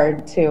very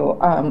hard to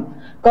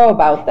go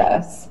about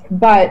this.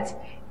 But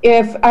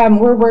if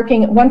we're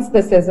working, once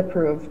this is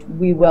approved,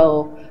 we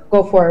will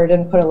go forward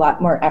and put a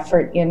lot more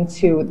effort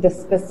into the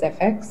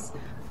specifics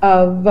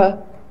of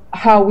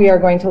how we are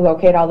going to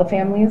locate all the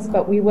families,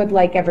 but we would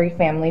like every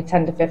family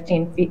 10 to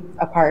 15 feet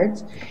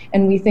apart,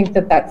 and we think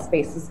that that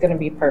space is going to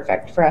be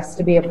perfect for us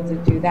to be able to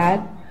do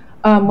that.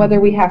 Whether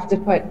we have to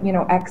put,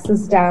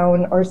 X's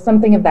down or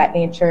something of that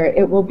nature,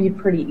 it will be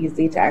pretty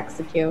easy to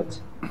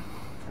execute.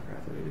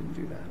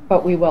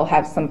 But we will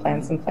have some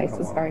plans in place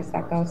as far as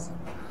that goes.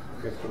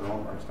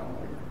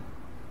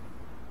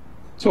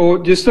 So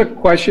just a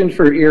question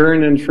for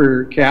Aaron and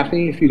for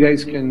Kathy, if you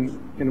guys can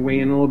weigh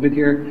in a little bit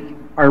here.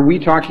 Are we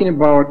talking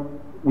about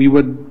we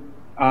would,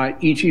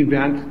 each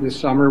event this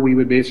summer, we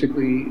would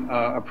basically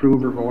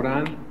approve or vote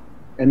on?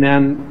 And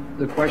then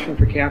the question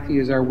for Kathy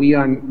is, are we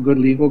on good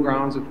legal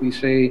grounds if we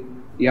say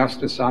yes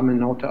to some and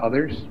no to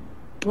others?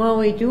 Well,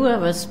 we do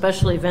have a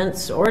special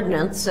events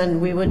ordinance, and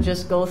we would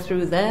just go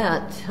through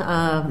that.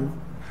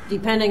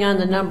 Depending on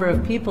the number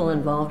of people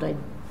involved, I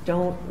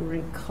don't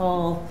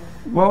recall.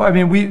 Well, I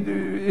mean,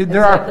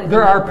 there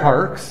are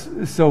parks,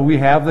 so we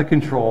have the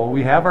control.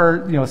 We have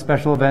our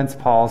special events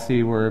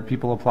policy where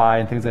people apply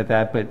and things like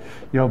that. But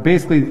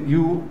basically,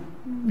 you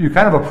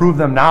kind of approve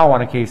them now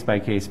on a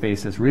case-by-case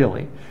basis,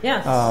 really.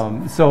 Yes.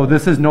 So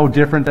this is no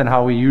different than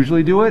how we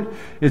usually do it.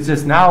 It's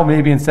just now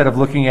maybe instead of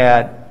looking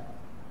at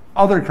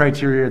other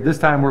criteria, this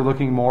time we're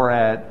looking more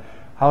at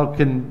how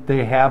can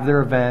they have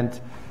their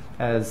event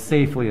as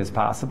safely as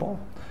possible.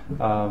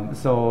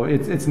 So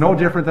it's no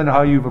different than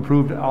how you've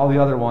approved all the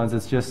other ones.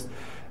 It's just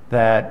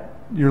that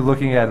you're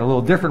looking at it a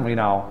little differently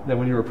now than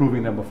when you were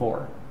approving them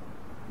before.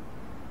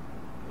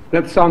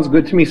 That sounds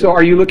good to me. So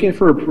are you looking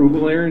for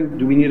approval, Aaron?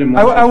 Do we need a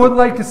motion? I would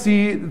like to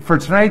see, for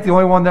tonight, the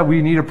only one that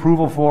we need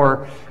approval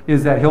for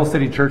is that Hill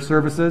City Church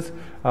services.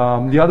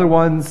 The other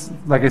ones,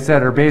 like I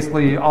said, are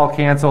basically all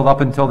canceled up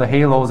until the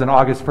Halos on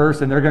August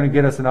 1st, and they're going to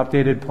get us an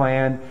updated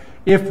plan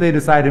if they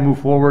decide to move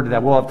forward,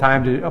 that we'll have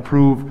time to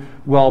approve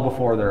well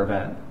before their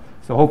event.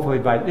 So hopefully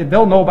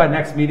they'll know by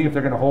next meeting if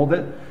they're going to hold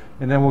it,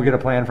 and then we'll get a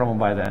plan from them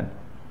by then.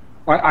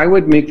 I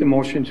would make the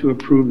motion to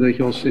approve the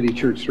Hill City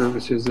Church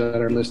services that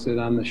are listed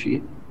on the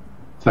sheet.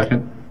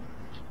 Second.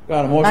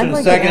 Got a motion I'd and a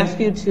like second. to ask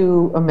you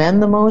to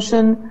amend the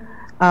motion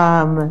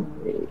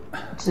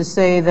to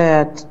say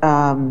that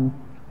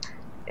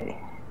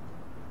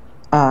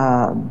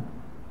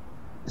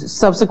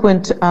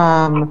subsequent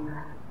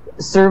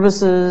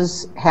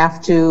services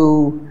have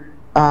to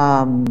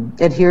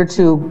adhere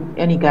to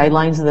any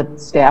guidelines that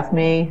staff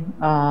may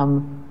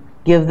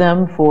give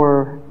them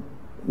for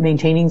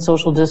maintaining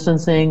social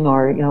distancing,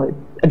 or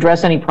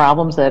address any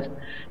problems that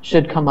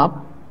should come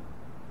up.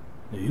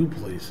 You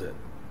police it.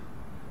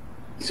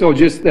 So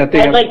just that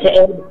they I'd like to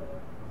add.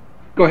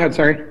 Go ahead,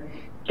 sorry.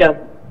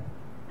 Joe.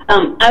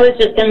 I was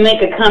just going to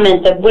make a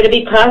comment that would it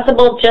be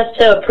possible just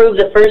to approve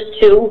the first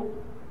two,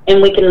 and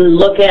we can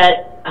look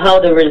at how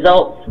the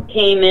results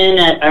came in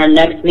at our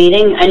next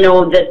meeting? I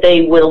know that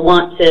they will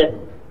want to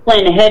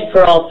plan ahead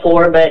for all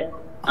four, but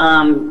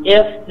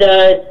if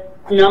the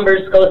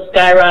numbers go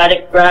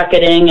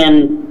skyrocketing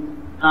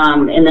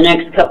and in the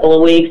next couple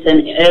of weeks,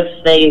 and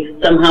if they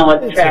somehow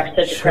attract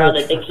such a crowd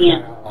that they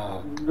can't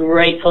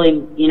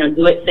rightfully,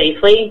 do it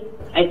safely,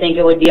 I think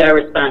it would be our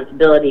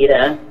responsibility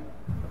to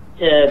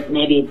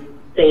maybe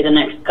say the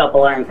next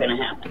couple aren't going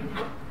to happen.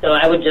 So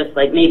I would just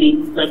like maybe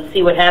let's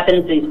see what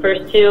happens these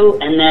first two,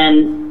 and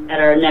then at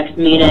our next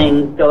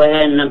meeting, go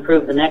ahead and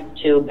approve the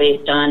next two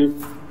based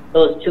on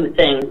those two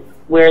things,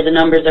 where the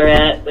numbers are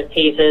at with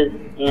cases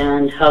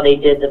and how they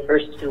did the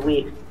first 2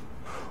 weeks.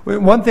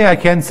 One thing I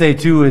can say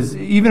too is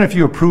even if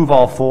you approve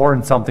all four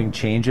and something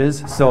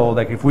changes, so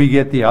like if we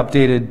get the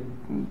updated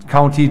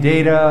county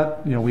data,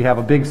 you know, we have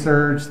a big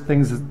surge,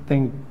 things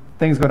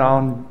go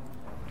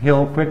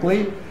downhill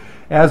quickly,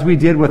 as we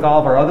did with all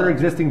of our other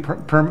existing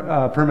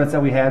permits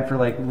that we had for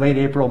like late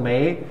April,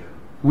 May,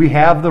 we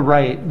have the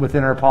right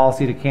within our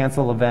policy to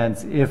cancel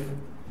events if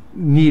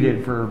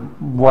needed for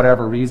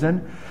whatever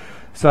reason.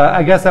 So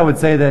I guess I would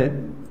say that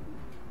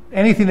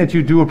anything that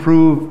you do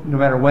approve, no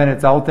matter when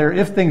it's out there,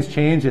 if things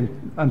change,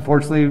 and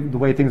unfortunately the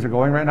way things are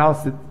going right now,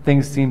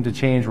 things seem to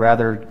change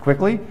rather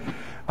quickly.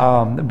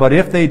 But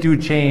if they do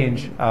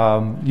change,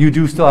 you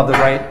do still have the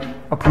right,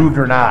 approved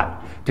or not,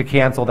 to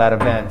cancel that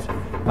event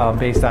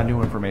based on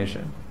new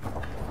information.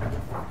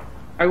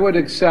 I would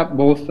accept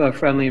both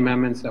friendly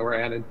amendments that were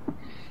added.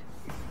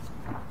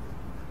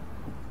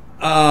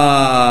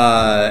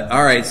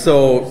 All right,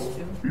 so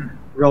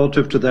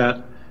relative to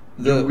that,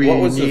 the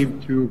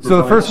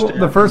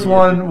first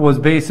one was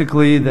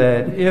basically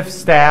that if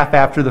staff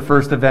after the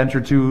first event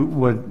or two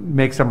would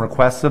make some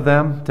requests of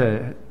them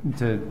to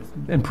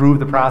improve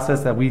the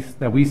process that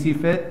we see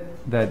fit,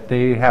 that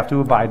they have to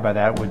abide by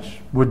that, which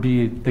would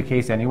be the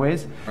case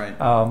anyways. Right.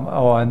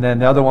 And then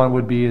the other one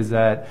would be is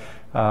that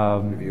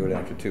review it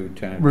after 2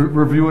 times.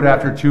 Review it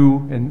after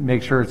 2 and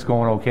make sure it's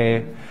going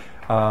okay.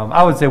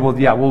 I would say, well,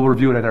 yeah, we'll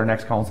review it at our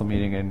next council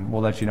meeting, and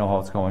we'll let you know how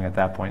it's going at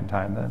that point in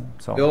time then.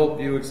 So, Bill,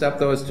 do you accept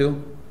those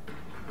two?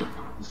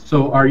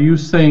 So are you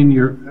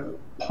saying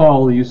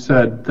Paul, you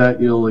said that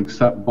you'll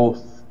accept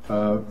both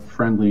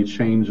friendly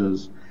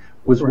changes.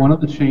 Was one of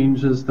the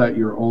changes that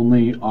you're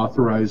only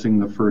authorizing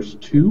the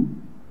first 2,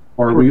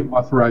 or are we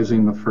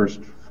authorizing the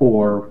first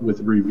 4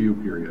 with review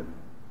period?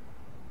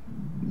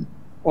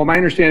 Well, my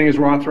understanding is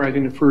we're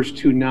authorizing the first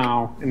 2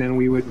 now, and then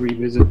we would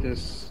revisit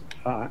this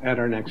at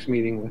our next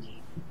meeting with,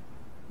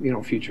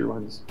 future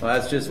ones. Well,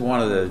 that's just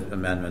one of the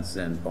amendments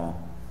then,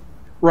 Paul.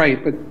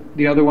 Right, but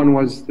the other one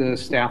was the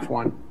staff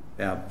one.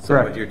 Yeah,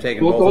 so you're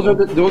taking both of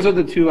them? Those are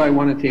the 2 I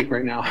want to take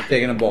right now. You're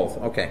taking them both,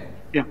 okay.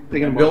 Yeah,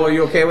 taking them Bill, both. are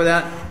you okay with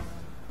that?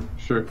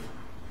 Sure.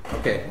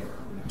 Okay.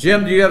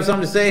 Jim, do you have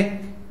something to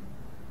say?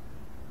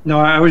 No,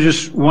 I was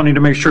just wanting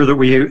to make sure that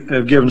we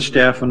have given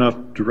staff enough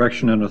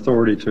direction and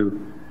authority to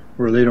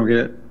where they don't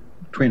get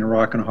between a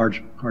rock and a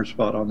hard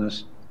spot on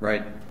this.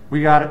 Right.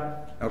 We got it.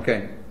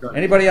 Okay.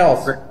 Anybody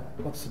else?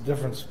 What's the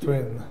difference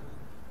between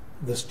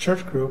this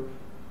church group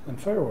and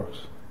fireworks?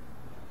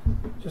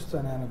 Just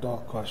an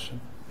adult question.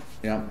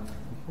 Yeah.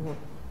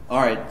 All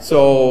right.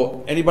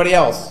 So, anybody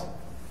else?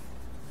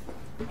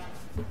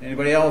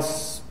 Anybody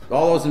else?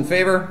 All those in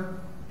favor?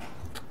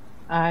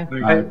 Aye.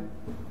 Aye.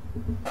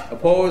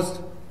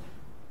 Opposed?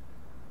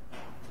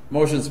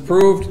 Motion's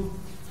approved.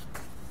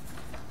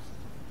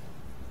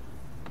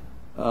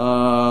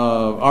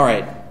 All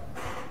right.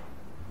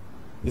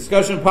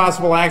 Discussion of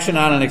possible action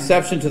on an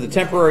exception to the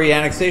temporary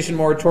annexation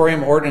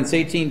moratorium ordinance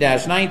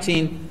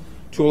 18-19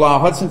 to allow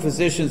Hudson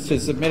physicians to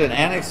submit an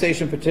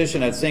annexation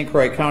petition at St.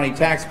 Croix County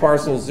tax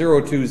parcel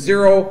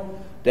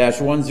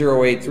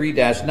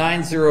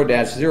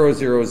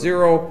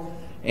 020-1083-90-000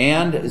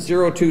 and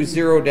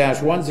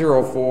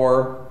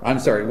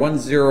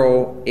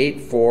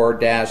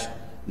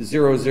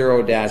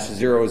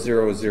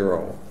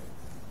 1084-00-0000.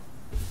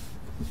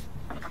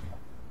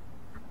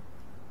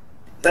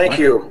 Thank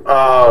you.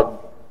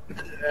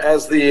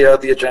 As the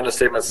agenda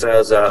statement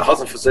says,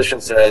 Hudson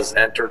Physicians has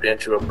entered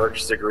into a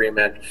purchase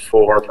agreement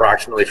for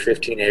approximately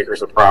 15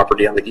 acres of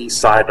property on the east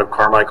side of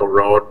Carmichael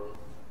Road,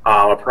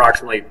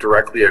 approximately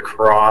directly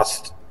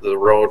across the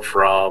road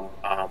from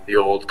the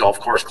old golf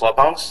course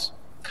clubhouse.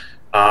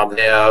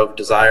 They have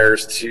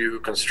desires to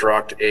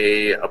construct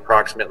a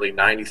approximately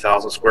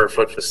 90,000 square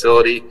foot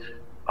facility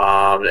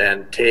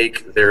and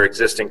take their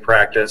existing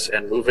practice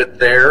and move it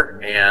there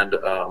and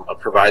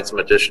provide some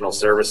additional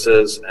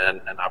services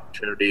and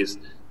opportunities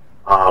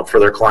for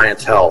their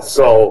clientele.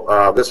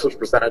 So this was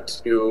presented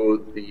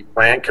to the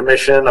Plan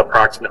Commission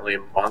approximately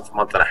a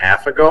month and a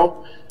half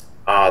ago.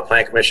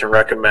 Plan Commission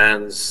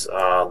recommends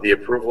the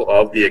approval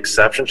of the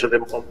exception to the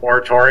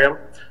moratorium.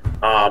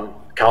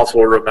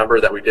 Council will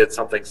remember that we did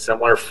something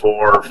similar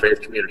for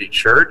Faith Community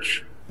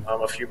Church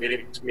a few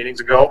meetings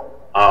ago.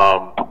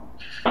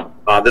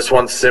 This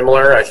one's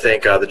similar. I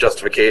think the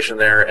justification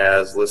there,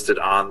 as listed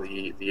on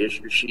the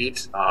issue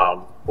sheet,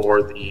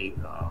 for the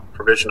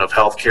provision of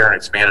healthcare and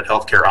expanded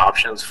healthcare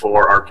options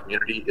for our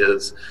community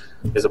is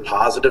a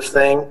positive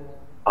thing.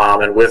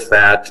 And with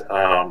that,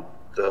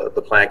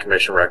 the Plan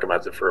Commission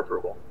recommends it for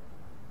approval.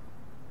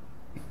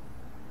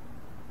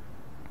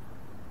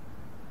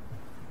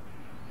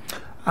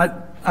 I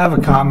have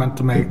a comment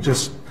to make.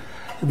 Just,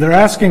 they're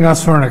asking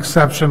us for an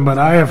exception, but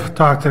I have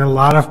talked to a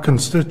lot of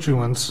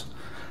constituents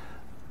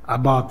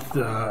about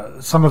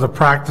some of the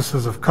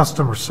practices of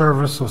customer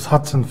service with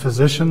Hudson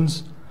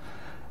Physicians.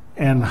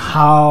 and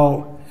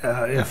how,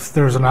 if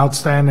there's an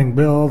outstanding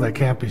bill that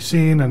can't be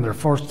seen and they're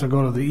forced to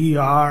go to the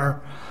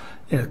ER,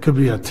 it could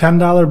be a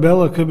 $10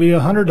 bill, it could be a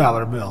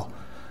 $100 bill.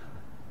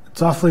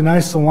 It's awfully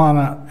nice to want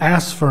to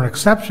ask for an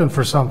exception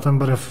for something,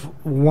 but if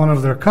one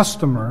of their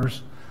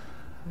customers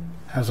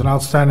has an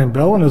outstanding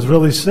bill and is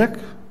really sick,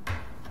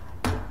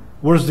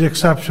 where's the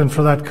exception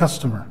for that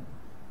customer?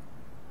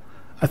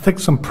 I think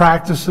some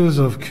practices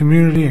of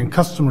community and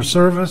customer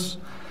service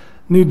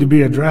need to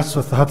be addressed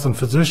with the Hudson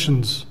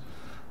physicians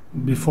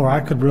before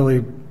I could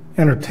really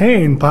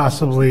entertain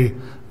possibly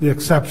the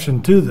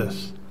exception to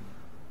this.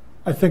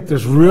 I think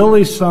there's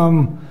really a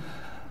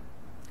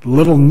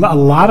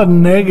lot of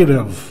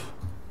negative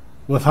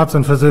with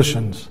Hudson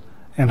physicians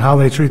and how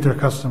they treat their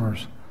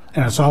customers.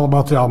 And it's all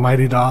about the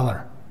almighty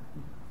dollar.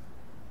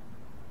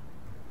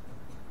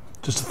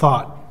 Just a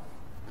thought.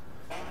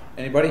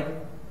 Anybody?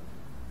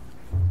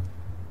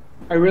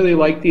 I really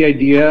like the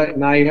idea,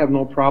 and I have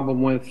no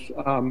problem with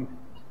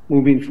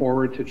moving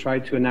forward to try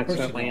to annex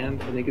that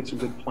land. I think it's a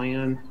good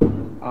plan.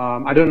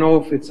 I don't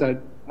know if it's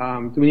do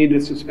we need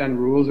to suspend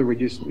rules, or we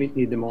just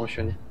need the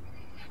motion?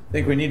 I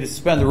think we need to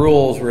suspend the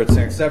rules where it's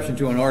an exception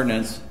to an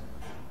ordinance.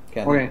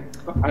 Okay,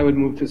 I would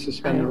move to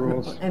suspend the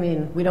rules. I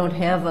mean, we don't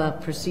have a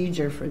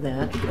procedure for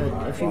that,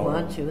 but if you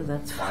want to,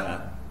 that's fine.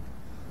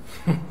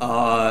 Why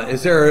not?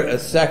 Is there a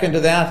second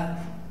to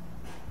that?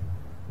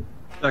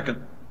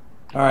 Second.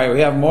 All right, we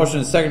have a motion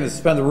and a second to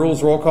suspend the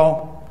rules. Roll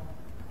call.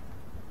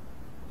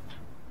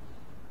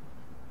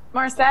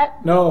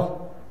 Morissette?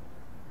 No.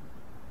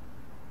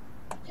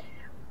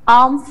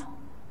 Alms?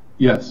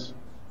 Yes.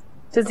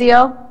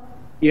 DeZiel?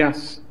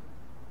 Yes.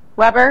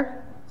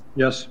 Weber?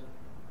 Yes.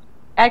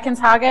 Atkins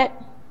Hoggett?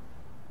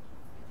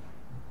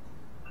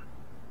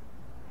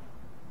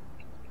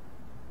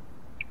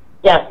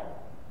 Yes.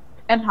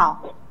 And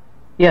Hall?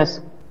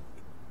 Yes.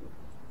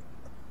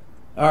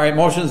 All right,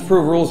 motions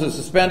approved, rules is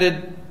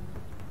suspended.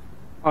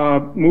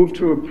 Move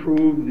to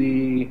approve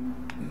the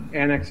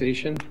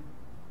annexation.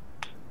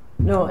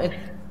 No,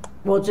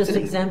 well, just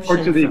exemption.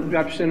 Or to the from-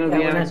 exception of Yeah,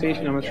 the we're not-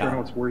 annexation. I'm not sure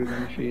how it's worded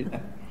on the sheet.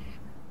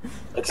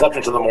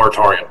 Exception to the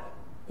moratorium.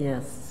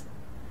 Yes.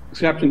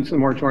 Exception to the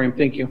moratorium.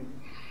 Thank you.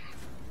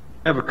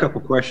 I have a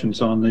couple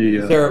questions on the.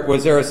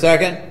 Was there a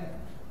second?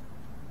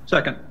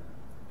 Second.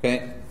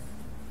 Okay.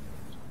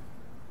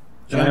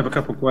 I have a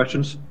couple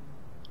questions.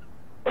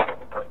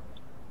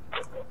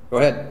 Go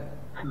ahead.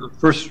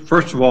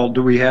 First of all,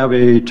 do we have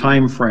a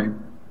time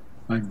frame?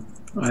 I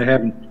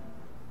haven't.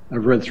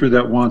 I've read through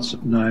that once,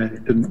 and I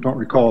don't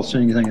recall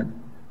seeing anything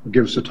that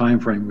gives a time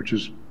frame, which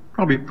is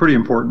probably pretty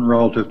important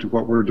relative to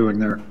what we're doing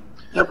there.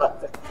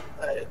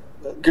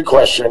 Good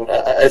question.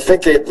 I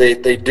think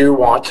they do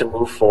want to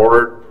move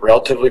forward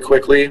relatively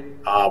quickly,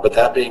 but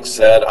that being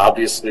said,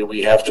 obviously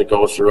we have to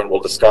go through, and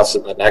we'll discuss it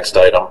in the next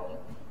item,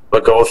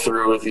 but go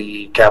through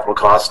the capital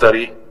cost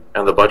study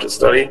and the budget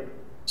study.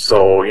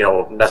 So,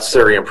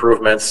 necessary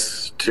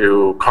improvements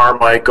to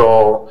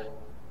Carmichael,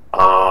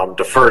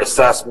 deferred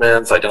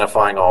assessments,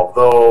 identifying all of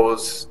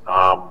those,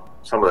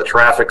 some of the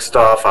traffic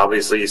stuff.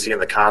 Obviously, you see in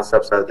the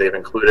concepts that they've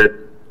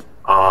included.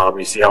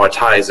 You see how it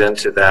ties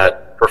into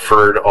that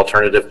preferred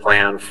alternative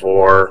plan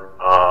for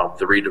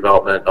the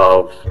redevelopment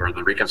or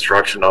the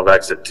reconstruction of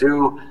Exit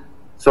 2.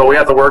 So we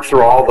have to work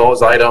through all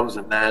those items,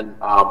 and then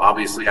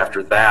obviously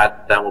after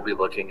that, then we'll be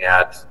looking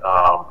at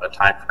a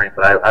time frame.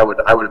 But I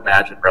would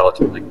imagine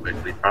relatively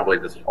quickly, probably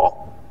this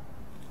fall.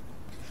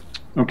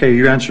 Okay,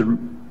 you answered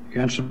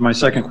my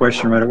second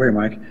question right away,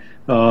 Mike.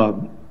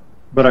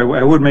 But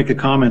I would make a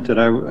comment that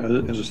I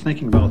was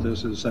thinking about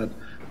this, is that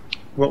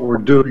what we're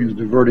doing is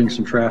diverting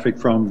some traffic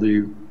from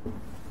the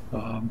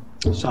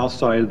south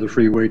side of the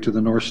freeway to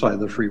the north side of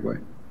the freeway.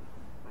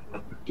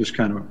 Just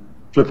kind of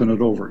flipping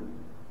it over.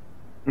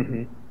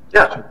 Mm-hmm.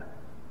 Yeah.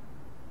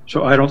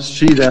 So I don't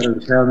see that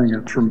as having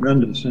a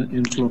tremendous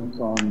influence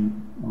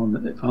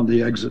on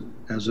the exit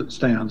as it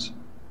stands.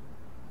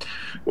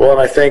 Well, and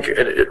I think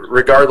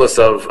regardless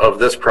of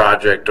this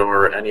project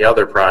or any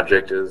other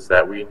project, is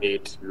that we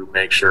need to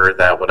make sure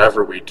that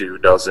whatever we do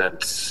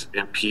doesn't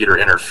impede or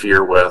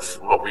interfere with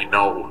what we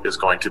know is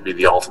going to be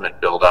the ultimate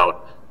build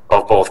out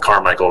of both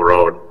Carmichael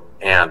Road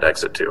and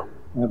Exit 2.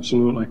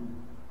 Absolutely.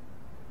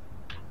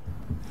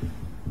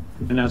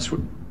 And that's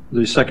what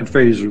the second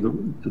phase, or the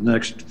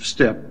next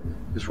step,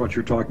 is what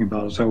you're talking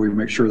about, is how we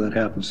make sure that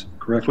happens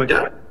correctly?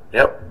 Yeah.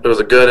 Yep. It was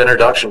a good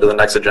introduction to the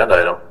next agenda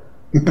item.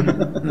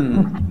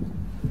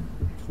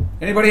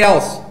 Anybody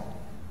else?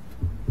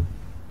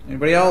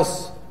 Anybody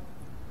else?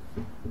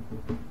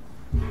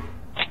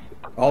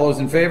 All those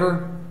in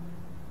favor?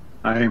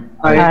 Aye.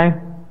 Aye.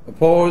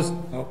 Opposed?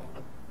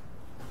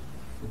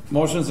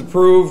 Motion's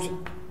approved.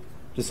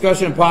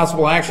 Discussion and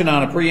possible action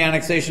on a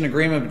pre-annexation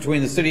agreement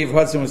between the City of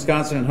Hudson,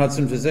 Wisconsin and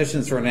Hudson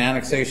Physicians for an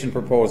annexation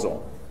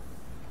proposal.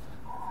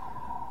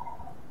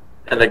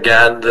 And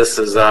again, this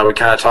is, we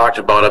kind of talked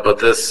about it, but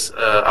this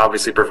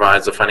obviously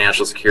provides a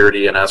financial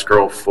security and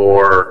escrow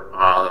for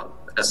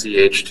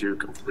SEH to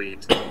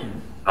complete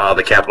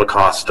the capital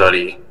cost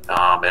study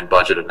and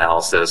budget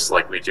analysis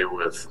like we do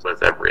with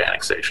every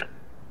annexation.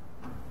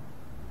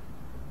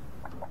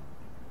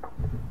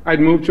 I'd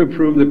move to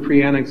approve the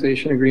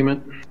pre-annexation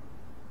agreement.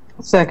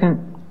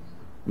 Second.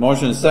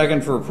 Motion is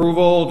second for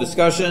approval.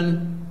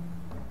 Discussion.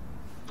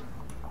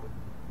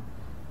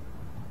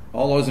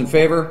 All those in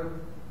favor?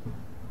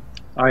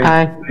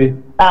 Aye.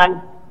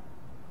 Aye.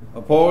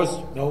 Opposed?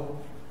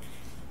 Nope.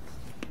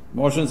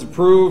 Motion's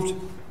approved.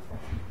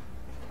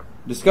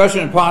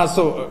 Discussion and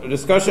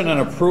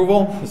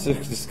approval. Is there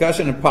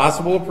discussion and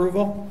possible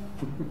approval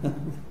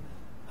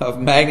of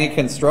Magni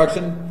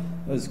Construction?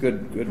 That was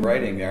good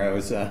writing there. It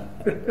was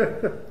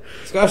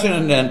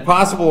discussion and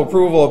possible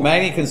approval of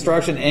Magni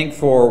Construction Inc.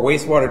 for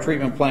wastewater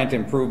treatment plant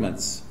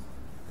improvements.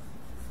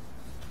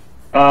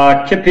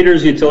 Kip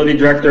Peters, Utility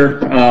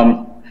Director.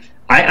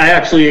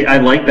 I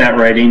like that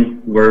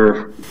writing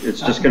where it's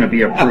just going to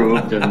be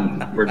approved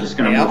and we're just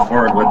going to move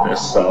forward with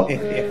this. So,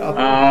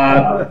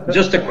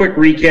 just a quick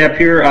recap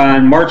here.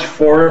 On March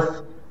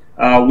 4th,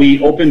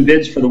 we opened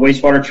bids for the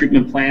wastewater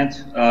treatment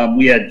plant.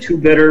 We had 2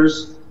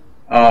 bidders.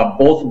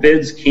 Both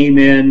bids came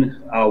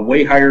in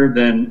way higher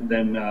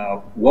than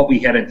what we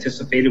had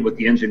anticipated with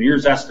the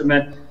engineer's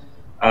estimate.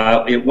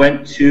 It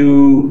went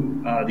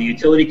to the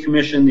Utility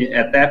Commission.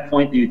 At that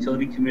point, the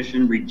Utility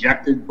Commission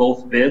rejected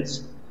both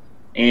bids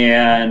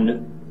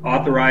and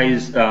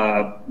authorized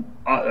the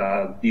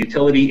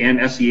utility and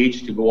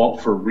SEH to go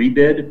out for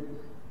rebid.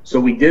 So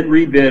we did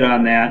rebid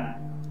on that.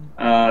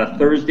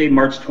 Thursday,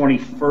 March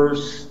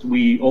 21st,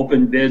 we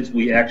opened bids.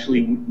 We had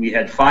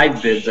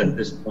 5 bids at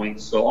this point.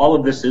 So all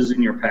of this is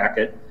in your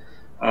packet.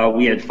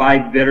 We had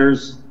 5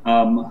 bidders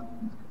at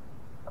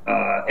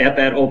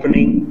that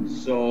opening.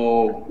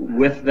 So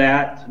with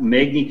that,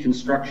 Magni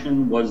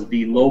Construction was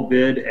the low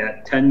bid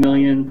at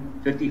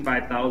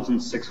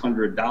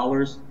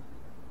 $10,055,600.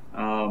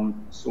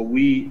 So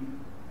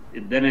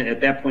then at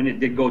that point,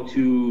 it did go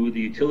to the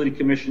Utility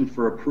Commission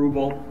for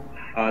approval.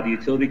 The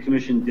Utility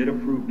Commission did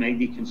approve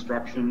Magni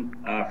Construction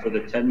for the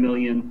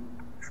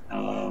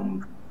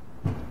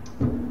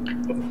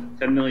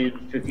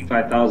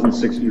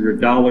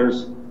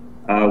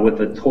 $10,055,600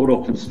 with a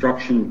total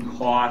construction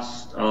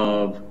cost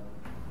of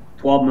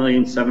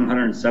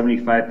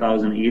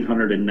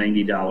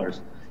 $12,775,890.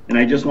 And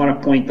I just want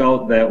to point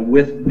out that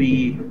with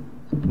the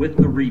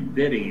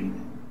rebidding,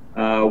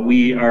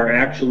 we are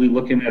actually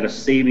looking at a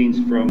savings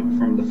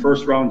from the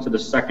first round to the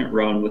second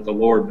round with the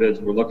lower bids.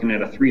 We're looking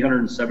at a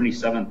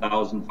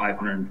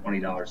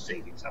 $377,520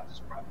 savings on this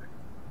project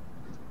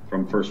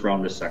from first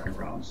round to second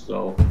round.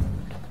 So,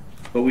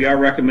 but we are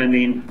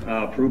recommending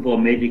approval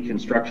of Magni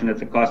Construction at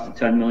the cost of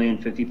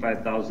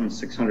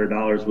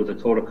 $10,055,600 with a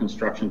total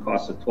construction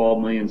cost of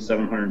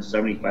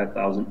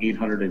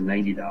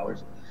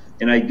 $12,775,890.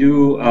 And I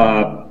do,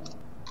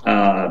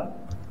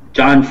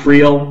 John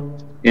Friel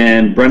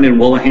and Brendan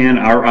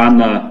Willihan are on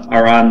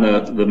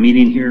the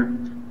meeting here.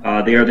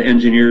 They are the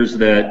engineers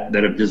that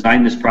have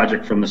designed this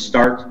project from the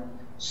start.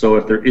 So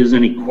if there is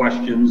any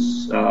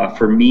questions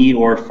for me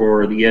or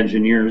for the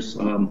engineers,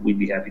 we'd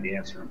be happy to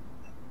answer them.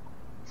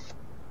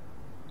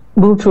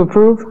 Move to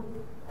approve.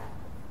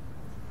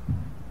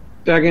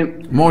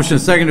 Second. Motion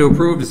is second to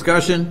approve.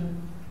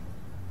 Discussion.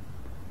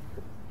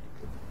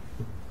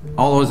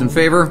 All those in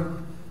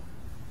favor?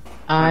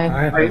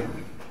 Aye.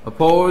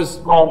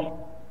 Opposed?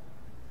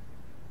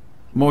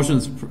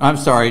 Motion's, I'm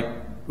sorry,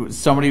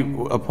 somebody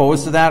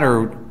opposed to that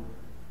or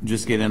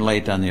just get in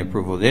late on the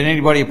approval? Did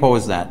anybody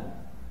oppose that?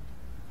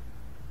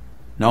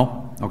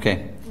 No?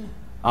 Okay.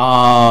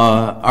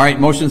 All right,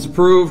 motion's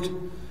approved.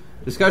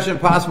 Discussion and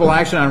possible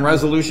action on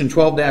resolution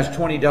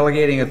 12-20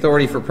 delegating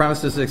authority for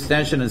premises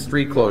extension and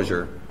street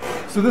closure.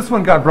 So this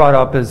one got brought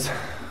up as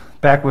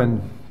back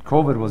when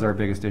COVID was our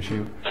biggest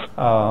issue,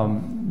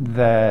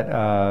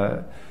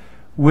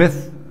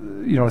 with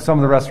some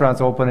of the restaurants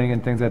opening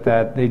and things like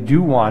that, they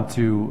do want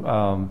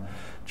to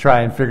try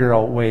and figure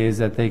out ways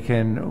that they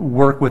can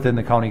work within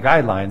the county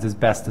guidelines as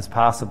best as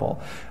possible.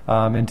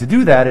 And to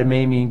do that, it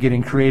may mean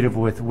getting creative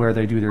with where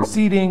they do their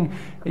seating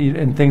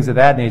and things of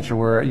that nature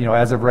where,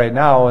 as of right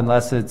now,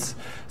 unless it's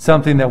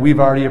something that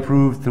we've already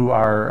approved through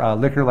our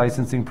liquor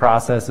licensing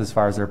process as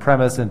far as their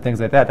premise and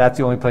things like that, that's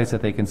the only place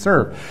that they can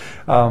serve.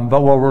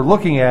 But what we're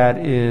looking at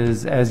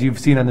is, as you've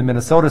seen on the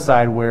Minnesota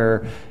side,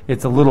 where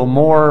it's a little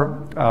more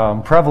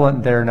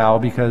prevalent there now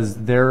because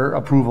their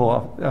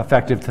approval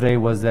effective today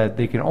was that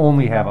they can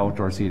only have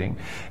outdoor seating.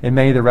 And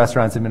many of the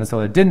restaurants in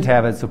Minnesota didn't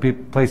have it, so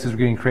places are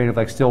getting creative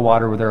like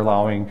Stillwater where they're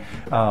allowing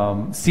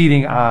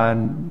seating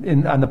on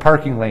the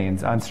parking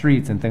lanes, on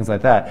streets and things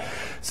like that.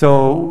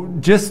 So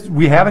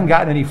we haven't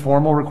gotten any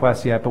formal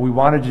requests yet, but we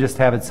wanted to just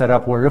have it set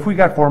up where if we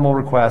got formal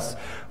requests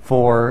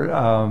for,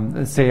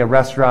 say, a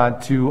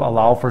restaurant to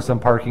allow for some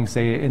parking,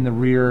 say, in the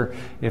rear,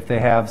 if they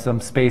have some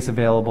space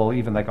available,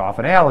 even like off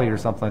an alley or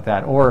something like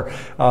that, or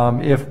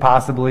if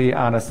possibly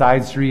on a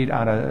side street,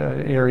 on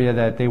an area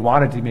that they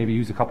wanted to maybe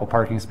use a couple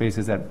parking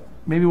spaces that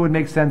maybe would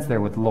make sense there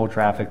with low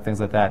traffic, things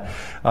like that.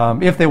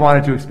 If they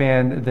wanted to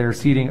expand their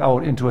seating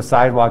out into a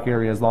sidewalk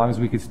area, as long as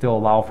we could still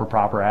allow for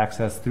proper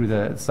access through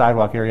the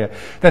sidewalk area,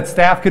 that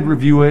staff could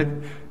review it,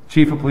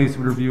 Chief of Police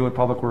would review it,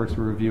 Public Works would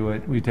review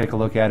it, we take a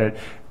look at it,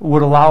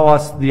 would allow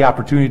us the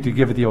opportunity to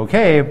give it the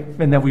okay,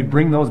 and then we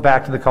bring those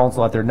back to the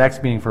council at their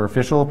next meeting for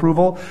official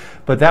approval.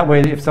 But that way,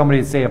 if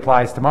somebody, say,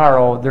 applies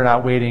tomorrow, they're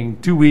not waiting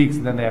 2 weeks,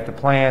 and then they have to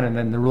plan, and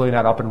then they're really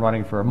not up and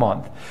running for a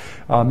month.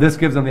 This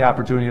gives them the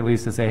opportunity at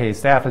least to say, hey,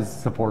 staff is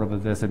supportive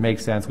of this, it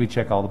makes sense, we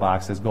check all the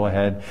boxes, go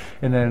ahead,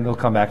 and then it'll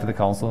come back to the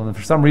council. And if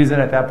for some reason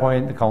at that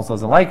point the council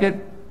doesn't like it,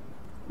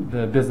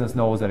 the business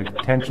knows that it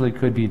potentially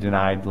could be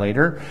denied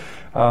later.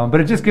 But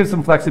it just gives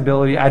some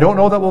flexibility. I don't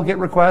know that we'll get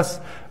requests,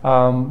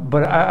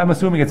 but I'm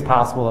assuming it's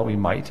possible that we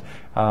might.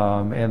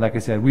 And like I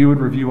said, we would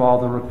review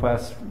all the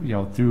requests,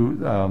 through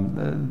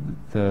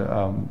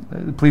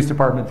the police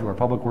department, through our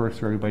public works,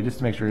 through everybody, just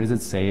to make sure, is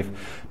it safe?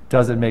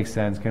 Does it make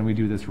sense? Can we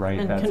do this right?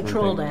 And that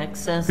controlled sort of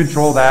access.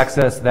 Controlled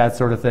access, that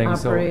sort of thing.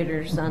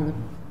 Operators on the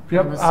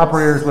Yep, premises.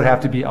 operators would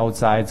have to be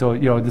outside, so,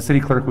 the city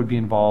clerk would be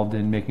involved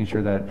in making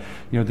sure that,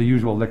 the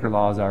usual liquor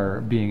laws are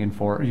being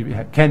enforced,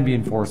 can be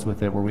enforced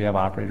with it, where we have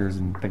operators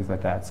and things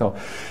like that. So,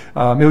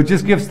 it would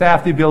just give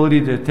staff the ability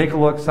to take a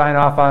look, sign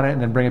off on it,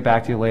 and then bring it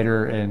back to you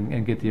later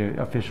and get the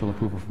official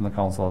approval from the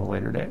council at a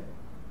later date.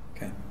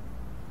 Okay.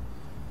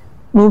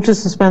 Move to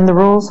suspend the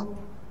rules.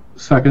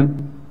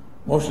 Second.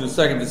 Motion is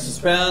second to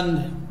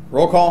suspend.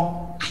 Roll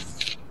call.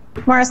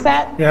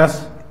 Morissette,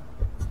 Yes?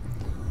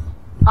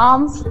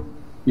 Alms,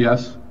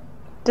 Yes.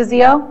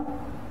 DeZio,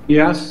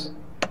 Yes.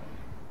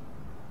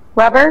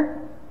 Weber,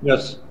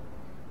 Yes.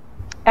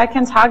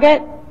 Atkins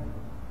Hoggett,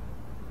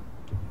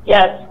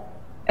 Yes.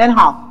 and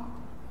Hall.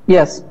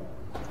 Yes.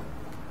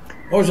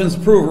 Motion's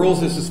approved.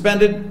 Rules is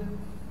suspended.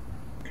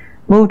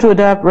 Move to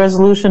adopt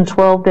Resolution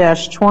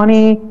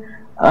 12-20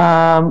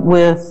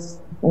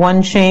 with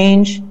one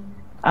change,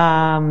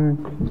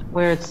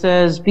 where it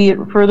says, be it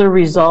further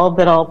resolved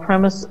that all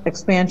premise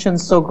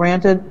expansions so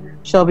granted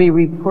shall be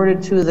reported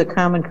to the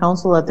Common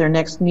Council at their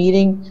next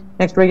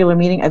regular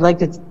meeting. I'd like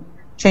to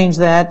change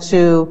that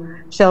to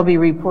shall be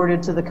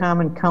reported to the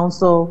Common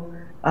Council.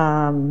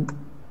 I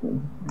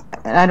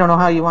don't know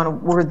how you want to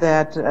word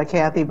that,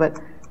 Kathy, but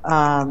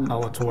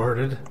How it's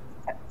worded.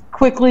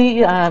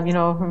 quickly,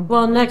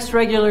 Well, next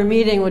regular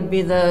meeting would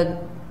be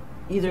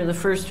either the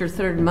first or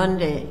third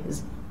Monday.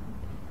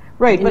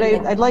 Right, but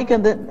I'd like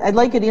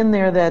it in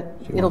there that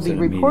it'll be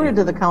reported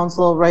to the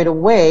council right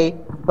away,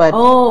 but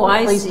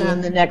I placed see. on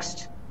the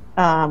next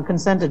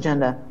consent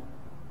agenda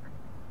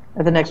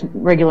at the next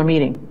regular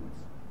meeting.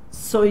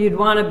 So you'd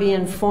want to be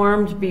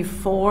informed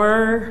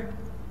before?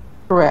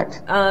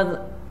 Correct.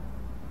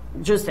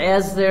 Just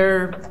as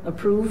they're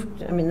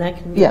approved? I mean, that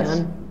can be Yes.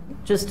 done,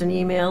 just an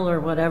email or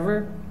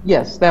whatever?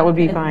 Yes, that would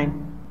be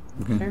fine.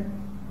 Sure.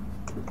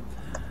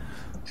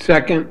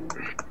 Second.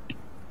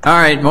 All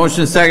right,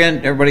 motion is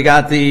second. Everybody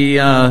got the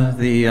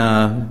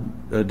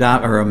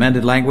adopt or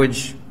amended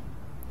language?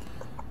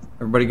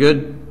 Everybody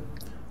good?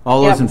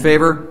 All those Yep. in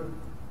favor?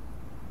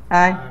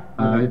 Aye.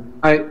 Aye.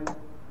 Aye.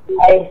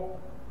 Aye.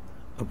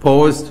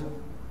 Opposed?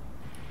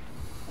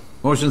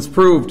 Motion's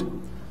approved.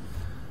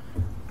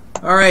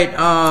 All right,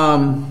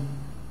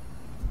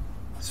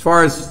 as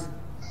far as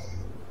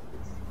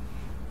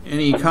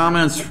any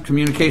comments,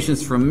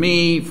 communications from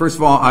me, first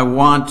of all, I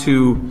want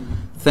to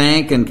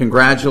thank and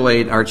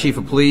congratulate our Chief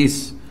of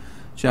Police,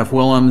 Jeff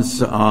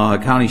Willems,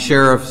 County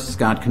Sheriff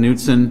Scott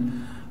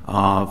Knutson,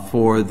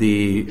 for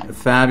the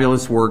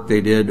fabulous work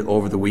they did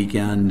over the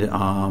weekend.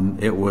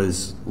 It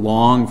was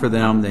long for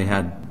them. They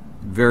had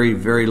very,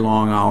 very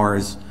long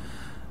hours.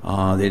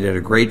 They did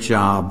a great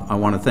job. I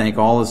want to thank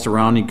all the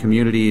surrounding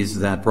communities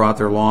that brought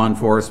their law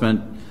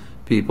enforcement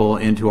people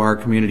into our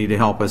community to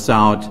help us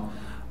out.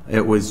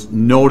 It was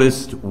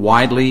noticed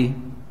widely.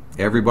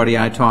 Everybody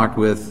I talked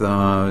with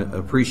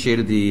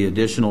appreciated the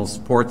additional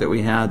support that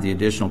we had, the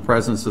additional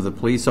presence of the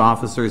police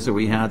officers that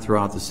we had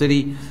throughout the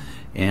city.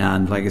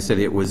 And like I said,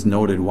 it was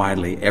noted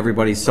widely.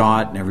 Everybody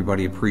saw it and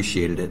everybody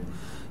appreciated it.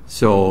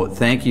 So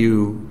thank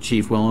you,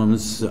 Chief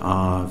Willems,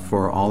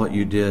 for all that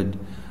you did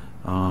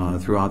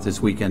throughout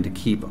this weekend to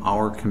keep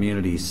our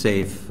community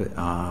safe.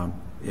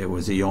 It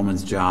was a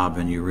yeoman's job,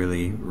 and you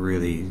really,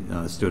 really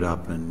stood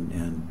up,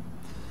 and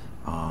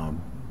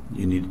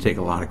you need to take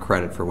a lot of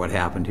credit for what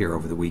happened here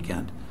over the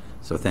weekend.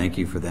 So thank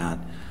you for that.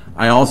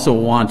 I also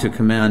want to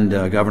commend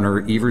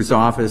Governor Evers'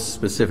 office,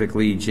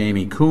 specifically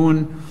Jamie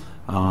Kuhn,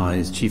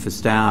 his chief of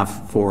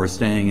staff, for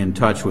staying in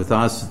touch with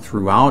us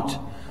throughout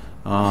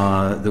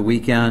the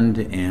weekend,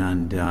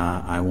 and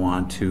I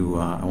want to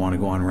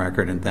go on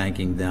record in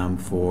thanking them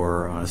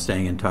for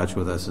staying in touch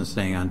with us and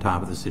staying on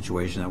top of the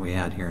situation that we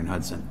had here in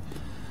Hudson.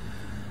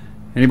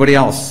 Anybody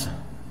else?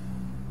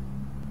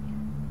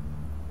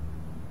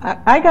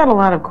 I got a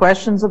lot of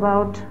questions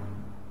about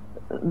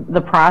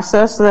the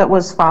process that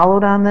was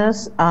followed on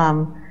this. It's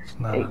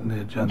not on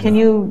the agenda. Can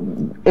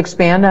you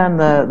expand on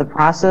the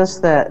process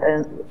that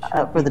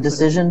for the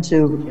decision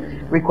to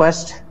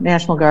request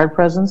National Guard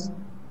presence?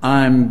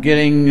 I'm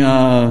getting,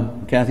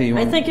 Kathy, you I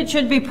want? think it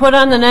should be put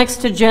on the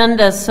next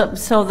agenda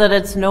so that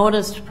it's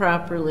noticed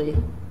properly.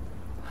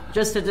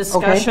 Just a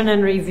discussion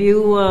and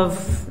review of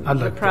I'd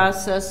the like to-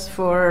 process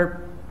for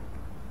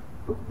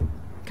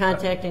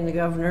contacting the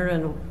governor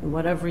and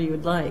whatever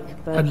you'd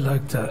like. But I'd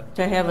like to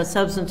have a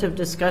substantive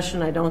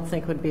discussion, I don't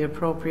think would be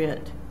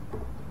appropriate.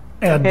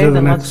 add Okay, to the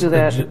then let's next. do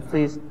that,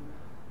 please.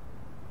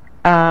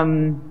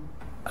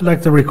 I'd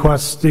like to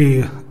request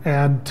the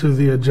add to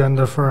the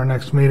agenda for our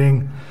next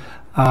meeting.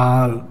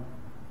 I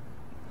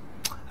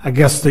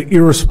guess the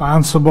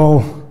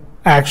irresponsible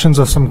actions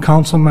of some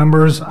council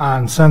members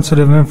on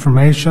sensitive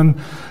information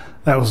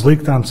that was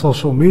leaked on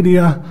social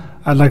media.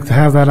 I'd like to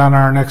have that on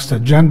our next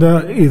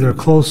agenda, either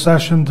closed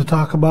session to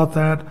talk about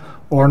that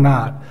or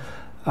not.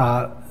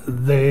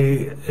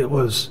 It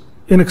was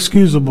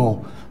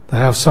inexcusable to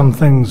have some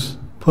things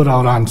put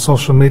out on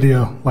social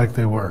media like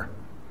they were.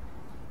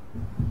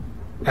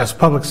 As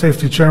public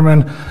safety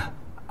chairman,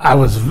 I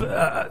was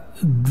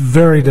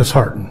very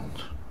disheartened.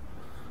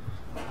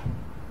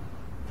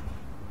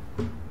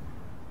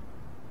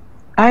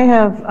 I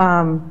have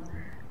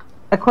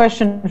a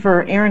question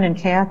for Aaron and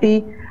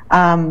Kathy.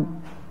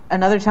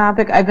 Another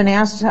topic, I've been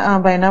asked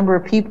by a number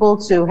of people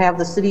to have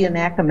the city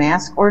enact a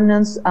mask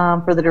ordinance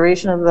for the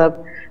duration of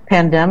the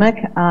pandemic.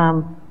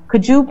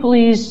 Could you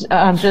please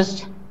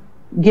just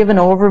give an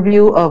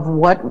overview of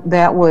what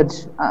that would,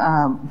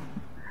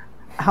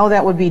 how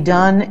that would be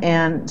done,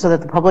 and so that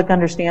the public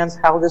understands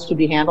how this would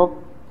be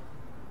handled?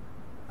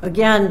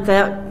 Again,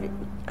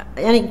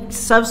 any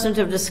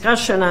substantive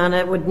discussion on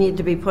it would need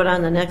to be put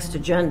on the next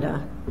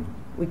agenda.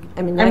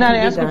 I'm not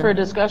asking for a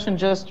discussion,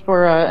 just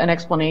for an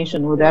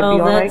explanation. Would that be all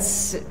right?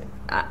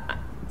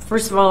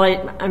 First of all,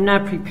 I'm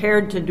not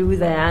prepared to do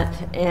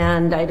that,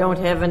 and I don't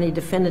have any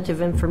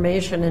definitive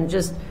information, and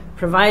just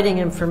providing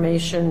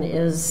information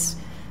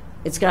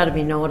it's got to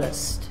be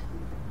noticed.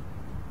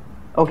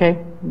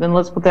 Okay, then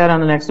let's put that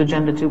on the next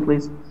agenda too,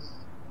 please.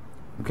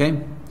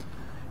 Okay.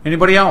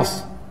 Anybody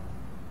else?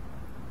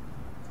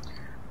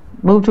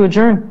 Move to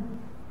adjourn.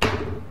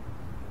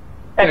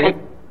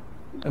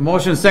 A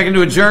motion second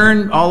to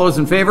adjourn. All those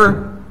in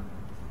favor?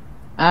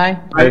 Aye.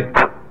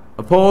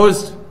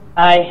 Opposed?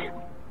 Aye.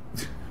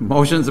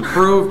 Motion's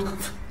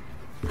approved.